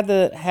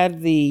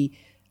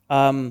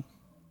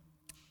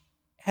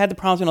the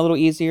problems been a little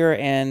easier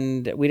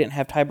and we didn't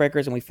have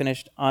tiebreakers and we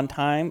finished on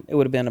time, it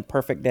would have been a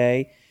perfect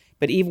day.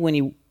 But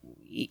even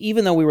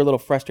though we were a little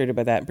frustrated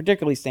by that, and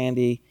particularly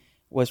Sandy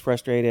was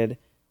frustrated,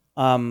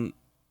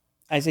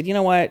 I said, you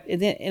know what?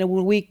 In a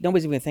week,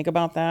 nobody's even think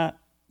about that.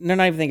 They're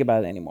not even thinking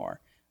about it anymore.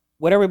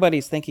 What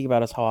everybody's thinking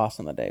about is how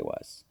awesome the day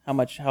was, how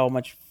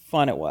much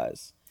fun it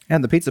was.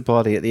 And the pizza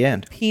party at the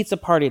end.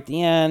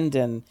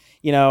 And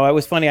it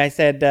was funny. I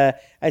said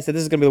this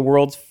is going to be the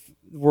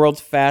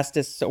world's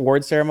fastest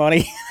award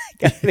ceremony.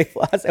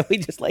 We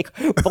just like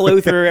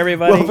blew through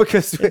everybody. Well,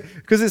 because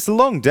it's a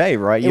long day,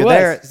 right? You're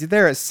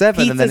there at 7,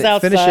 Pizza's and then it's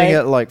outside. finishing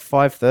at like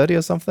 5:30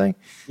 or something.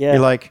 Yeah.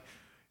 You're like,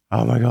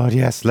 oh my God,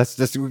 yes, let's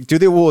just do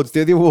the awards.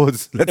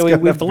 Let's go.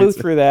 We blew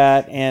through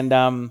that, and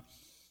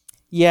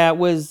it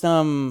was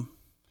and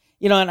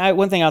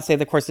one thing I'll say,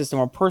 of course, this is a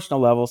more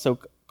personal level. So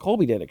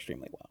Colby did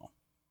extremely well,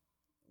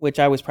 which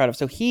I was proud of.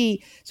 So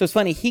it's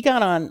funny. He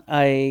got on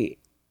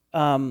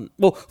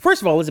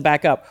first of all, let's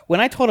back up. When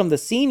I told him the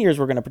seniors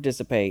were going to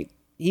participate,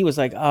 he was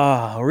like,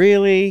 oh,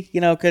 really?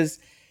 Because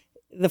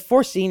the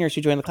 4 seniors who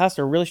joined the class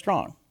are really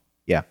strong.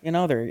 Yeah. They're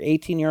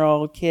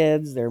 18-year-old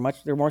kids. They're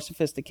more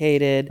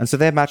sophisticated. And so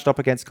they're matched up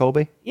against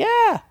Colby?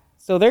 Yeah.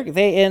 So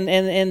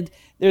and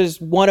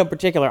there's one in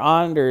particular,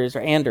 Anders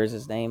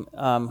his name,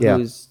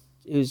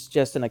 who's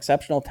just an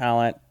exceptional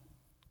talent,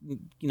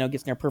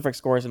 gets near perfect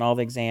scores in all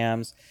the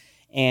exams.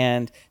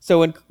 And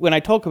so when I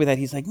told Kobe that,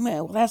 he's like,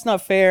 man, well, that's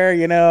not fair,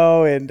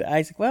 And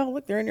I said, well,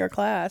 look, they're in your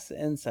class.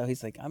 And so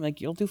he's like, I'm like,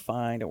 you'll do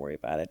fine. Don't worry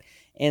about it.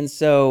 And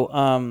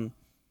so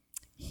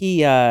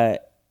he's like,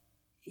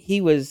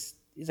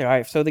 all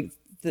right. So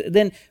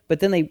then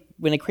when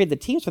they created the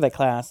teams for that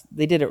class,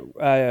 they did it.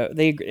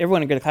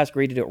 Everyone in the class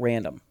agreed to do it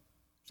random.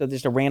 So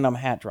just a random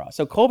hat draw.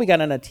 So Colby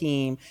got on a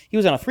team. He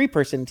was on a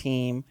 3-person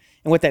team.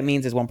 And what that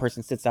means is one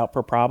person sits out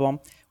per problem.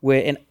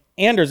 And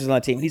Anders is on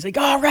the team. He's like,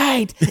 all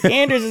right,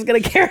 Anders is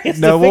going to carry us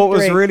to victory. What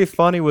was really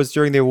funny was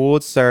during the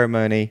awards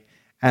ceremony,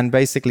 and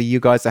basically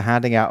you guys are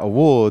handing out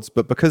awards,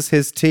 but because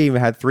his team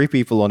had 3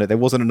 people on it, there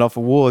wasn't enough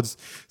awards.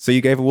 So you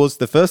gave awards to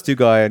the first 2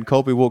 guys, and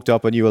Colby walked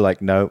up and you were like,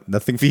 no,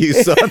 nothing for you,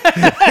 son.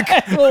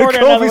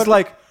 Colby's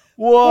like,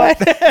 what?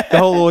 The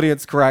whole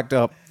audience cracked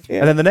up. Yeah.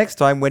 And then the next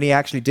time when he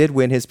actually did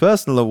win his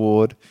personal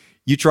award,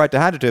 you tried to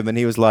hand it to him, and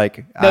he was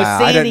like,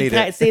 I don't need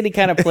it. Sandy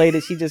kind of played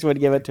it. She just would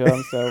give it to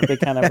him, so they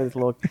kind of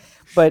looked.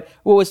 But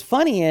what was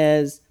funny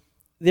is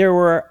there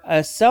were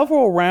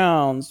several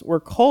rounds where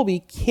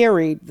Colby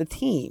carried the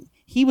team.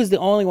 He was the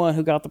only one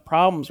who got the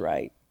problems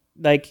right.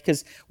 Like,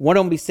 because one of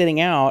them would be sitting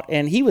out,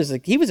 and he was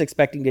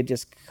expecting to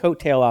just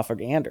coattail off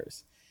of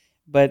Anders.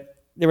 But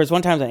there was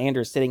one time that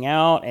Anders was sitting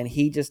out, and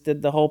he just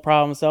did the whole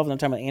problem himself. Another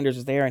time that Anders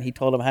was there, and he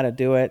told him how to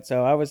do it.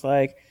 So I was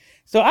like,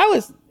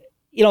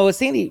 with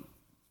Sandy,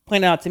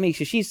 pointed out to me,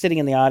 so she's sitting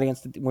in the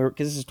audience because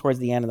this is towards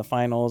the end of the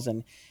finals,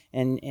 and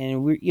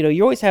we,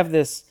 you always have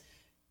this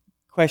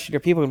question, or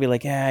people can be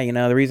like, yeah,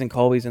 the reason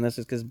Colby's in this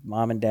is because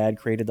mom and dad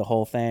created the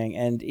whole thing.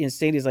 And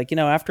Sadie's like,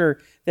 after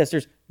this,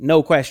 there's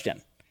no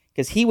question.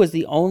 Because he was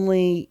the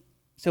only,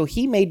 so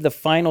he made the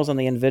finals on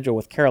the individual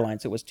with Caroline.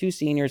 So it was 2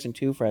 seniors and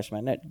 2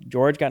 freshmen.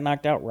 George got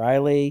knocked out,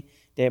 Riley,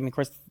 Dave, of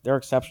course, they're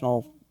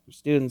exceptional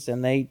students,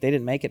 and they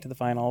didn't make it to the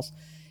finals.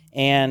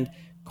 And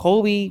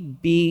Colby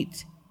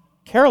beat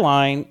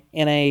Caroline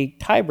in a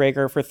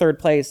tiebreaker for 3rd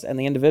place in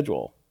the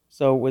individual.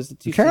 So it was the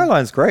 2.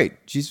 Caroline's great.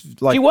 She's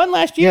like, she won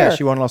last year. Yeah,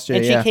 she won last year.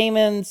 And she came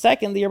in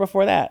 2nd the year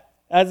before that.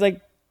 I was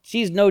like,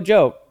 she's no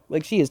joke.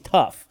 Like, she is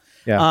tough.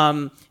 Yeah.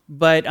 And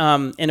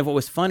what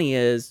was funny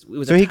is it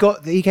was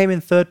he came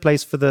in 3rd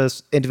place for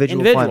the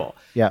individual. Final.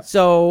 Yeah.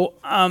 So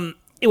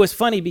it was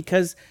funny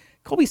because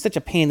Colby's such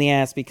a pain in the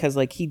ass because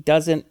like he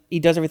does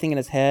everything in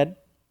his head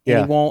and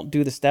he won't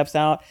do the steps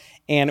out.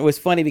 And it was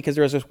funny because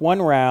there was this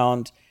one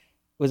round,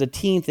 it was a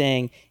team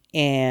thing.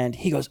 And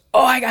he goes,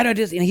 oh, I got to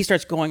do this. And he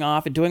starts going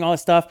off and doing all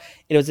this stuff.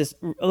 It was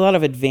a lot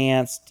of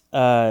advanced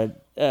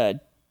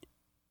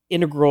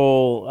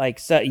integral, like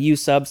U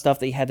sub stuff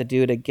that he had to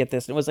do to get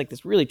this. And it was like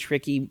this really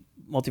tricky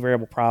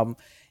multivariable problem.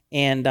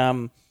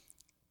 And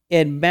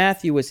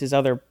Matthew was his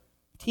other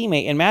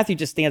teammate. And Matthew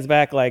just stands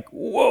back like,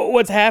 whoa,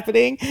 what's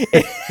happening?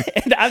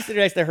 And I'm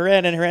sitting next to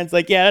Heren, and Heren's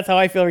like, yeah, that's how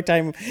I feel every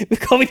time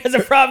Colby has a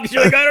problem. Because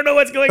you're like, I don't know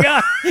what's going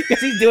on. Because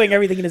he's doing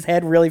everything in his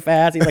head really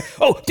fast. He's like,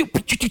 oh, dude.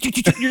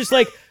 You're just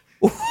like,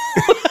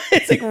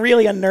 it's like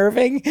really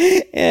unnerving.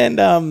 And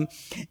so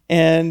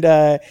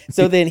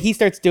then he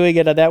starts doing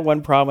it on that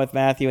one problem with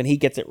Matthew, and he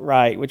gets it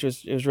right, it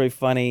was really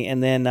funny.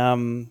 And then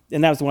and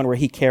that was the one where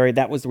he carried.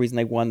 That was the reason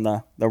they won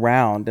the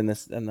round in the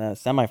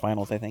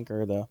semifinals, I think,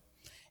 or I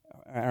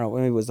don't know,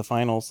 maybe it was the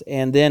finals.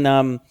 And then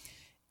and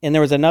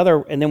there was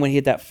another. And then when he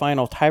hit that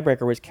final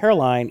tiebreaker was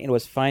Caroline, and it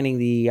was finding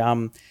the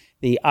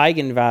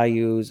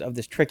eigenvalues of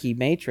this tricky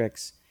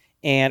matrix.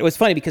 And it was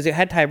funny because it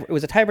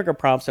was a tiebreaker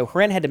problem, so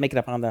Heren had to make it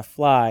up on the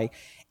fly.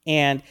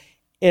 And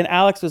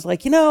Alex was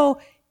like,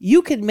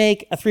 you could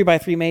make a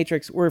 3x3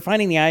 matrix where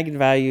finding the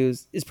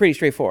eigenvalues is pretty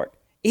straightforward.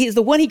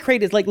 The one he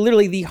created is like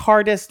literally the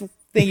hardest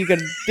thing you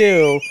could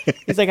do.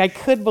 He's like, I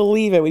couldn't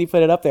believe it when he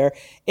put it up there.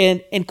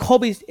 And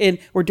Colby's, and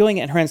we're doing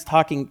it, and Heren's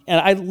talking.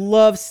 And I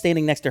love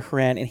standing next to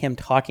Heren and him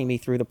talking me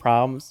through the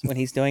problems when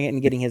he's doing it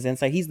and getting his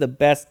insight. He's the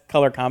best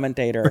color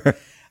commentator.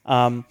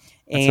 And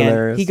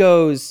hilarious.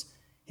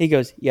 He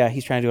goes, yeah,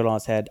 he's trying to do it all in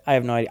his head. I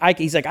have no idea.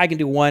 He's like, I can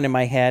do 1 in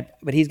my head,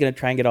 but he's going to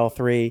try and get all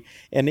 3.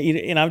 And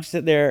I'm just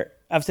sitting there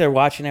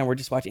watching, and we're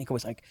just watching. And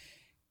Colby's like,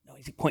 no,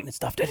 he's pointing at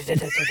stuff. And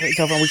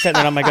we're sitting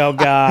there, I'm like, oh,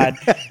 God.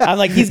 I'm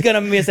like, he's going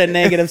to miss a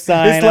negative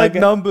sign. It's like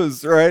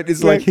numbers, right?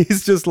 It's like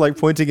he's just like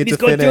pointing into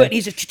thin air.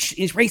 He's going through it.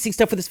 He's racing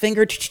stuff with his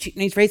finger, and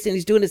he's racing, and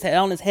he's doing his head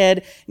on his head.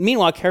 And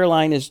meanwhile,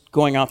 Caroline is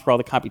going out through all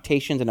the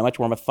computations in a much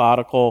more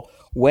methodical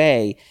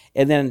way.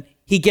 And then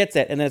he gets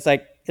it. And then it's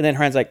like, and then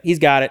Heren's like, he's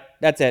got it.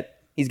 That's it.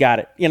 He's got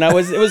it.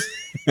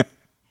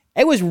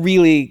 It was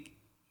really,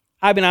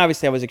 I mean,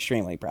 obviously I was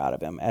extremely proud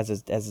of him as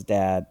his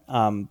dad.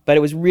 But it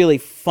was really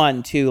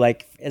fun too,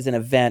 like as an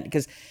event,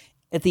 because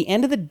at the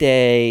end of the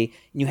day,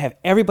 you have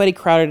everybody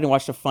crowded and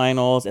watch the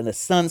finals and the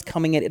sun's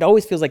coming in. It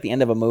always feels like the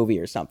end of a movie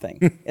or something.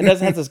 It does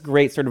have this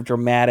great sort of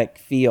dramatic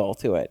feel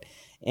to it.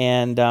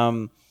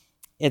 And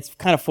it's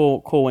kind of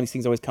cool when these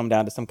things always come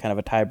down to some kind of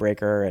a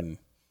tiebreaker and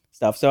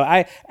stuff. So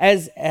I,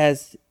 as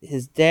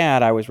his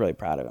dad, I was really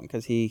proud of him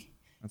because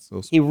That's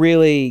awesome. He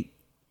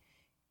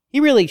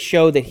really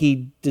showed that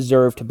he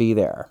deserved to be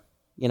there.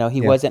 He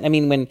wasn't. I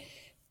mean, when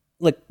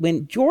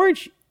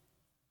George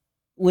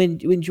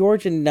and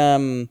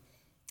and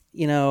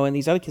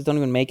these other kids don't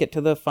even make it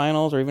to the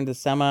finals or even to the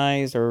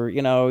semis, or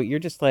you're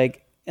just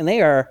like, and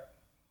they are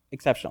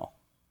exceptional,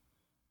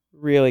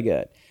 really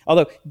good.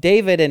 Although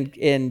David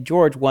and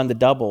George won the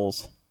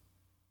doubles,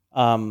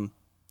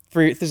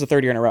 this is the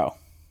 3rd year in a row.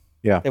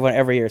 Yeah, they won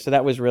every year, so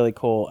that was really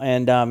cool.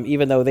 And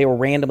even though they were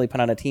randomly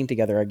put on a team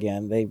together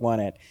again, they won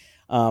it.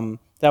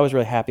 That was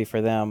really happy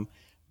for them.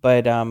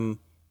 But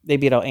they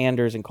beat out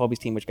Anders and Colby's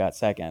team, which got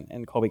 2nd,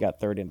 and Colby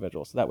got 3rd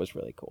individual. So that was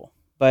really cool.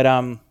 But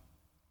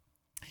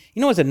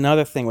what's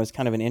another thing was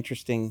kind of an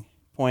interesting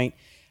point.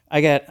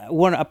 I got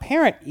a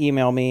parent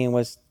emailed me and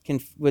was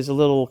a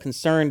little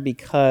concerned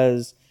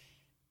because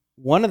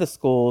one of the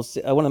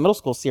middle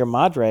schools, Sierra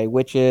Madre,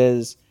 which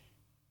is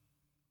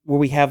where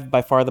we have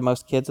by far the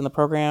most kids in the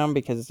program,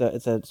 because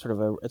it's a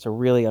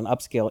really an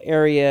upscale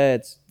area.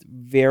 It's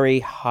very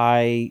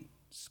high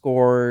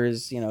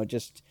scores,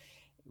 just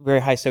very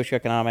high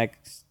socioeconomic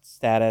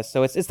status.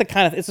 So it's a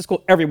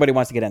school everybody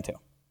wants to get into.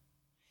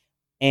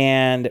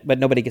 But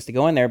nobody gets to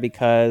go in there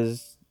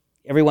because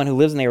everyone who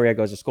lives in the area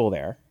goes to school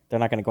there. They're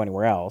not going to go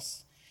anywhere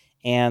else.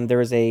 And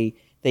they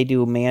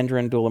do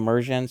Mandarin dual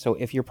immersion. So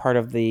if you're part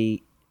of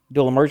the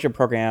dual immersion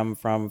program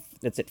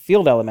that's at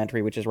Field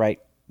Elementary, which is right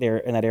there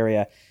in that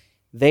area,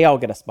 they all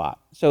get a spot.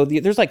 So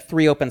there's like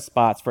 3 open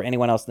spots for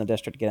anyone else in the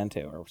district to get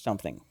into, or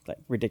something like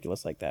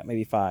ridiculous like that,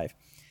 maybe 5.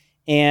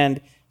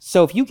 And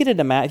so if you get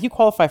into math, if you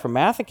qualify for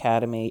Math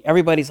Academy,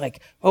 everybody's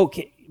like,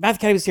 okay, Math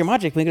Academy is Sierra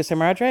Madre. Can we go to Sierra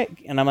Madre?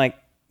 And I'm like,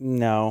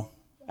 no.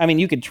 I mean,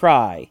 you could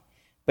try,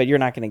 but you're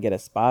not going to get a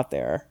spot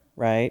there,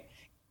 right?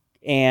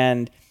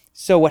 And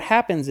so what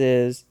happens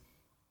is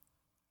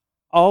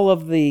all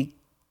of the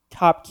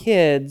top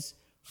kids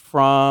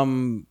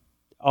from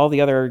all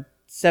the other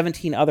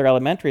 17 other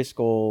elementary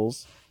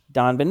schools,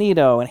 Don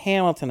Benito and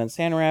Hamilton and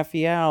San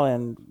Rafael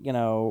and,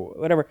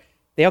 whatever,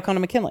 they all come to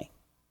McKinley.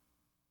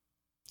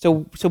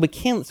 So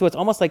McKinley, so it's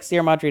almost like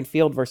Sierra Madre and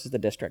Field versus the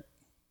district.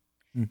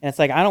 And it's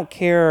like, I don't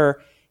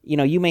care,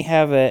 you may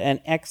have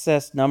an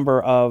excess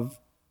number of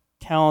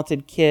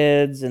talented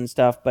kids and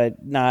stuff, but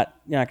you're not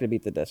going to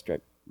beat the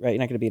district, right? You're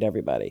not going to beat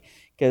everybody.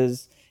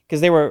 Because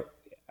we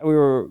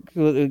were,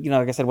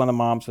 like I said, one of the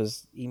moms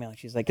was emailing.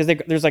 She's like,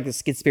 because there's like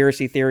this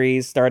conspiracy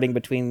theories starting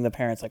between the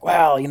parents, like,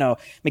 well,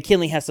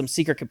 McKinley has some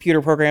secret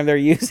computer program they're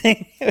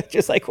using,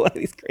 just like one of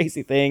these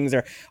crazy things,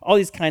 or all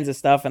these kinds of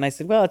stuff. And I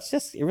said, well,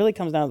 it really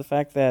comes down to the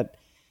fact that,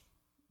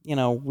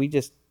 we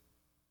just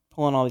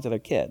pull in all these other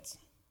kids.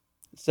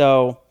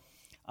 So,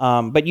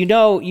 but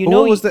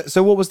what was that?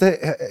 So what was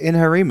that in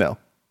her email?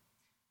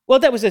 Well,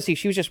 that was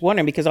she was just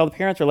wondering because all the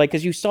parents were like,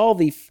 because you saw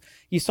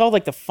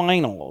like the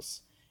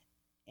finals.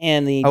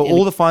 And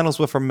the finals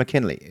were from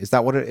McKinley. Is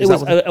that what it is?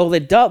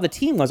 The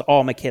team was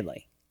all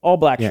McKinley, all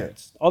black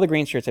shirts. All the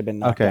green shirts had been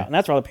knocked out. And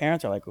that's where all the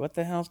parents are like, what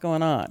the hell's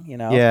going on?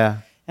 Yeah.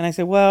 And I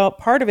said, well,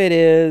 part of it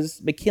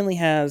is McKinley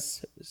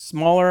has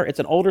smaller, it's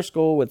an older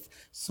school with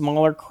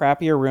smaller,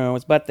 crappier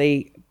rooms, but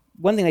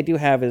one thing they do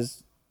have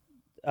is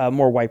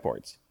more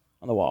whiteboards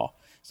on the wall.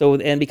 So,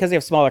 and because they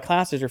have smaller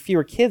classes or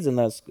fewer kids in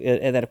those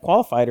that have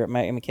qualified at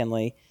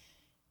McKinley,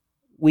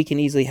 we can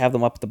easily have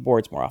them up at the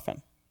boards more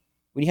often.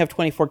 When you have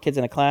 24 kids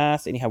in a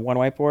class and you have one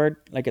whiteboard,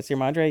 like at Sierra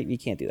Madre, you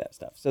can't do that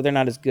stuff. So they're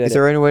not as good. Is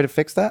there any way to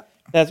fix that?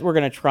 We're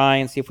going to try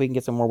and see if we can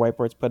get some more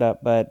whiteboards put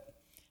up. But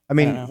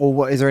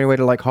is there any way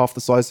to like half the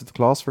size of the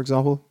class, for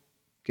example?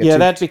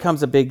 That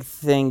becomes a big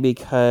thing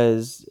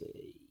because,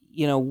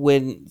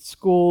 when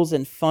schools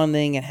and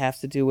funding, it has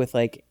to do with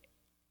like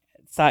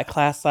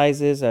class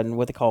sizes and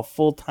what they call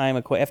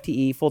full-time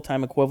FTE,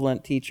 full-time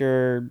equivalent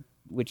teacher,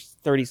 which is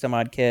 30 some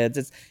odd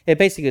kids.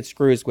 It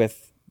screws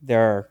with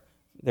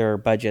their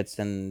budgets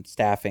and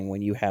staffing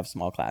when you have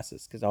small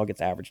classes because it all gets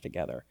averaged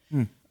together.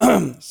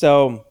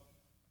 So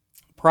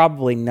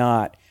probably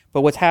not.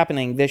 But what's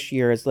happening this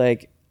year is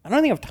like, I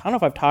don't know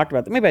if I've talked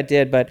about that. Maybe I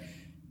did, but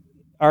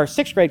our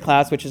 6th grade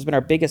class, which has been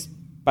our biggest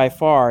by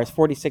far, is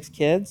 46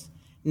 kids.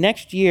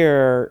 Next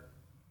year,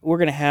 we're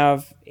going to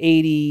have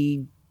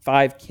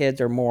 85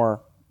 kids or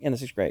more in the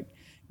 6th grade.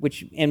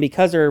 And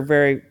because there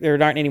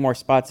aren't any more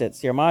spots at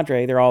Sierra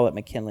Madre, they're all at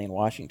McKinley and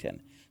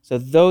Washington. So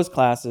those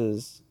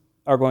classes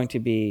are going to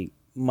be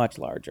much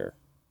larger,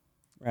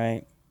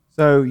 right?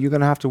 So you're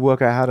going to have to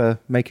work out how to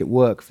make it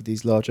work for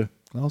these larger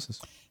classes.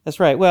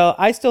 That's right. Well,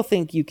 I still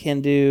think you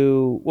can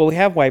we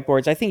have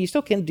whiteboards. I think you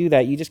still can do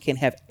that. You just can't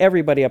have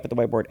everybody up at the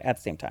whiteboard at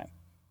the same time.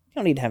 You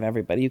don't need to have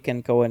everybody. You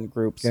can go in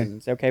groups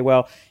and say, okay,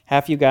 well,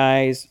 half you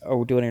guys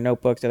are doing your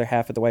notebooks, the other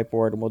half at the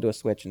whiteboard, and we'll do a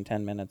switch in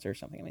 10 minutes or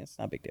something. I mean, it's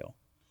not a big deal.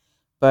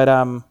 But,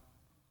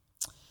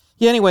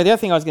 anyway, the other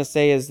thing I was going to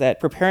say is that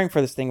preparing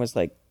for this thing was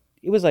like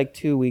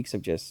 2 weeks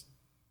of just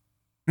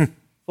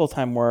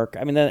full-time work.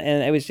 I mean,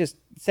 and it was just,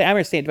 I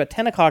remember staying about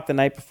 10 o'clock the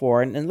night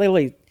before and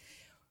literally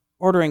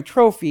ordering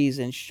trophies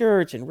and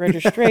shirts and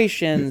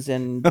registrations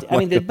and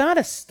the amount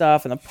of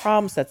stuff and the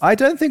problems I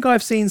don't think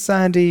I've seen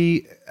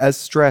Sandy as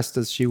stressed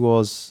as she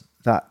was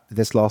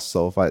this last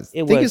soul fight.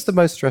 I think it's the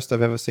most stressed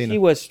I've ever seen her. She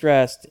was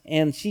stressed,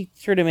 and she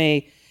turned to me,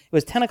 it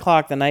was 10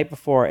 o'clock the night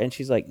before, and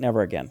she's like,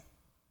 never again.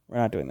 We're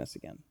not doing this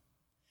again.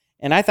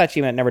 And I thought she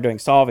meant never doing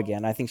Solve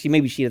again. I think at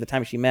the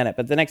time she meant it.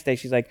 But the next day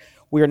she's like,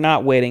 we're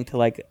not waiting till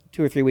like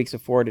 2 or 3 weeks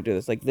before to do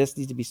this. Like this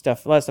needs to be a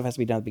lot of stuff has to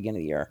be done at the beginning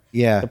of the year.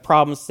 Yeah. The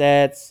problem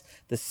sets,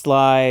 the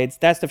slides,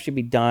 that stuff should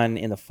be done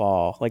in the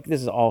fall. Like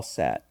this is all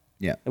set.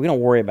 Yeah. We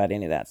don't worry about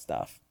any of that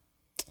stuff.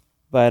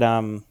 But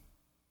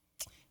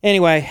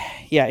anyway,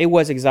 yeah, it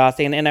was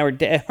exhausting. And I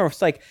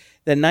was like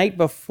the night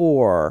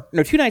before,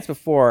 2 nights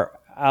before,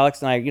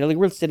 Alex and I, we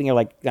were sitting here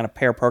like on a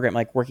pair program,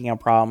 like working on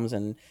problems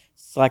and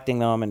selecting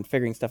them and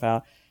figuring stuff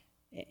out.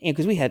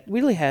 Because we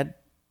really had,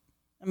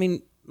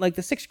 like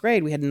the 6th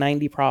grade, we had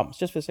 90 problems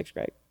just for the 6th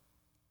grade.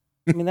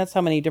 That's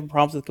how many different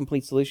problems with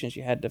complete solutions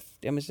you had to,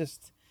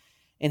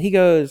 and he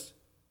goes,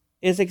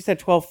 it's like he said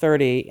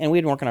 12:30, and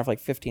we'd been working on it for like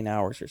 15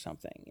 hours or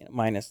something,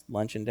 minus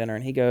lunch and dinner.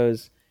 And he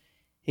goes,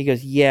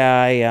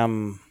 yeah,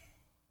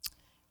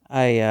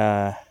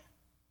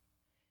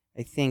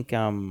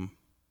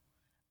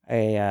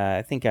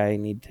 I think I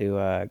need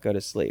to go to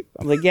sleep.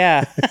 I'm like,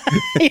 yeah.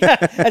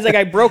 I was like,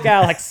 I broke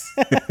Alex.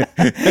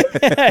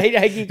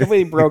 I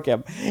completely broke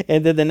him.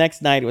 And then the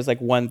next night it was like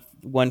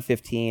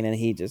 1:15, and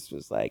he just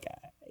was like.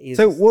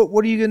 So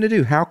what are you going to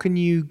do? How can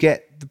you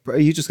are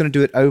you just going to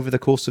do it over the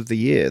course of the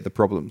year, the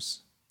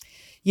problems?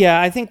 Yeah,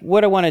 I think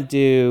what I want to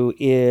do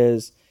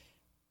is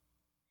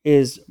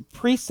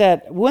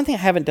preset. One thing I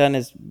haven't done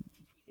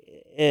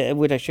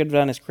what I should have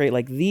done is create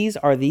like these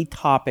are the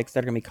topics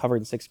that are going to be covered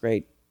in sixth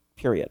grade,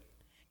 period.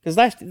 Because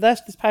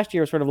this past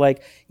year was sort of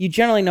like you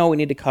generally know what we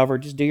need to cover,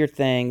 just do your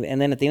thing, and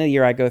then at the end of the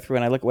year I go through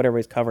and I look at what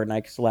everybody's covered and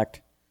I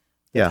select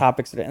the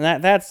topics and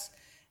that's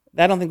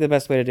I don't think the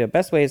best way to do it.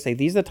 Best way is to say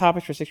these are the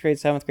topics for sixth grade,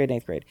 seventh grade, and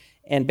eighth grade,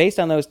 and based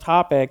on those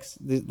topics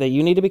that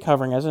you need to be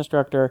covering as an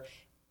instructor,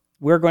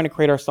 we're going to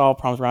create our solve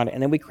problems around it,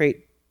 and then we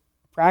create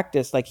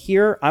practice. Like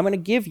here, I'm going to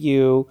give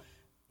you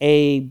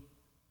a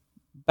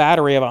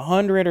battery of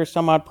 100 or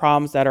some odd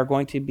problems that are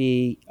going to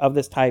be of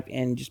this type,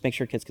 and just make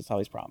sure kids can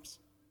solve these problems.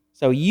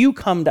 So you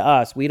come to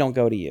us, we don't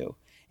go to you,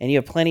 and you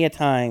have plenty of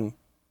time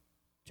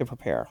to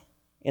prepare.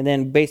 And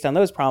then based on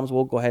those problems,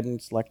 we'll go ahead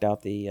and select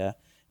out these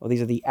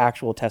are the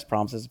actual test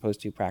problems as opposed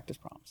to practice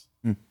problems.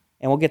 And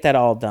we'll get that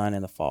all done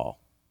in the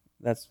fall.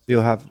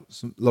 You'll have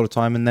a lot of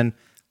time, and then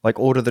like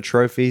order the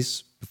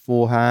trophies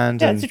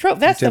beforehand. Yeah,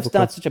 that stuff's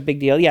not such a big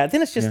deal. Yeah,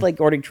 then it's just like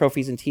ordering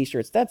trophies and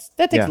T-shirts. That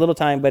takes a little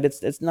time, but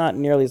it's not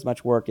nearly as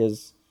much work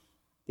as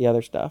the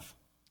other stuff.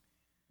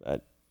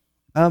 But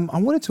I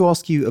wanted to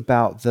ask you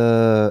about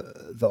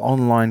the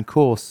online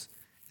course.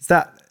 Is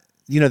that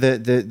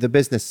the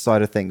business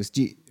side of things?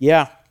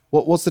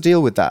 What's the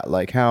deal with that?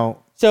 Like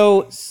how?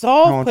 So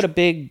Solve put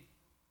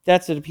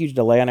that's a huge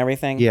delay on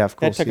everything. Yeah, of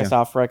course. That took us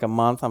off for like a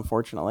month,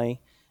 unfortunately.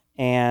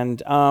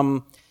 And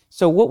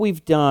so what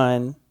we've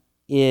done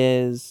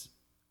is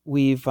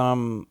we've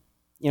broken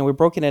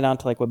it down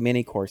to like what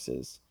mini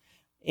courses.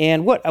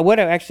 And what I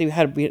actually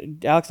had,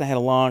 Alex and I had a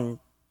long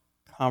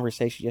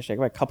conversation yesterday,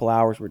 about a couple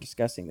hours we were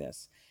discussing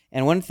this.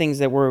 And one of the things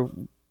that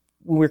when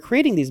we're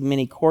creating these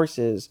mini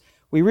courses,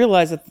 we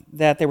realized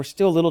that they were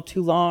still a little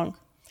too long.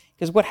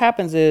 Because what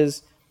happens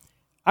is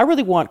I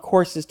really want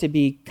courses to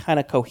be kind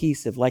of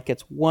cohesive, like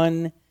it's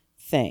one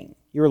thing.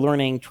 You're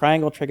learning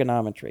triangle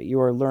trigonometry.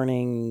 You are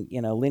learning,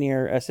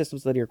 linear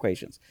systems, linear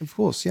equations. Of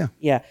course, yeah.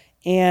 Yeah,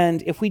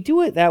 and if we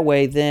do it that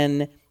way,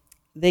 then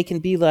they can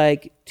be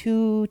like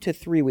 2 to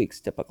 3 weeks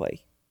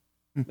typically,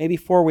 maybe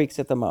 4 weeks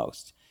at the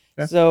most.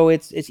 Okay. So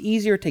it's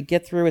easier to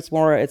get through. It's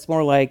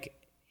more like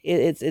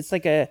it's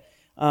like a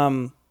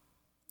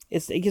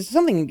it's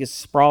something just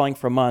sprawling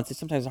for months. It's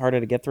sometimes harder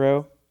to get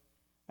through,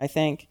 I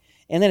think.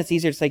 And then it's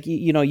easier. It's like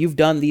you've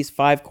done these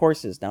 5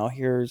 courses. Now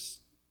here's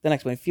the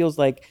next one. It feels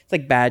like it's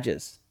like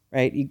badges,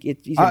 right?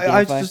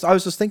 I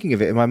was just thinking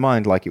of it in my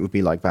mind like it would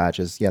be like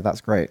badges. Yeah,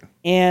 that's great.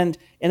 And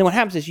then what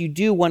happens is you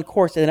do one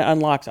course and then it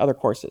unlocks other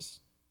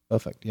courses.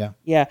 Perfect. Yeah.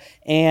 Yeah.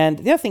 And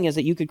the other thing is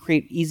that you could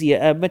create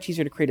much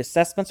easier to create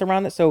assessments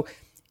around it. So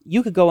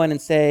you could go in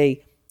and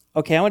say,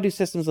 okay, I want to do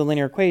systems of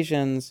linear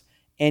equations,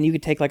 and you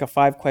could take like a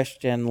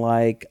 5-question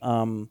like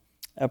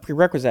a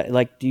prerequisite,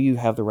 like do you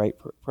have the right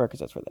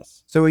prerequisites for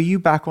this? So are you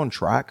back on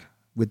track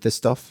with this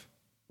stuff?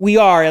 We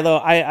are,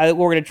 although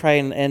we're going to try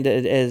and end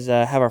it as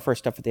have our first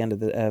stuff at the end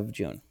of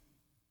June.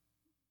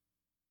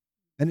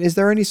 And is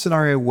there any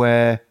scenario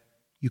where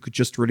you could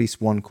just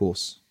release one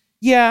course?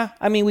 Yeah,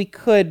 I mean we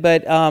could,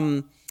 but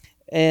and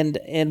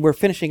we're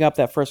finishing up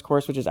that first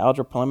course, which is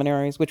algebra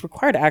preliminaries, which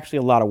required actually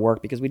a lot of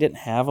work because we didn't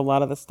have a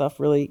lot of the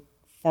stuff really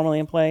formally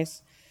in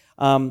place.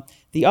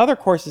 The other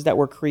courses that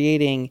we're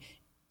creating,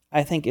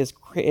 I think it's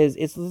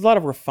a lot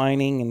of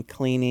refining and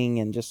cleaning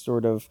and just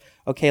sort of,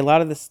 okay, a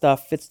lot of this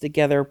stuff fits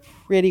together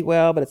pretty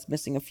well, but it's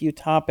missing a few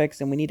topics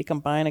and we need to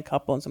combine a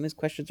couple, and some of these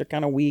questions are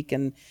kind of weak,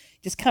 and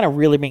just kind of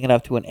really bring it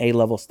up to an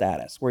A-level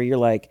status where you're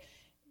like,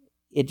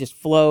 it just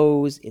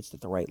flows, it's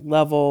at the right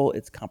level,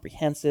 it's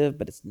comprehensive,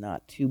 but it's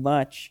not too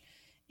much.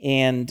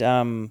 And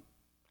so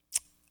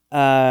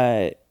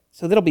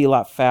that'll be a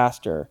lot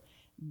faster.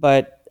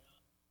 But,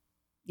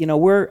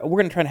 we're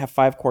going to try to have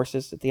 5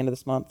 courses at the end of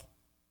this month.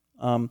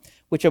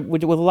 Which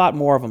with a lot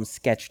more of them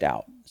sketched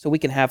out, so we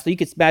can have. So you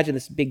could imagine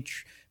this big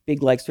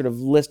like sort of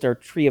list or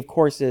tree of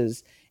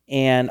courses,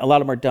 and a lot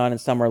of them are done, and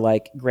some are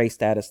like gray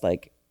status,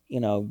 like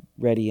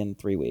ready in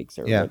 3 weeks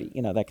or ready,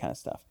 that kind of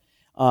stuff.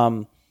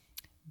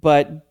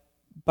 But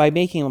by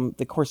making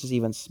the courses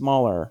even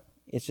smaller,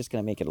 it's just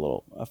going to make it a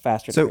little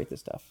faster to create this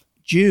stuff.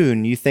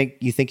 June, you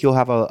think you'll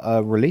have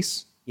a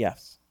release?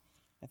 Yes,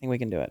 I think we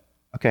can do it.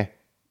 Okay,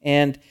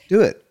 and do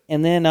it,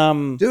 and then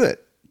do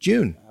it.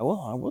 June. I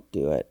will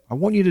do it. I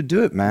want you to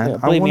do it, man. Yeah,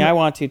 believe me, I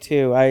want to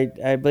too. I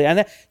believe,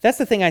 and that's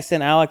the thing. I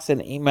sent Alex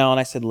an email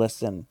and I said,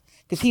 listen,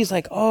 because he's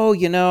like, oh, I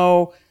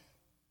don't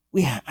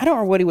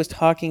remember what he was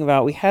talking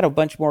about. We had a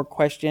bunch more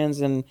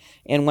questions and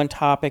one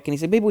topic, and he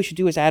said maybe we should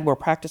do is add more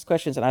practice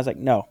questions. And I was like,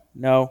 no,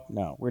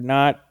 we're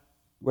not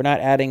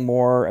adding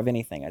more of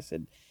anything. I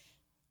said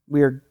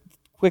we're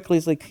quickly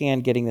as we can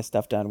getting this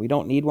stuff done. We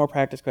don't need more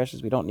practice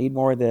questions. We don't need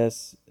more of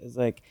this. It's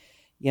like,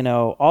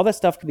 all that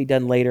stuff can be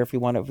done later if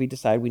we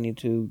decide we need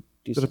to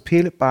do something. So to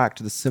peel it back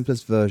to the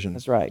simplest version.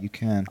 That's right. You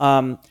can.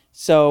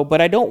 But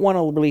I don't want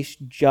to release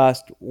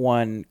just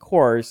one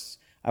course.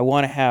 I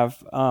want to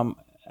have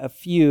a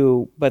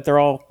few, but they're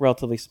all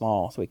relatively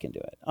small, so we can do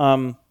it.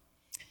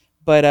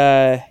 What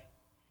I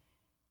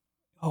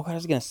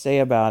was going to say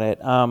about it.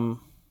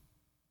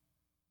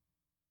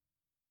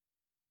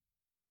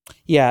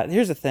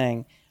 Here's the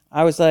thing.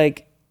 I was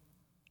like,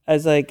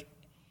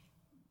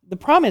 the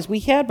problem is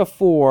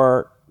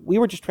we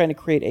were just trying to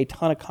create a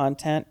ton of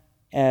content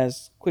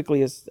as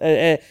quickly as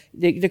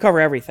to cover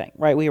everything,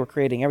 right? We were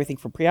creating everything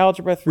from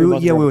pre-algebra through.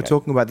 We were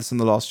talking about this in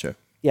the last show.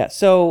 Yeah,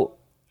 so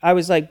I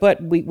was like,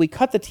 but we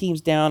cut the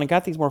teams down and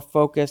got things more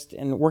focused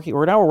and working.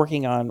 We're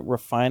working on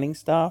refining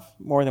stuff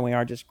more than we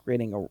are just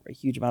creating a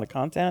huge amount of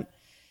content.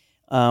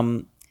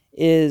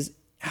 Is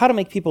how to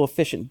make people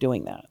efficient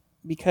doing that,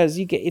 because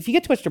if you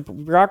get too much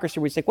bureaucracy,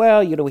 where it's like,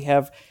 well, we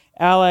have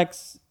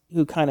Alex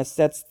who kind of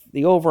sets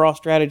the overall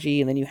strategy,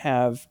 and then you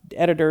have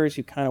editors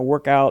who kind of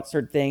work out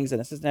certain things,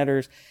 and assistant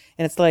editors,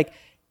 and it's like,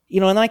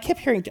 and I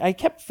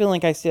kept feeling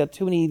like I saw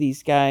too many of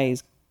these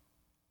guys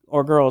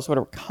or girls sort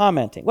of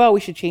commenting, well, we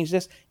should change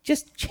this.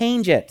 Just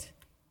change it.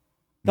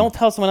 Don't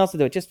tell someone else to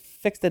do it. Just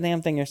fix the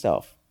damn thing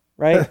yourself,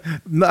 right?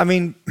 I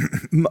mean,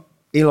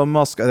 Elon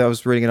Musk, I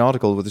was reading an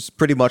article with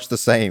pretty much the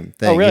same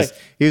thing. Oh, really?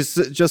 He was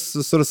just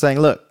sort of saying,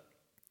 look,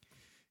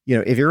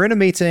 if you're in a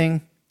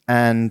meeting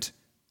and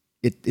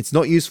it's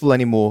not useful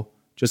anymore,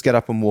 just get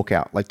up and walk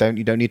out. Like,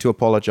 you don't need to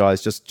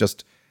apologize.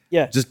 Just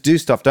do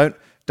stuff.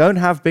 Don't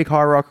have big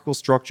hierarchical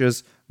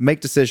structures. Make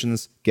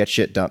decisions. Get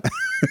shit done.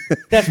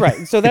 That's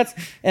right. So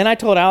and I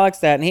told Alex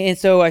that, and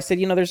so I said,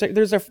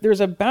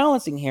 there's a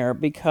balancing here,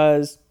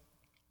 because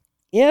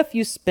if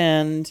you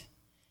spend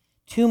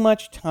too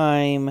much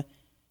time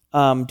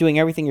doing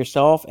everything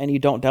yourself and you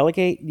don't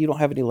delegate, you don't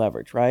have any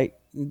leverage, right?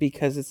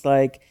 Because it's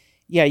like,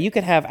 yeah, you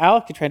could have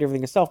Alex to try to do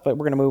everything yourself, but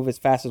we're going to move as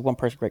fast as one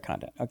person create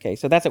content. Okay,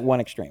 so that's at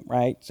one extreme,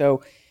 right?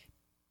 So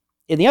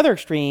in the other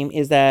extreme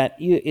is that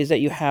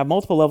you have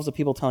multiple levels of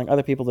people telling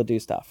other people to do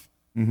stuff,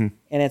 and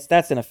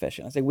that's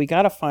inefficient. It's like, we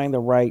got to find the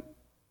right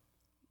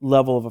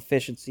level of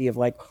efficiency of,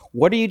 like,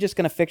 what are you just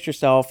going to fix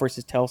yourself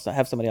versus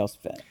have somebody else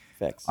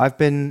fix. I've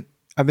been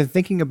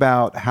thinking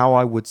about how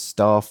I would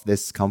staff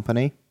this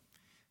company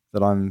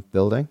that I'm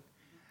building,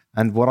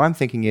 and what I'm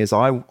thinking is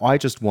I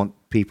just want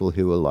people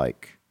who are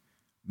like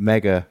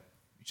mega,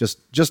 just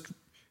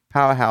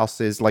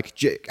powerhouses, like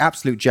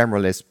absolute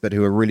generalists, but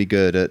who are really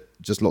good at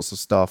just lots of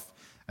stuff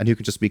and who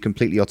can just be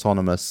completely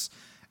autonomous.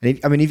 And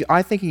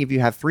I'm thinking if you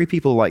have 3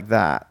 people like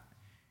that,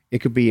 it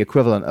could be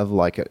equivalent of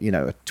like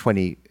a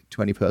 20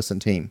 person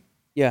team.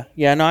 Yeah.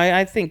 No,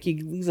 I think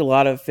you lose a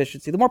lot of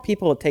efficiency. The more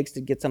people it takes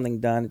to get something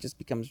done, it just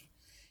becomes.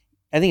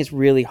 I think it's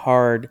really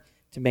hard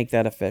to make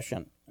that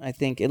efficient. I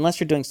think unless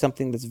you're doing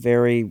something that's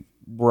very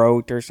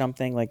rote or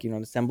something like an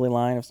assembly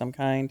line of some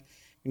kind.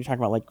 When you're talking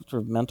about like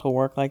sort of mental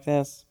work like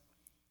this.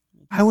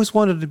 I always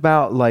wondered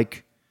about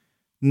like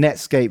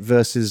Netscape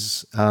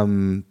versus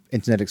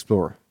Internet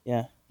Explorer.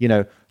 Yeah.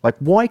 Like,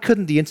 why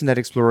couldn't the Internet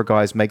Explorer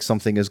guys make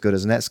something as good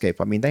as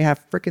Netscape? I mean, they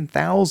have freaking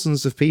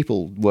thousands of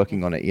people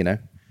working on it,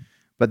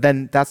 But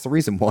then that's the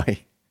reason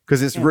why,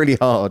 because it's really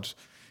hard.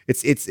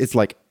 It's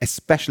like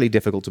especially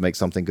difficult to make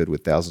something good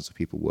with thousands of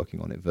people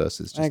working on it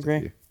versus just I agree.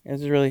 a few. It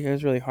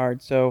was really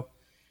hard. So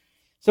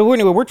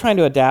we're trying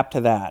to adapt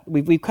to that.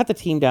 We've cut the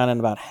team down in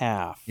about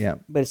half. Yeah.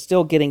 But it's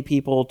still getting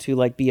people to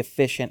like be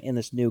efficient in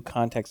this new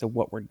context of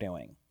what we're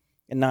doing.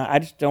 And I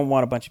just don't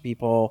want a bunch of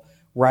people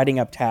writing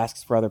up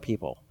tasks for other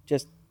people.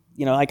 Just,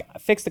 like,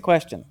 fix the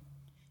question.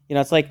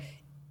 It's like,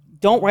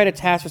 don't write a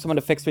task for someone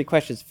to fix 3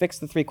 questions. Fix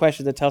the 3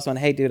 questions that tell someone,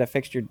 hey, dude, I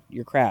fixed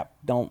your crap.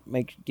 Don't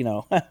make,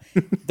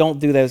 don't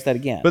do that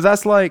again. But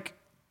that's like,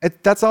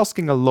 that's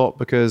asking a lot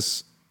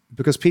because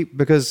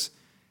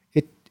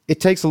it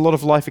takes a lot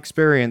of life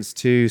experience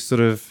to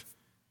sort of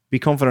be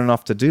confident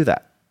enough to do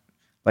that.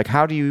 Like,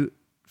 how do you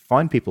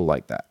find people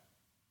like that?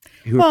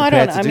 I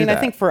don't know. I mean, I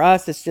think for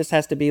us, it just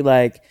has to be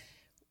like,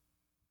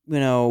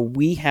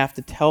 we have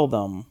to tell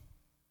them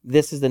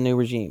this is the new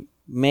regime.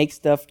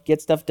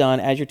 Get stuff done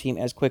as your team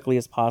as quickly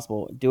as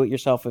possible. Do it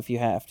yourself if you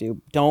have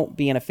to. Don't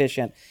be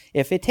inefficient.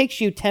 If it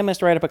takes you 10 minutes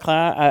to write up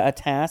a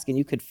task and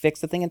you could fix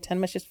the thing in 10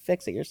 minutes, just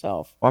fix it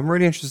yourself. Well, I'm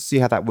really interested to see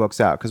how that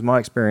works out, because my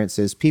experience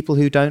is people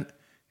who don't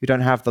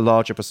have the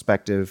larger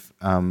perspective,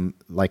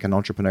 like an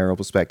entrepreneurial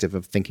perspective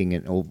of thinking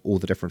in all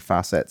the different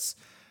facets,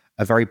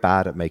 are very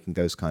bad at making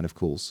those kind of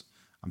calls.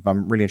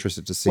 I'm really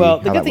interested to see. Well,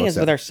 the good thing is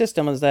with our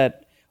system is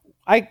that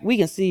we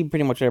can see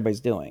pretty much what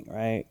everybody's doing,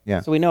 right?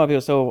 Yeah. So we know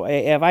people. So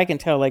if I can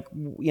tell, like,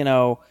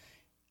 and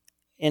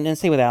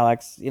say with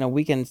Alex,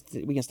 we can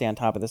stay on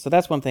top of this. So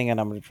that's one thing that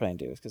I'm going to try and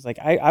do, is because like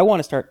I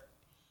want to start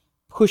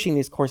pushing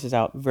these courses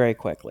out very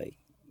quickly.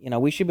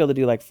 We should be able to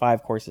do like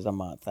 5 courses a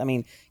month. I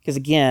memean, because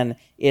again,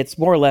 it's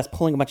more or less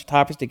pulling a bunch of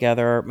topics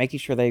together, making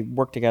sure they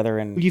work together.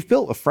 And well, you've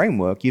built a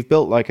framework. You've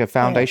built like a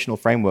foundational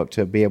framework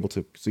to be able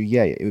to. So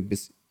yeah, it would be.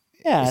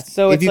 Yeah,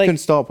 so if you can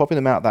start popping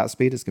them out at that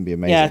speed, it's going to be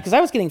amazing. Yeah, because I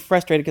was getting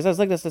frustrated because I was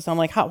looking at this, I'm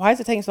like, why is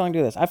it taking so long to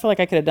do this? I feel like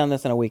I could have done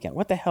this in a weekend.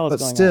 What the hell is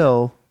going on? But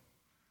still,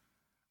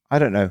 I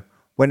don't know.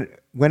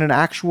 When an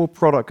actual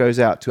product goes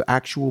out to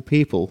actual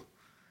people,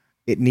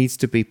 it needs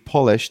to be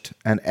polished,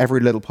 and every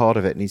little part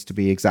of it needs to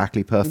be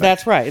exactly perfect.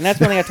 That's right, and that's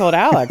one thing I told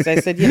Alex.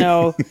 I said,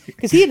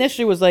 because he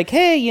initially was like,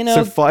 hey,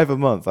 So 5 a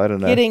month, I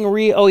don't know. Getting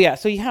oh yeah,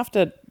 so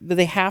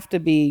they have to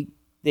be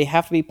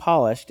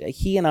polished.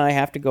 He and I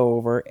have to go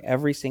over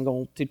every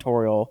single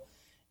tutorial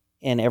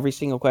and every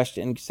single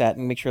question set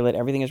and make sure that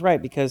everything is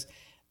right. Because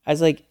I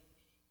was like,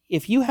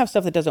 if you have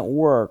stuff that doesn't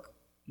work,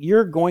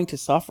 you're going to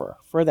suffer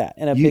for that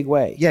in a big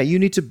way. Yeah, you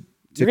need to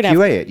You're gonna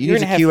QA have- it. You you're need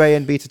to gonna have- QA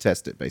and beta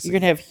test it, You're basically.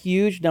 going to have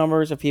huge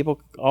numbers of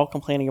people all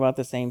complaining about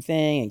the same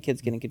thing and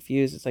kids getting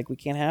confused. It's like, we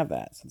can't have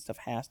that. Some stuff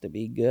has to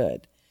be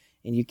good.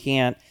 And you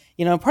can't,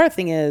 part of the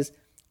thing is,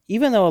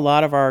 even though a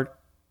lot of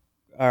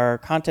our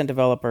content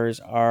developers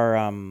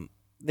are,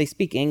 they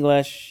speak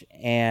English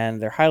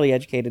and they're highly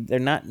educated, they're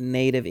not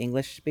native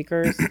English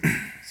speakers.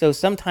 So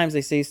sometimes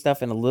they say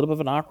stuff in a little bit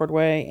of an awkward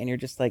way and you're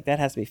just like, that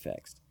has to be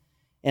fixed.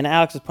 And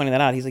Alex was pointing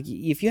that out. He's like,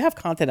 if you have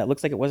content that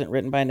looks like it wasn't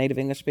written by a native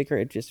English speaker,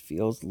 it just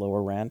feels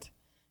lower rent.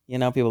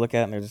 People look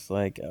at it and they're just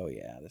like, oh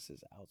yeah, this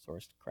is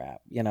outsourced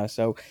crap.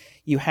 So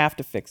you have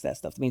to fix that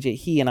stuff. That means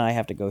he and I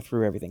have to go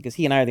through everything because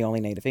he and I are the only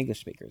native English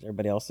speakers.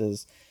 Everybody else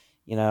is,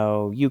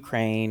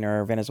 Ukraine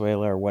or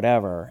Venezuela or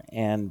whatever.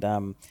 And,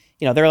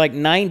 they're like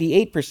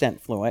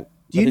 98% fluent.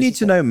 Do you need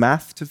to know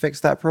math to fix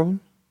that problem?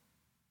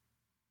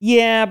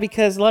 Yeah,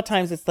 because a lot of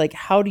times it's like,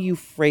 how do you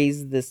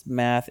phrase this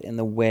math in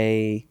the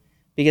way...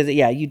 Because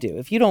you do.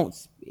 If you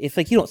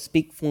don't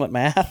speak fluent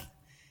math,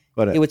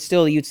 it would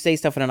still, you'd say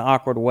stuff in an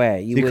awkward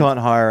way. You can't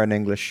hire an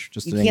English,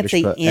 just an English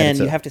You can't say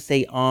editor. you have to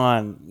say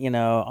on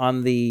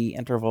the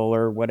interval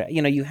or whatever.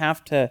 You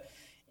have to,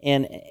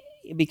 and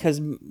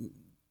because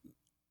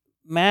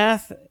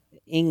math,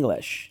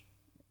 English,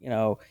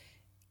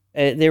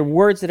 they're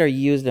words that are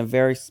used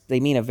they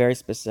mean a very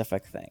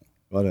specific thing.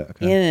 Got it.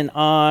 Okay. In and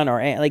on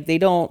or like they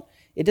don't.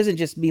 It doesn't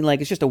just mean like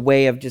it's just a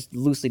way of just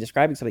loosely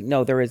describing something.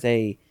 No, there is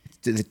a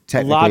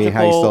technically logical,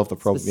 how you solve the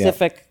problem.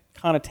 specific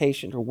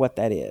connotation to what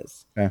that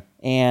is. Okay.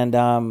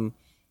 And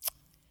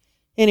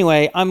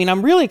anyway,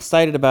 I'm really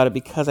excited about it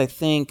because I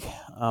think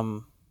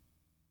the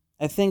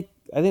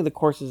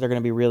courses are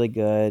going to be really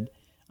good.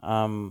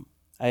 I'm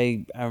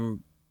really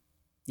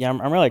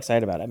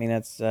excited about it.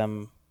 It's I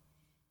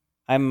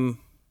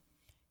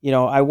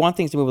want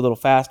things to move a little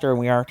faster,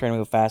 and we are trying to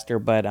move faster,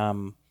 but I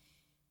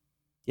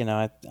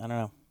don't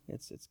know.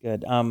 It's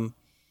good. What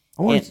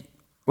were you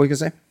gonna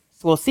say?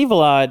 Well,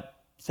 Sivalad,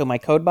 so my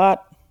CodeBot.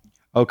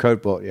 Oh,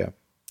 CodeBot, yeah.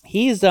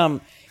 He's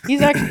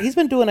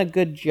been doing a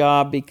good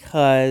job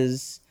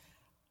because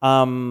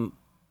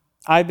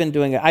I've been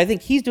doing it. I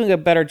think he's doing a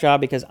better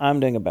job because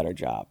I'm doing a better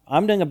job.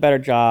 I'm doing a better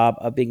job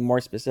of being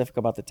more specific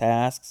about the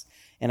tasks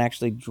and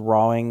actually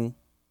drawing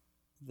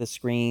the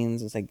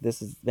screens. It's like,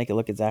 make it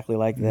look exactly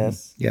like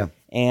this. Yeah.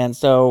 And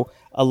so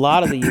a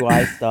lot of the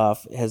UI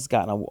stuff has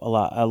gotten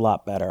a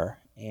lot better.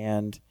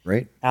 And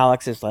Right.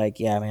 Alex is like,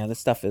 yeah, man, this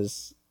stuff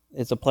it's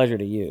a pleasure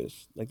to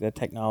use. Like the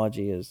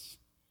technology is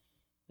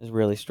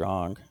really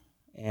strong.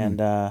 And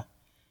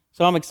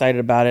so I'm excited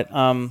about it.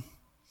 I'm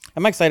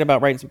excited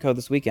about writing some code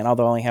this weekend,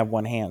 although I only have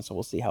one hand, so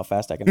we'll see how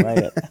fast I can write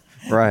it.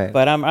 Right.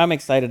 But I'm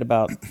excited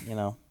about,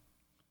 doing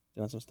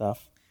some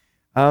stuff.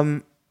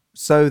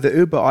 So the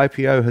Uber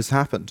IPO has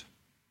happened.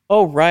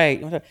 Oh,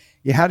 right.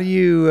 Yeah, how do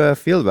you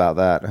feel about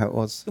that? How it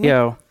was?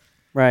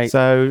 Right.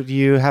 So do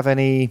you have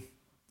any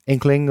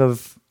inkling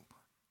of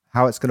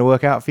how it's going to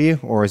work out for you?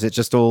 Or is it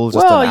just all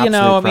just an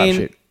absolute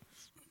crapshoot?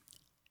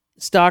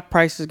 Stock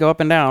prices go up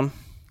and down,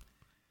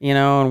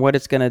 and what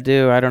it's going to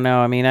do, I don't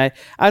know. I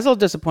was a little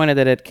disappointed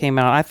that it came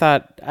out. I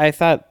thought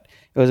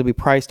it was to be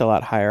priced a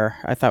lot higher.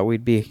 I thought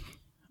we'd be,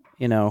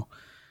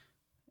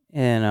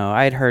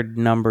 I'd heard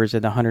numbers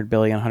at 100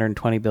 billion,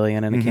 120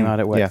 billion, and it came out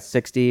at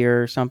 60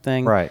 or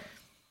something. Right.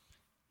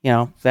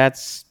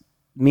 That's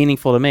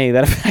meaningful to me.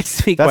 That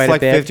affects me quite a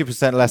bit. That's like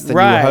 50% less than you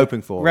were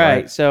hoping for.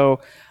 Right. So,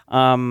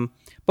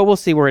 but we'll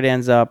see where it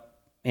ends up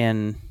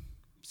in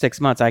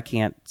 6 months. I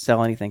can't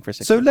sell anything for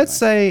 6 months.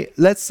 So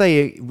let's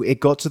say it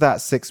got to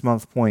that 6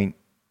 month point.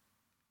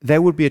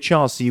 There would be a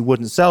chance that you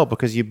wouldn't sell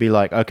because you'd be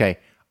like, okay,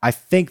 I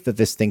think that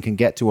this thing can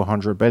get to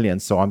 100 billion,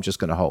 so I'm just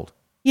going to hold.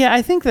 Yeah,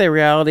 I think the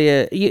reality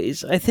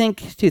is, I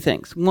think two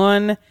things.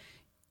 One,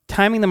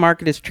 timing the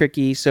market is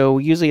tricky, so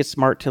usually it's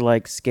smart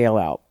to scale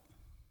out.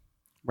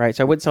 Right,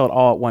 so I wouldn't sell it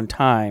all at one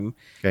time.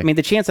 Okay.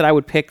 The chance that I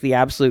would pick the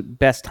absolute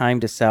best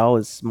time to sell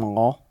is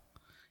small,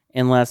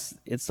 unless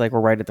it's like we're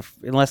right at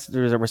unless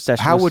there's a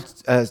recession. How would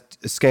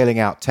scaling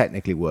out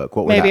technically work?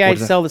 Maybe I'd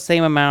sell the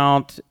same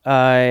amount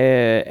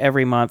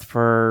every month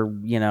for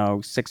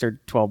 6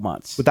 or 12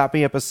 months. Would that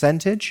be a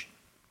percentage?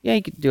 Yeah,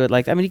 you could do it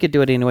you could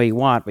do it any way you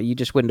want, but you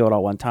just wouldn't do it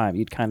all one time.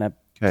 You'd kind of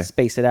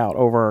space it out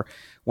over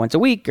once a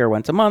week or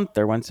once a month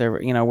or once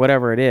every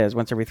whatever it is,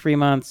 once every 3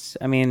 months.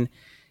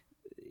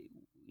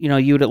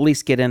 You would at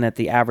least get in at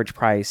the average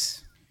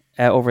price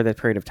over the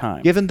period of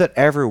time. Given that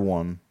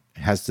everyone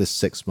has this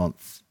 6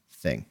 month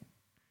thing.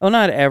 Oh,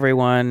 not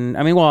everyone.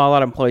 A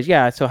lot of employees.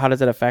 Yeah. So how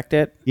does it affect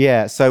it?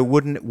 Yeah. So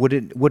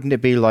wouldn't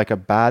it be like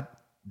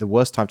the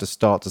worst time to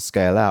start to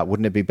scale out?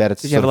 Wouldn't it be better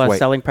to you have a lot of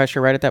selling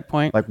pressure right at that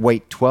point? Like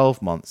wait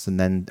 12 months and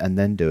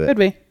then do it? Could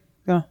be.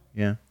 Yeah.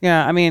 Yeah.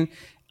 Yeah.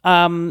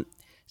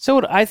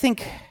 So I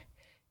think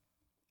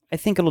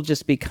it'll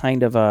just be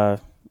kind of I'll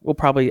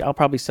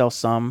probably sell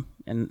some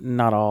and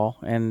not all,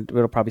 and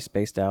it'll probably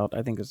spaced out.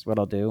 I think is what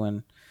I'll do,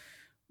 and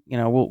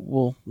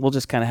we'll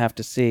just kind of have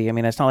to see.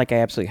 It's not like I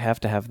absolutely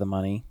have to have the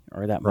money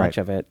or that much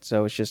of it,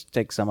 so it's just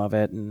take some of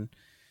it, and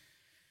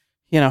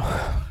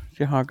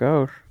see how it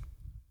goes.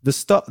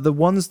 The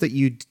ones that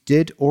you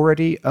did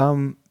already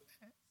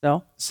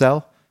So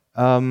sell,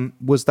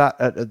 was that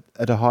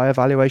at a higher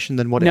valuation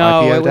than what it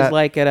no, IPO'd it was at?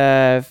 like at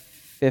a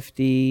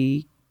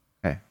 50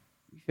 Okay.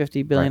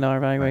 $50 billion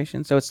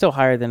valuation. So it's still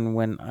higher than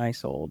when I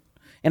sold.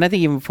 And I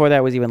think even before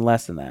that was even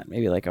less than that,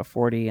 maybe like a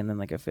 40 and then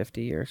like a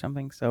 50 or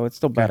something. So it's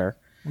still better.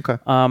 Okay.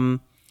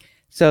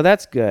 So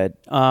that's good.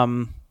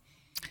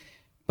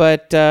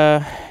 But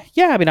yeah,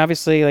 I mean,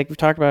 obviously, like we've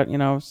talked about,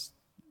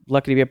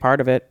 lucky to be a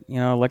part of it.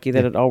 Lucky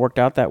that it all worked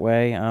out that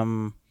way.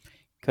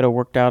 Could have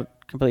worked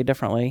out completely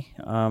differently.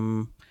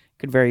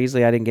 Could very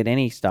easily. I didn't get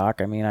any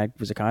stock. I mean, I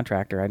was a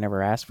contractor. I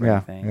never asked for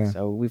anything. Yeah.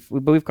 So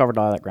we've covered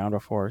all that ground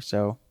before.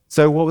 So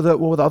what were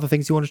the other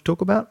things you wanted to talk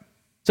about?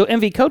 So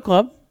MV Code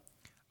Club.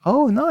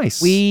 Oh,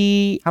 nice.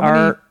 We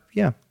are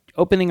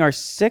opening our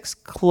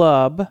 6th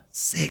club.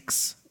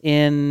 6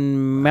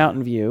 in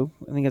Mountain View.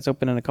 I think it's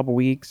open in a couple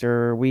weeks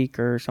or a week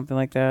or something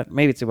like that.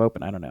 Maybe it's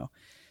open. I don't know.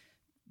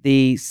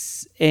 We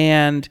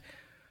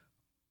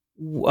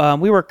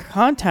were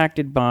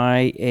contacted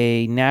by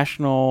a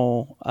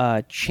national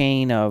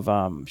chain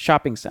of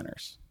shopping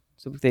centers.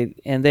 So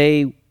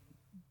they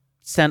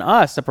sent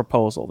us a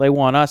proposal. They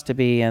want us to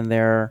be in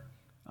their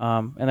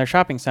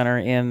shopping center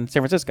in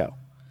San Francisco,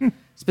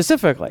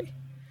 specifically,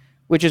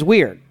 which is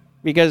weird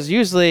because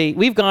usually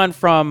we've gone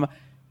from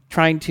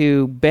trying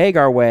to beg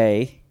our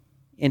way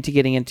into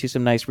getting into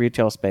some nice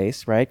retail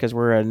space, right? Because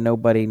we're a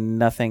nobody,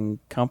 nothing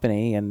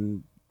company,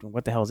 and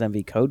what the hell is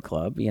MV Code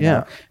Club?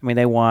 I mean,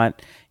 they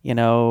want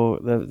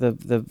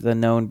the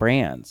known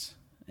brands,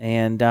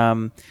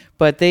 and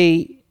but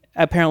they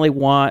apparently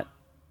want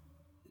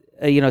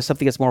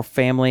something that's more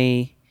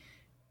family.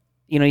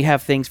 You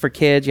have things for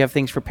kids, you have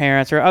things for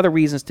parents, or other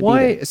reasons to be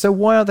there. So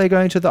why are they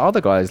going to the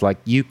other guys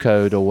like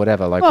Ucode or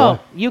whatever?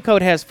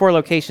 Ucode has 4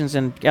 locations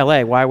in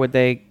LA. Why would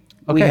they?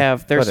 Okay,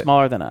 they're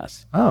smaller than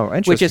us. Oh,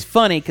 interesting. Which is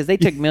funny because they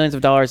took millions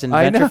of dollars in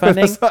venture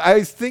funding. I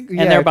was thinking,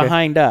 and they're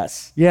behind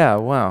us. Yeah,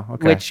 wow.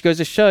 Okay. Which goes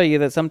to show you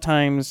that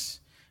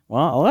sometimes, a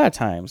lot of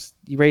times,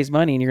 you raise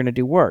money and you're going to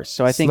do worse.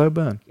 So I think slow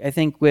burn.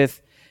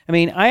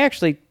 I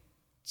actually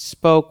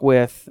spoke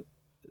with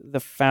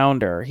the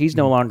founder. He's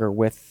no longer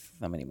with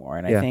them anymore,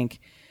 and I think,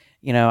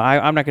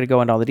 I'm not going to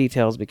go into all the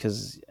details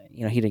because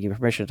he didn't give me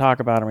permission to talk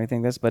about or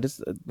anything.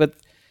 But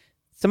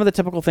some of the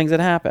typical things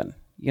that happen.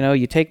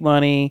 You take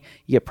money,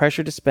 you get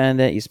pressured to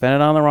spend it, you spend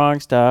it on the wrong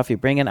stuff, you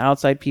bring in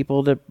outside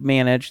people to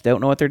manage, don't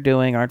know what they're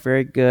doing, aren't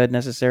very good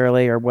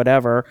necessarily or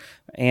whatever,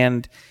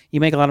 and you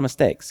make a lot of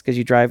mistakes because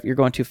you're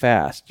going too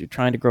fast. You're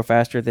trying to grow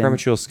faster than...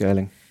 Premature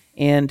scaling.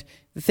 And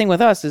the thing with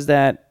us is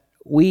that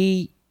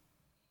and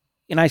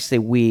I say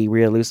we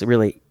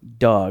really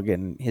Doug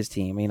and his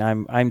team. I mean,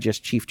 I'm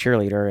just chief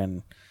cheerleader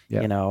and,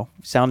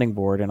 sounding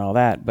board and all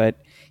that, but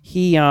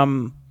he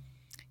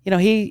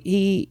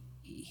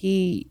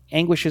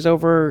anguishes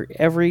over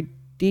every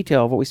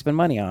detail of what we spend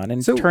money on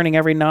and turning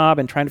every knob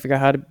and trying to figure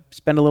out how to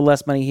spend a little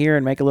less money here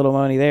and make a little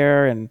money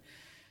there and,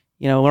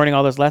 learning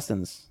all those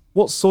lessons.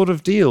 What sort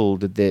of deal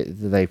did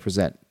they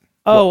present?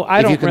 Oh,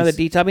 I don't remember the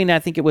detail. I mean, I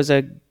think it was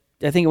a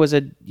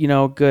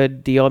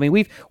good deal. I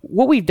mean,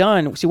 what we've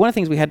done, one of the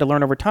things we had to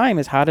learn over time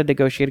is how to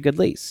negotiate a good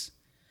lease.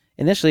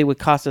 Initially, it would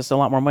cost us a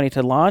lot more money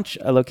to launch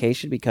a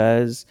location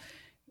because,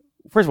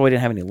 first of all, we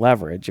didn't have any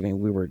leverage. I mean,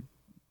 we were,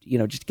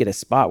 just to get a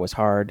spot was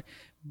hard.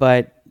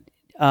 But,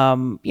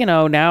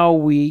 now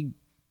we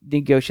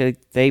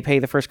negotiate, they pay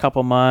the first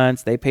couple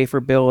months, they pay for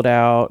build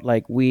out,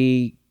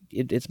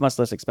 it's much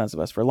less expensive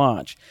us for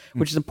launch,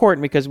 which is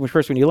important because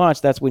when you launch,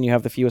 that's when you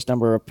have the fewest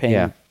number of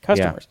paying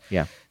customers.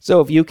 Yeah.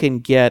 So if you can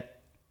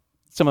get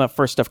some of that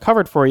first stuff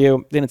covered for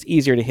you, then it's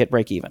easier to hit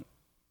break even,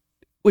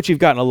 which you've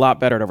gotten a lot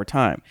better at over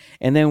time.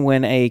 And then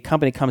when a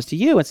company comes to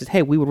you and says,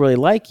 hey, we would really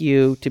like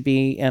you to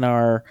be in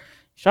our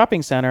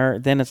shopping center,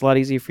 then it's a lot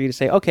easier for you to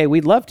say, okay,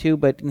 we'd love to,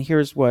 but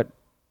here's what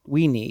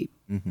we need.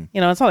 Mm-hmm.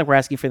 It's not like we're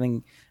asking for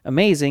anything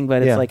amazing,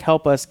 but it's like,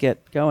 help us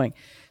get going.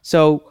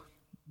 So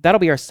that'll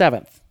be our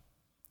 7th.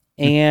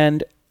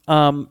 And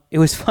it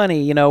was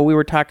funny, we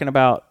were talking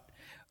about,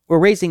 we're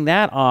raising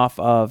that off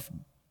of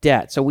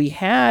debt. So we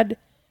had,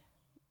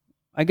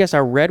 I guess,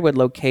 our Redwood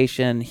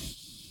location,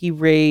 he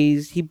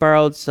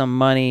borrowed some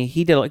money.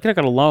 He got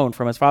a loan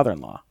from his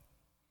father-in-law.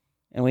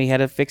 And we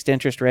had a fixed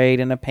interest rate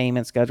and a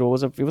payment schedule.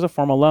 It was a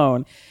formal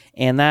loan.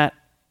 And that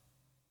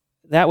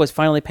was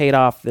finally paid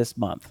off this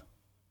month,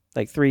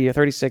 like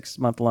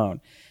 36-month loan.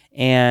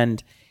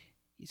 And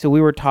so we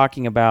were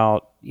talking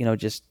about,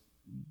 just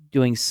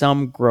doing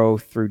some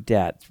growth through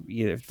debt,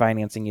 either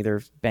financing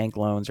either bank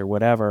loans or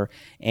whatever.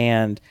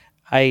 And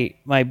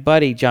my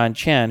buddy John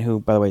Chen, who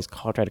by the way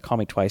tried to call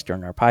me twice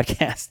during our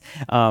podcast,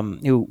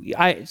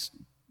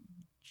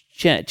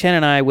 Chen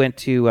and I went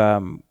to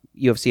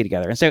UFC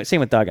together, and same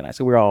with Doug and I.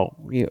 So we're all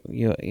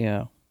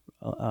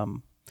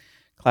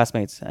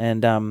classmates,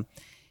 and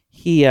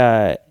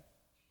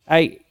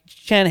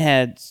Chen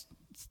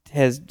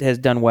has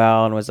done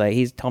well and was like,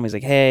 he's told me, he's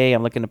like, hey,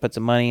 I'm looking to put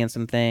some money in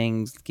some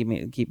things.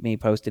 Keep me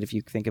posted if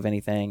you think of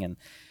anything. And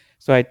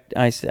so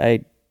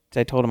I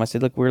I told him, I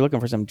said, look, we're looking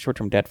for some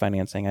short-term debt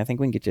financing. I think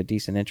we can get you a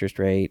decent interest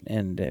rate,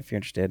 and if you're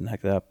interested, and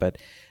hook it up. But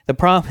the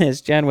problem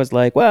is, Jen was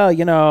like, well,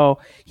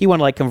 he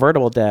wanted like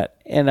convertible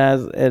debt,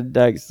 and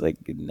Doug's like,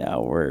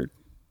 no,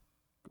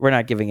 we're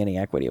not giving any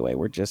equity away.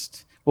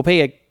 We'll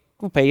pay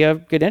you a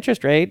good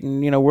interest rate,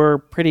 and we're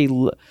pretty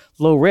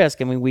low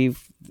risk. I mean,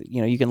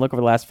 you can look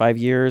over the last 5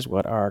 years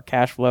what our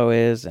cash flow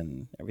is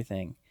and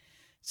everything.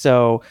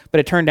 So, but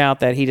it turned out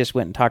that he just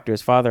went and talked to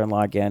his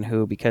father-in-law again,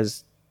 who,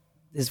 because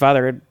his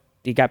father,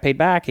 he got paid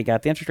back, he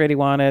got the interest rate he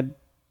wanted,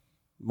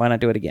 why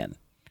not do it again?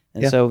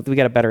 And so we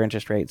got a better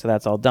interest rate, so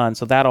that's all done.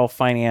 So that'll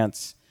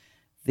finance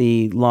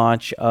the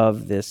launch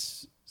of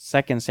this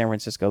second San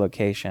Francisco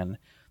location.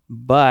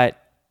 But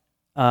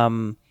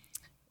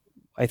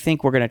I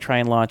think we're going to try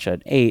and launch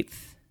an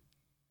 8th.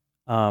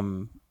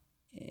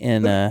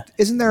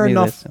 Isn't there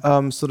enough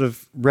sort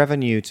of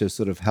revenue to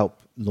sort of help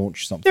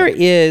launch something? There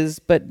is,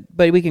 but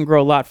we can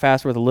grow a lot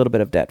faster with a little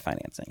bit of debt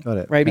financing. Got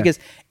it. Right? Yeah. Because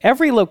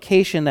every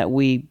location that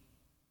we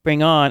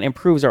bring on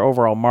improves our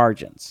overall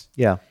margins.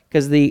 Yeah.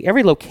 Because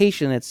every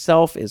location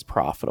itself is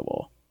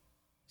profitable.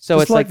 So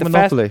just it's like the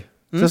Monopoly.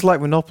 Just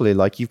like Monopoly.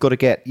 Like you've got to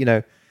get,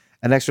 an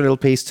extra little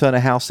piece, turn a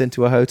house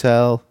into a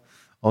hotel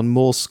on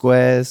more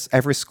squares.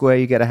 Every square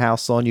you get a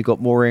house on, you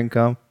got more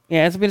income.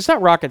 Yeah, it's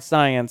not rocket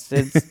science,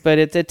 but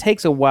it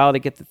takes a while to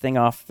get the thing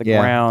off the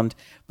ground.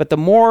 But the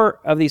more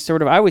of these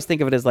I always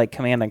think of it as like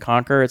Command and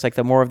Conquer. It's like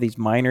the more of these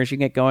miners you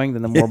get going,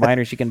 then the more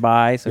miners you can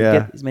buy. So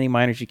get as many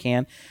miners you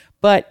can.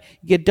 But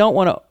you don't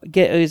want to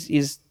get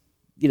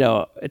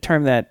a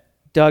term that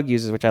Doug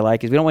uses, which I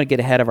like, is we don't want to get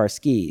ahead of our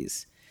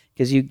skis.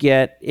 Because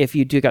if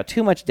you got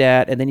too much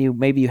debt, and then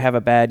maybe you have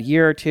a bad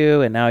year or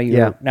two, and now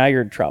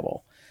you're in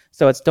trouble.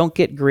 So it's don't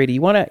get greedy.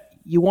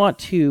 You want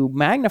to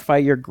magnify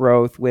your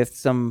growth with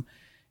some,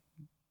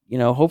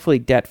 hopefully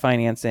debt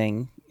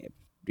financing,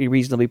 be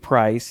reasonably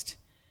priced.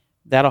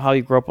 That'll help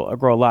you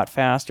grow a lot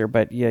faster.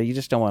 But you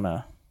just don't want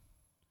to.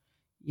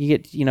 You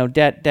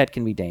get, debt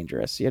can be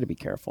dangerous. You got to be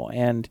careful.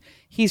 And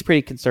he's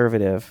pretty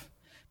conservative.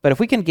 But if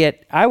we can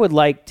I would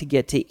like to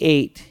get to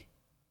 8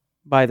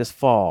 by this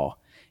fall.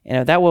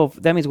 And that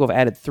means we'll have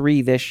added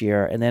 3 this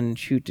year, and then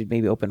shoot to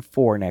maybe open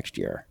 4 next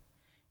year,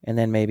 and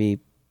then maybe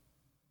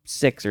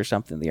 6 or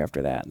something the year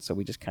after that. And so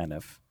we just kind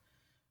of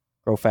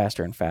grow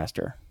faster and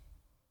faster.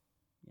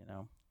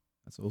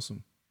 That's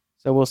awesome.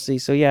 So we'll see.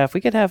 So yeah, if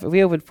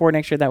we open 4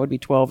 next year, that would be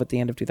 12 at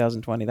the end of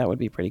 2020. That would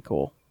be pretty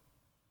cool.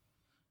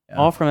 Yeah.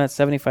 All from that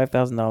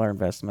 $75,000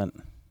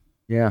 investment.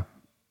 Yeah,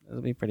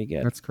 that'll be pretty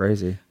good. That's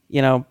crazy.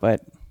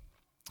 But.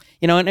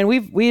 And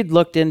we had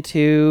looked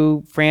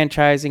into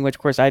franchising, which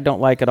of course I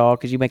don't like at all,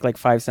 because you make like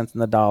 5 cents on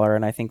the dollar,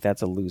 and I think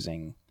that's a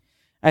losing.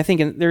 I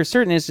think there are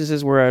certain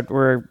instances where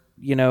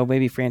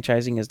maybe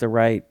franchising is the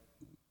right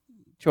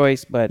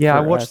choice, but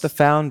I watched The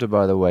Founder,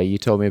 by the way. You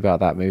told me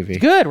about that movie.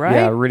 It's good, right?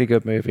 Yeah, really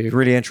good movie,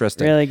 really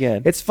interesting, really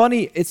good. It's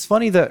funny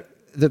that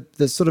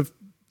the sort of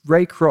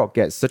Ray Kroc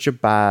gets such a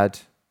bad,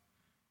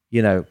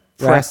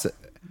 press,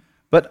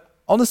 but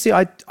honestly,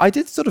 I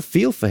did sort of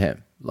feel for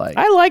him. Like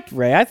I liked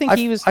Ray. I think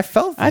he was. I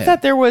felt. I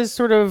thought there was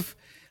sort of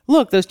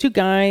those two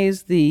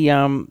guys, the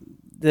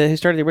who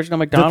started the original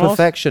McDonald's, the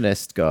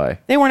perfectionist guy.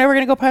 They weren't ever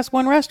going to go past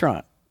one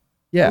restaurant.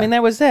 Yeah, I mean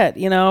that was it,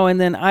 And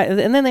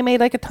then they made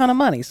like a ton of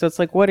money. So it's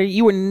like,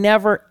 you were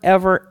never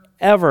ever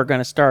going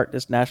to start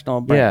this national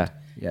brand.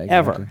 Yeah, exactly.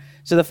 Ever.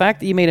 So the fact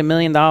that you made $1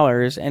 million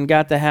and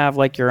got to have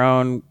like your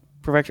own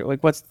perfection,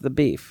 like what's the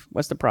beef?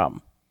 What's the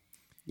problem?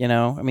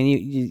 I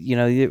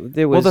mean,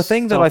 there was. Well, the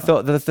thing that I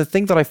thought, the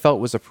thing that I felt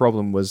was a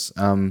problem was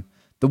the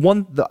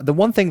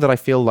one thing that I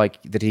feel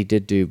like that he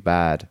did do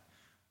bad,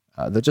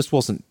 that just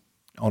wasn't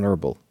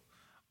honorable,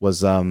 was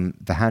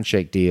the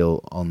handshake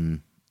deal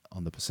on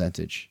the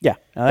percentage. Yeah,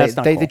 no, that's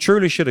not they cool.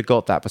 truly should have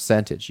got that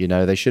percentage.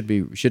 They should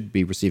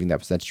be receiving that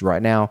percentage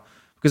right now,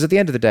 because at the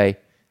end of the day,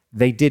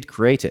 they did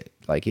create it.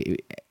 Like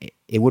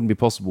it wouldn't be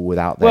possible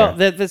without their.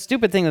 Well, the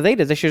stupid thing that they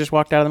did, they should have just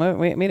walked out of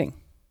the meeting.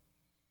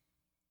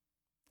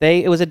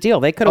 It was a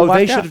deal. They could have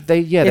walked out.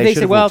 They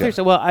said,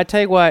 well, I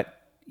tell you what,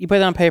 you put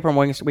it on paper and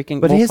we can.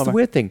 But here's the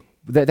weird thing: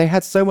 they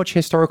had so much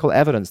historical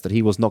evidence that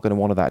he was not going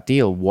to honor that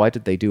deal. Why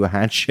did they do a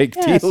handshake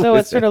deal? So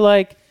it's sort of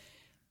like,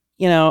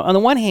 on the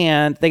one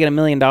hand, they get $1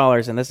 million,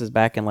 and this is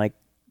back in like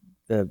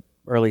the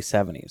early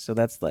 70s. So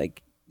that's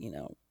like,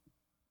 $1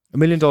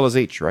 million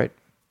each, right?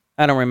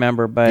 I don't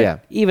remember,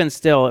 but even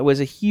still, it was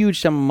a huge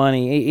sum of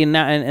money,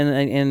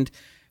 and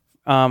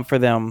for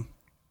them.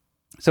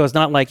 So it's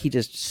not like he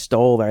just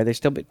stole there. They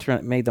still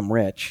made them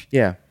rich.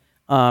 Yeah.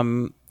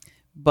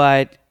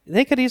 But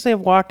they could easily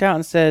have walked out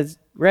and said,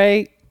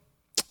 Ray,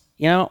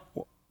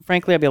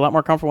 frankly, I'd be a lot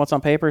more comfortable with what's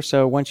on paper.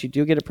 So once you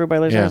do get approved by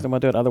legislators, then we'll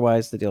do it.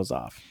 Otherwise, the deal's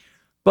off.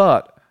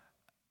 But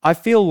I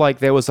feel like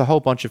there was a whole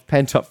bunch of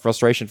pent-up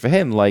frustration for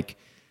him. Like,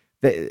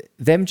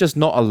 them just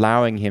not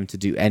allowing him to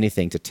do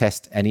anything to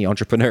test any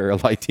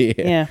entrepreneurial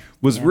idea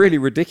was really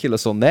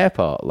ridiculous on their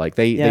part. Like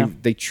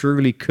they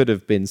truly could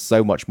have been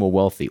so much more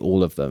wealthy,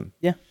 all of them.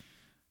 Yeah.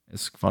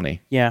 It's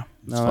funny. Yeah.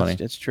 It's funny.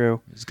 It's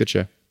true. It's a good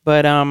show.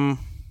 But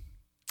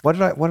why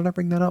did I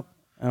bring that up?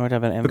 I would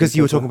have an envy Because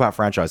you were total. talking about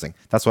franchising.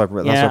 That's why.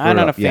 That's Yeah, why I I'm brought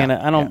not it a up. fan.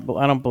 Yeah.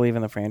 I don't believe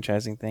in the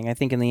franchising thing. I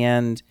think in the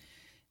end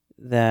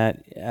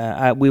that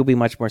we'll be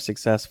much more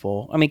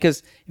successful. I mean,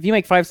 because if you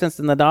make 5 cents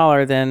in the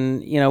dollar,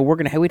 then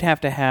we'd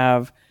have to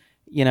have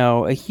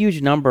a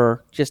huge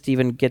number just to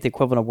even get the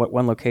equivalent of what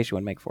one location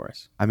would make for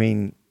us. I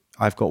mean,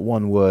 I've got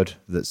one word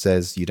that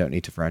says you don't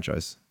need to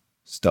franchise.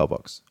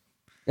 Starbucks.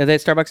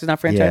 Starbucks is not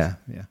franchised.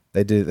 Yeah.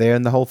 They do. They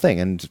own the whole thing,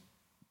 and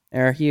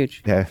They're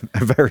huge. yeah,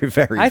 very,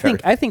 very. I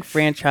think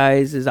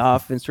franchise is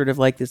often sort of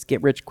like this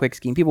get rich quick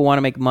scheme. People want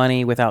to make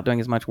money without doing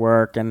as much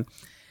work, and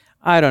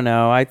I don't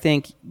know. I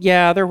think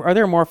are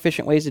there more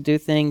efficient ways to do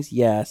things?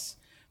 Yes,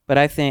 but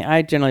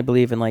I generally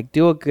believe in like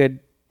do a good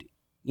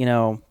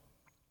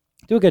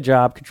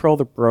job, control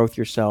the growth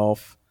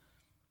yourself.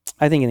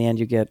 I think in the end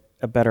you get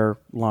a better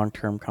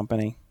long-term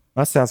company.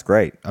 That sounds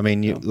great. I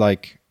mean,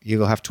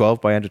 you'll have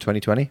 12 by end of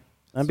 2020.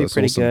 That'd be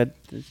pretty good.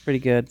 It's pretty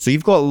good. So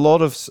you've got a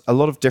lot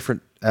of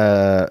different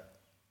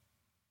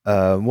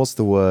what's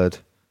the word?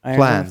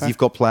 Plans. You've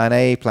got plan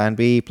A, plan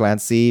B, plan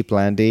C,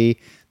 plan D.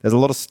 There's a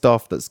lot of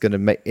stuff that's going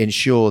to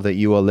ensure that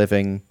you are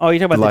living. Oh, you're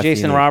talking about the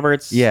Jason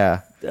Roberts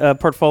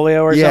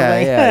portfolio or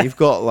something? Yeah. You've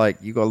got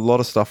a lot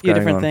of stuff going on.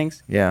 Different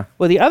things. Yeah.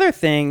 Well, the other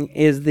thing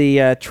is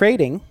the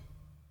trading.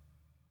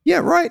 Yeah,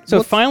 right.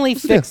 So finally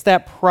fixed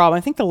that problem.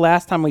 I think the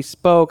last time we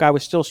spoke, I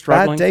was still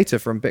struggling. Bad data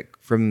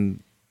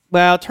from.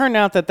 Well, it turned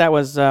out that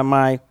was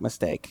my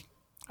mistake.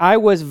 I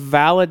was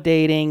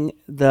validating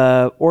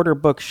the order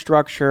book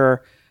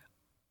structure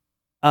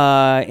in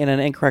an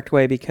incorrect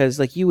way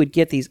because you would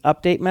get these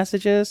update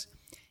messages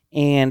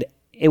and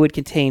it would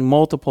contain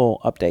multiple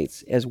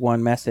updates as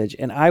one message.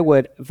 And I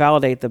would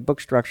validate the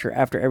book structure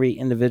after every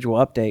individual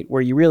update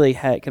where you really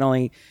had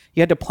to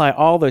apply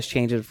all those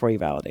changes before you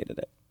validated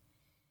it.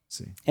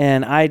 See.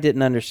 And I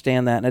didn't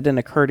understand that. And it didn't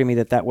occur to me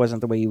that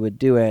wasn't the way you would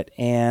do it.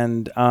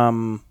 And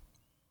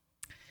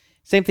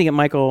same thing at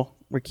Michael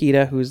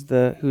Rikita, who's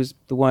the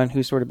one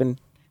who's sort of been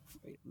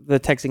the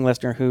texting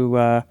listener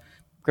who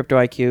Crypto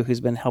IQ, who's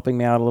been helping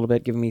me out a little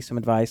bit, giving me some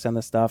advice on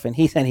this stuff. And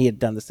he said he had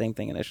done the same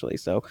thing initially.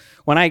 So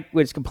when I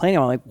was complaining,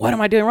 I'm like, what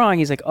am I doing wrong?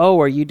 He's like, oh,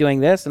 are you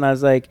doing this? And I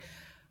was like,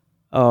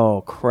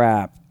 oh,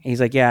 crap. He's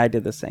like, yeah, I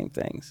did the same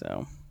thing.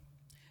 So,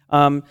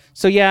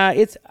 yeah,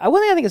 it's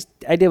one thing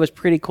I did was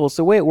pretty cool.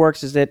 So the way it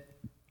works is that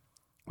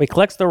we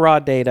collects the raw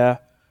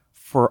data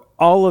for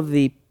all of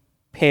the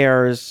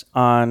pairs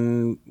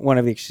on one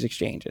of the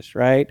exchanges,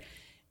 right?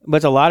 But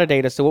it's a lot of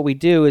data. So what we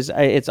do is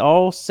it's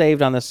all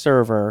saved on the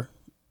server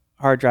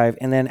hard drive,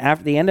 and then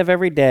after the end of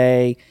every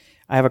day,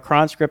 I have a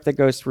cron script that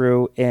goes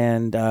through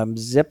and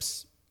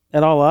zips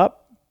it all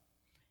up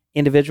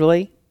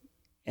individually,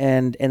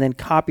 and then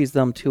copies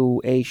them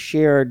to a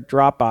shared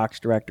Dropbox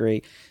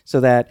directory so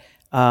that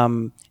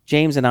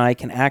James and I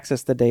can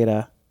access the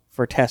data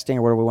for testing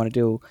or whatever we want to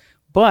do.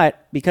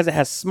 But because it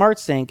has Smart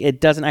Sync,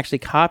 it doesn't actually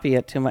copy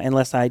it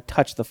unless I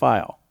touch the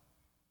file.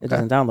 It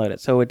doesn't download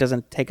it, so it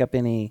doesn't take up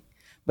any.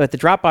 But the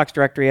Dropbox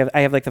directory, I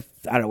have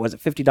was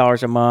it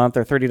 $50 a month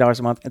or $30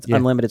 a month? It's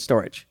unlimited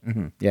storage.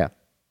 Mm-hmm. Yeah.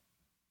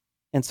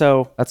 And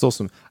so that's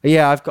awesome.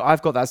 Yeah,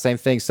 I've got that same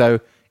thing. So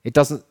it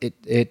doesn't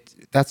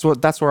that's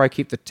where I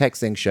keep the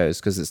texting shows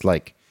because it's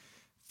like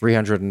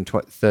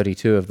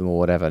 332 of them or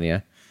whatever.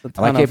 Yeah.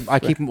 And I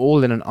keep them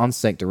all in an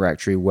unsynced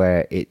directory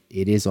where it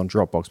is on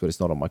Dropbox, but it's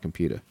not on my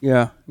computer.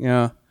 Yeah.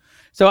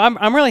 So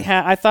I'm really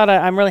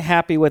I'm really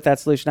happy with that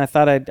solution. I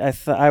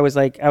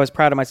was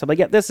proud of myself. Like,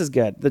 yeah, this is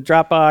good. The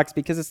Dropbox,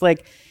 because it's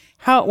like,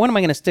 when am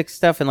I going to stick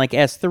stuff in like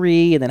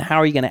S3 and then how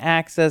are you going to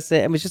access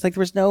it? It was just like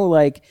there was no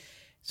like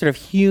sort of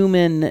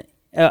human,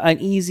 an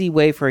easy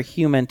way for a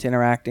human to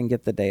interact and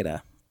get the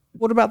data.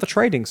 What about the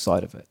trading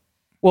side of it?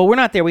 Well, we're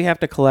not there. We have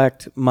to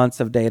collect months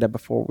of data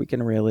before we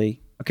can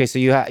really. Okay, so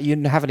you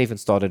haven't even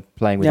started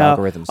playing with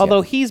algorithms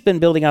although yet. He's been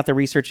building out the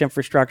research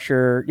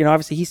infrastructure.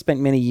 Obviously he spent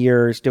many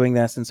years doing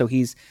this, and so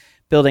he's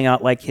building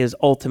out like his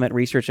ultimate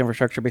research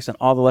infrastructure based on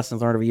all the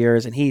lessons learned over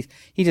years. And he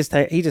just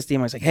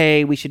emailed us like,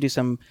 hey, we should do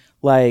some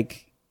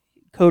like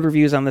code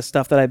reviews on this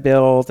stuff that I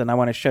built, and I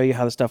want to show you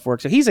how the stuff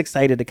works. So he's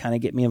excited to kind of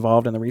get me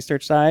involved in the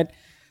research side.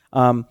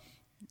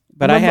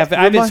 But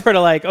I've been sort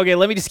of like, okay,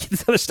 let me just get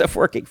this other stuff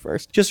working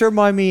first. Just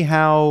remind me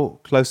how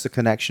close the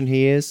connection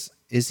he is.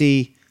 Is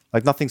he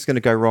like nothing's going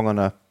to go wrong on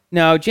a?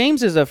 No,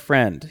 James is a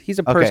friend. He's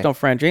a personal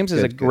friend. James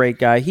is a great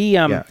guy. He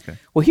well,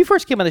 he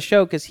first came on the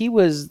show because he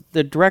was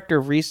the director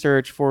of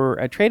research for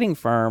a trading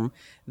firm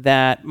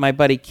that my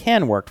buddy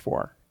Ken worked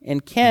for,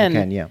 and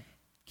Ken,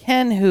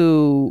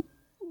 who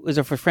was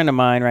a friend of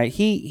mine, right?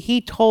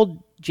 He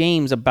told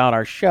James about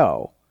our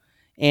show.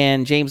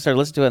 And James started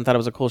listening to it and thought it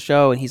was a cool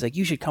show. And he's like,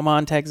 you should come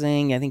on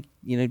Texting. I think,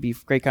 it'd be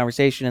a great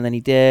conversation. And then he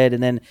did.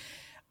 And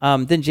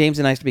then James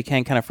and I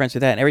became kind of friends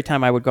with that. And every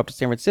time I would go up to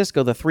San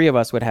Francisco, the three of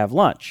us would have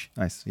lunch.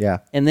 Nice. Yeah.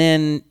 And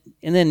then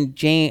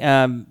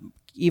James,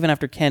 even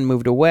after Ken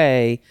moved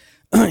away,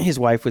 his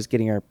wife was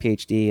getting her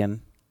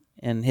PhD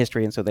in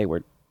history. And so they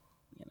were,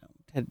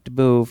 had to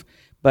move.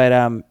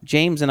 But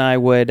James and I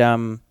would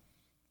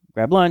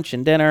grab lunch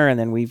and dinner, and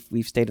then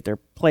we've stayed at their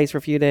place for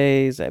a few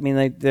days. I mean,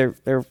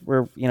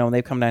 we're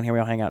they've come down here, we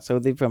all hang out, so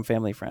they've become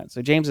family friends.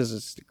 So James is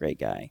just a great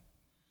guy.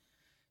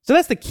 So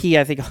that's the key.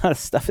 I think a lot of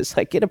stuff is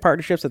like get in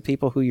partnerships with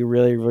people who you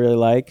really, really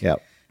like.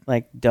 Yep.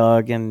 Like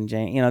Doug and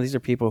Jane. These are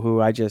people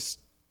who I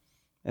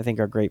think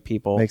are great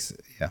people.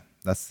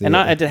 That's the. And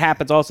it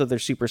happens also they're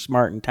super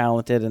smart and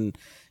talented and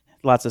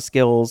lots of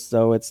skills.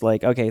 So it's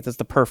like, okay, that's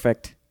the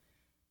perfect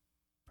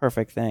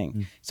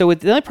thing. So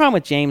the only problem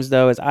with James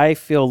though is I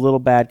feel a little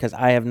bad because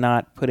I have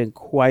not put in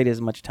quite as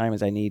much time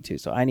as I need to.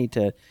 So I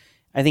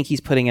think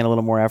he's putting in a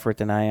little more effort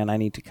than I am. I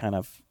need to kind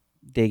of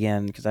dig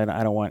in because I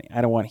don't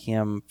want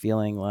him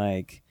feeling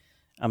like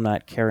I'm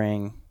not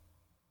carrying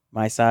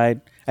my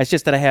side. It's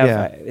just that I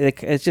have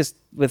it's just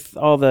with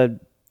all the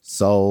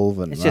Solve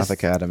and Math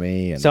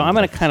Academy, and so I'm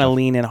going to kind of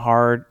lean in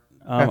hard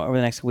over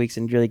the next weeks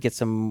and really get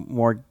some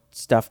more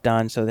stuff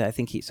done so that I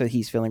think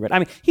he's feeling good. I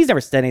mean, he's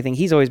never said anything.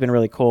 He's always been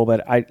really cool,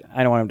 but I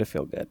don't want him to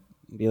feel good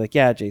and be like,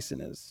 yeah,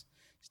 Jason is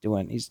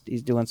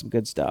he's doing some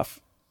good stuff.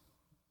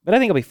 But I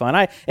think it'll be fun.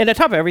 And on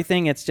top of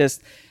everything, it's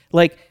just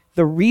like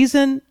the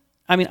reason.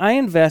 I mean, I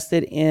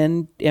invested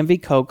in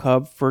MV Code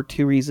Club for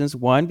two reasons.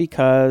 One,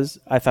 because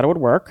I thought it would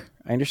work.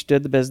 I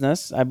understood the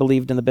business. I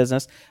believed in the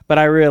business. But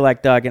I really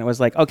liked Doug, and it was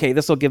like, okay,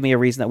 this will give me a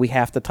reason that we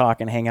have to talk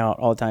and hang out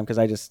all the time because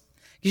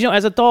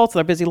as adults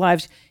with our busy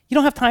lives, you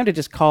don't have time to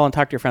just call and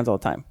talk to your friends all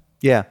the time.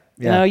 Yeah.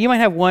 You might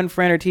have one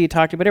friend or two you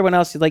talk to, but everyone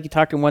else, you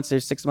talk to them once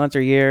every 6 months or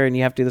a year, and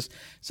you have to do this.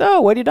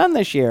 So what have you done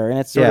this year? And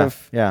it's sort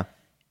of... Yeah.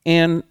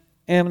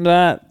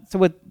 So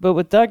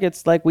with Doug,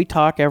 it's like we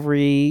talk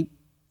every...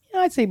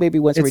 I'd say maybe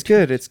once. It's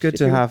good. It's good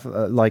to have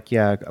a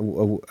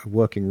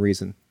working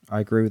reason. I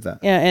agree with that.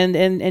 Yeah,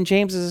 and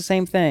James is the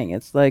same thing.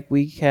 It's like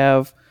we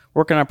have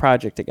working on a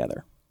project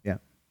together. Yeah.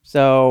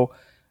 So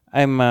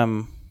I'm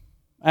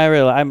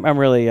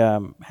really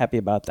happy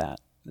about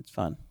that. It's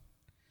fun.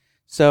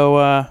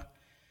 So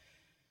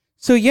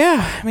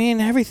yeah, I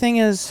mean everything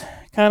is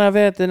kind of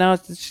it. Then now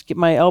it's just get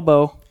my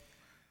elbow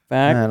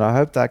back. And I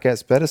hope that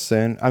gets better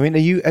soon. I mean,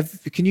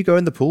 can you go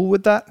in the pool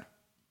with that?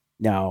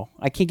 No,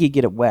 I can't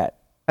get it wet.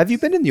 Have you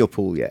been in your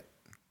pool yet?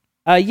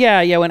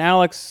 Yeah. When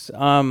Alex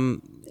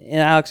and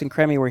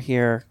Cremi were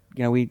here,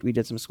 we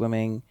did some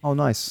swimming. Oh,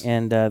 nice.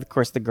 And of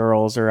course the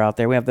girls are out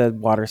there. We have the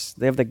water.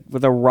 They have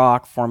the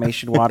rock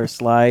formation water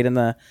slide and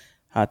the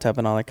hot tub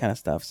and all that kind of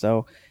stuff.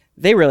 So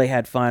they really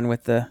had fun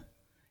with the.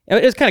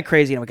 It was kind of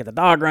crazy. We get the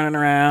dog running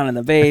around and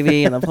the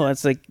baby and the pool.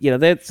 It's like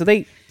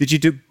they. Did you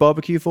do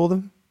barbecue for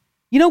them?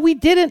 We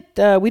didn't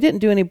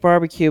do any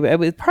barbecue.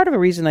 Part of the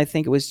reason I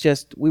think it was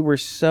just we were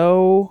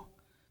so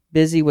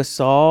busy with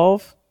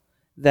Solve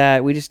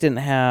that we just didn't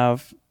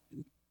have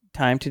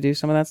time to do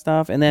some of that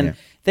stuff. And then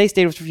they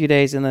stayed with us for a few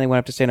days, and then they went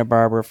up to Santa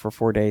Barbara for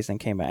 4 days and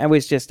came back. It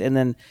was just, and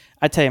then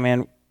I tell you,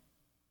 man,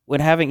 when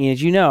having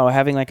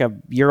like a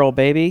year-old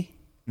baby,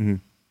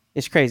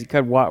 it's crazy.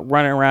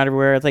 Running around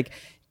everywhere. It's like,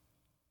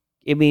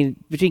 I mean,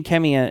 between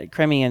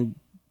Cremi and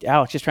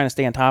Alex just trying to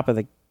stay on top of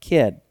the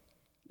kid,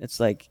 it's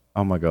like,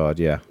 oh my God,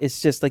 yeah.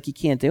 It's just like you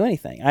can't do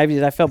anything.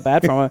 I felt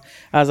bad for him.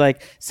 I was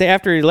like,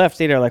 after he left,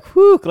 they're like,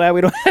 whew, glad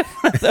we don't have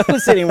one of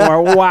those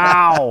anymore.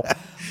 Wow,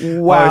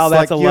 that's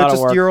like a lot of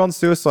work. You're on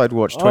suicide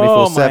watch 24/7.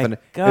 Oh my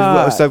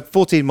God. So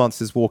 14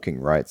 months is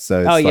walking, right?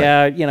 So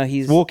it's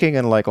he's walking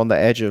and like on the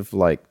edge of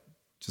like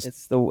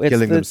just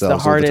killing themselves. It's the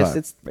hardest. All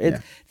the time.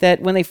 It's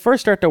that when they first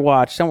start to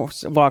walk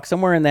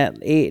somewhere in that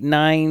 8,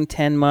 9,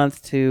 10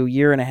 month to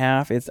year and a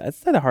half, it's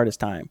the hardest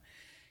time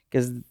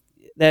because.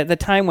 The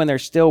time when they're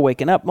still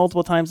waking up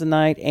multiple times a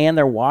night and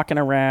they're walking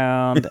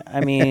around,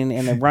 I mean,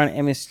 and they run. I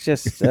mean, it's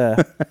just,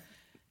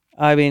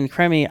 I mean,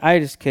 Cremi, I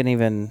just couldn't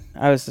even.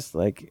 I was just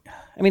like,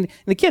 I mean,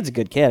 the kid's a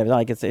good kid.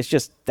 Like it's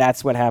just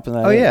that's what happens.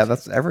 Oh yeah,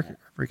 that's every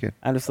kid.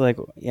 I'm just like,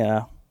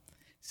 yeah.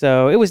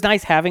 So it was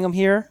nice having them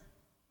here,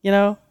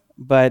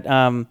 But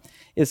at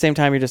the same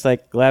time, you're just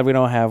like glad we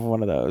don't have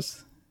one of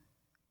those.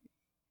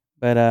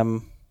 But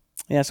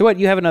yeah. So what?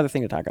 You have another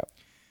thing to talk about?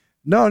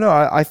 No.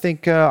 I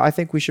think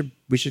we should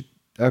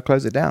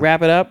close it down.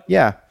 Wrap it up.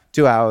 Yeah,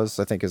 2 hours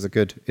I think is a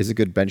good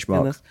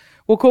benchmark.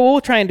 Well, cool.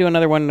 We'll try and do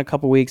another one in a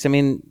couple weeks. I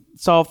mean,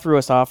 Solve threw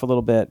us off a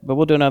little bit, but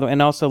we'll do another one.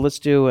 And also,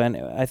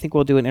 I think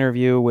we'll do an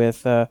interview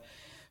with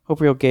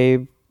Hope Real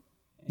Gabe.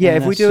 Yeah,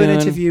 if we do an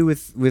interview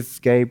with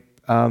Gabe,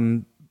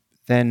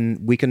 then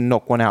we can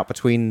knock one out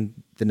between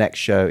the next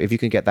show. If you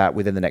can get that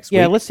within the next week.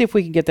 Yeah, let's see if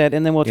we can get that,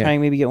 and then we'll try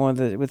and maybe get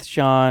one with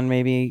Sean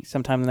maybe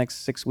sometime in the next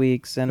 6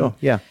 weeks. And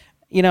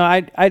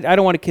I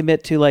don't want to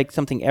commit to like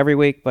something every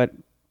week, but.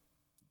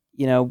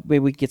 Maybe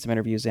we can get some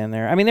interviews in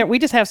there. I mean, we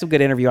just have some good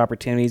interview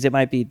opportunities. It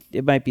might be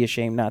a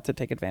shame not to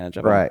take advantage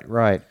of them.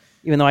 Right.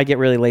 Even though I get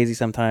really lazy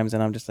sometimes,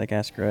 and I'm just like,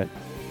 screw it.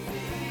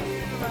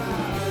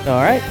 All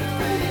right,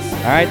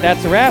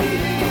 that's a wrap.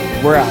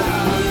 We're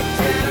out.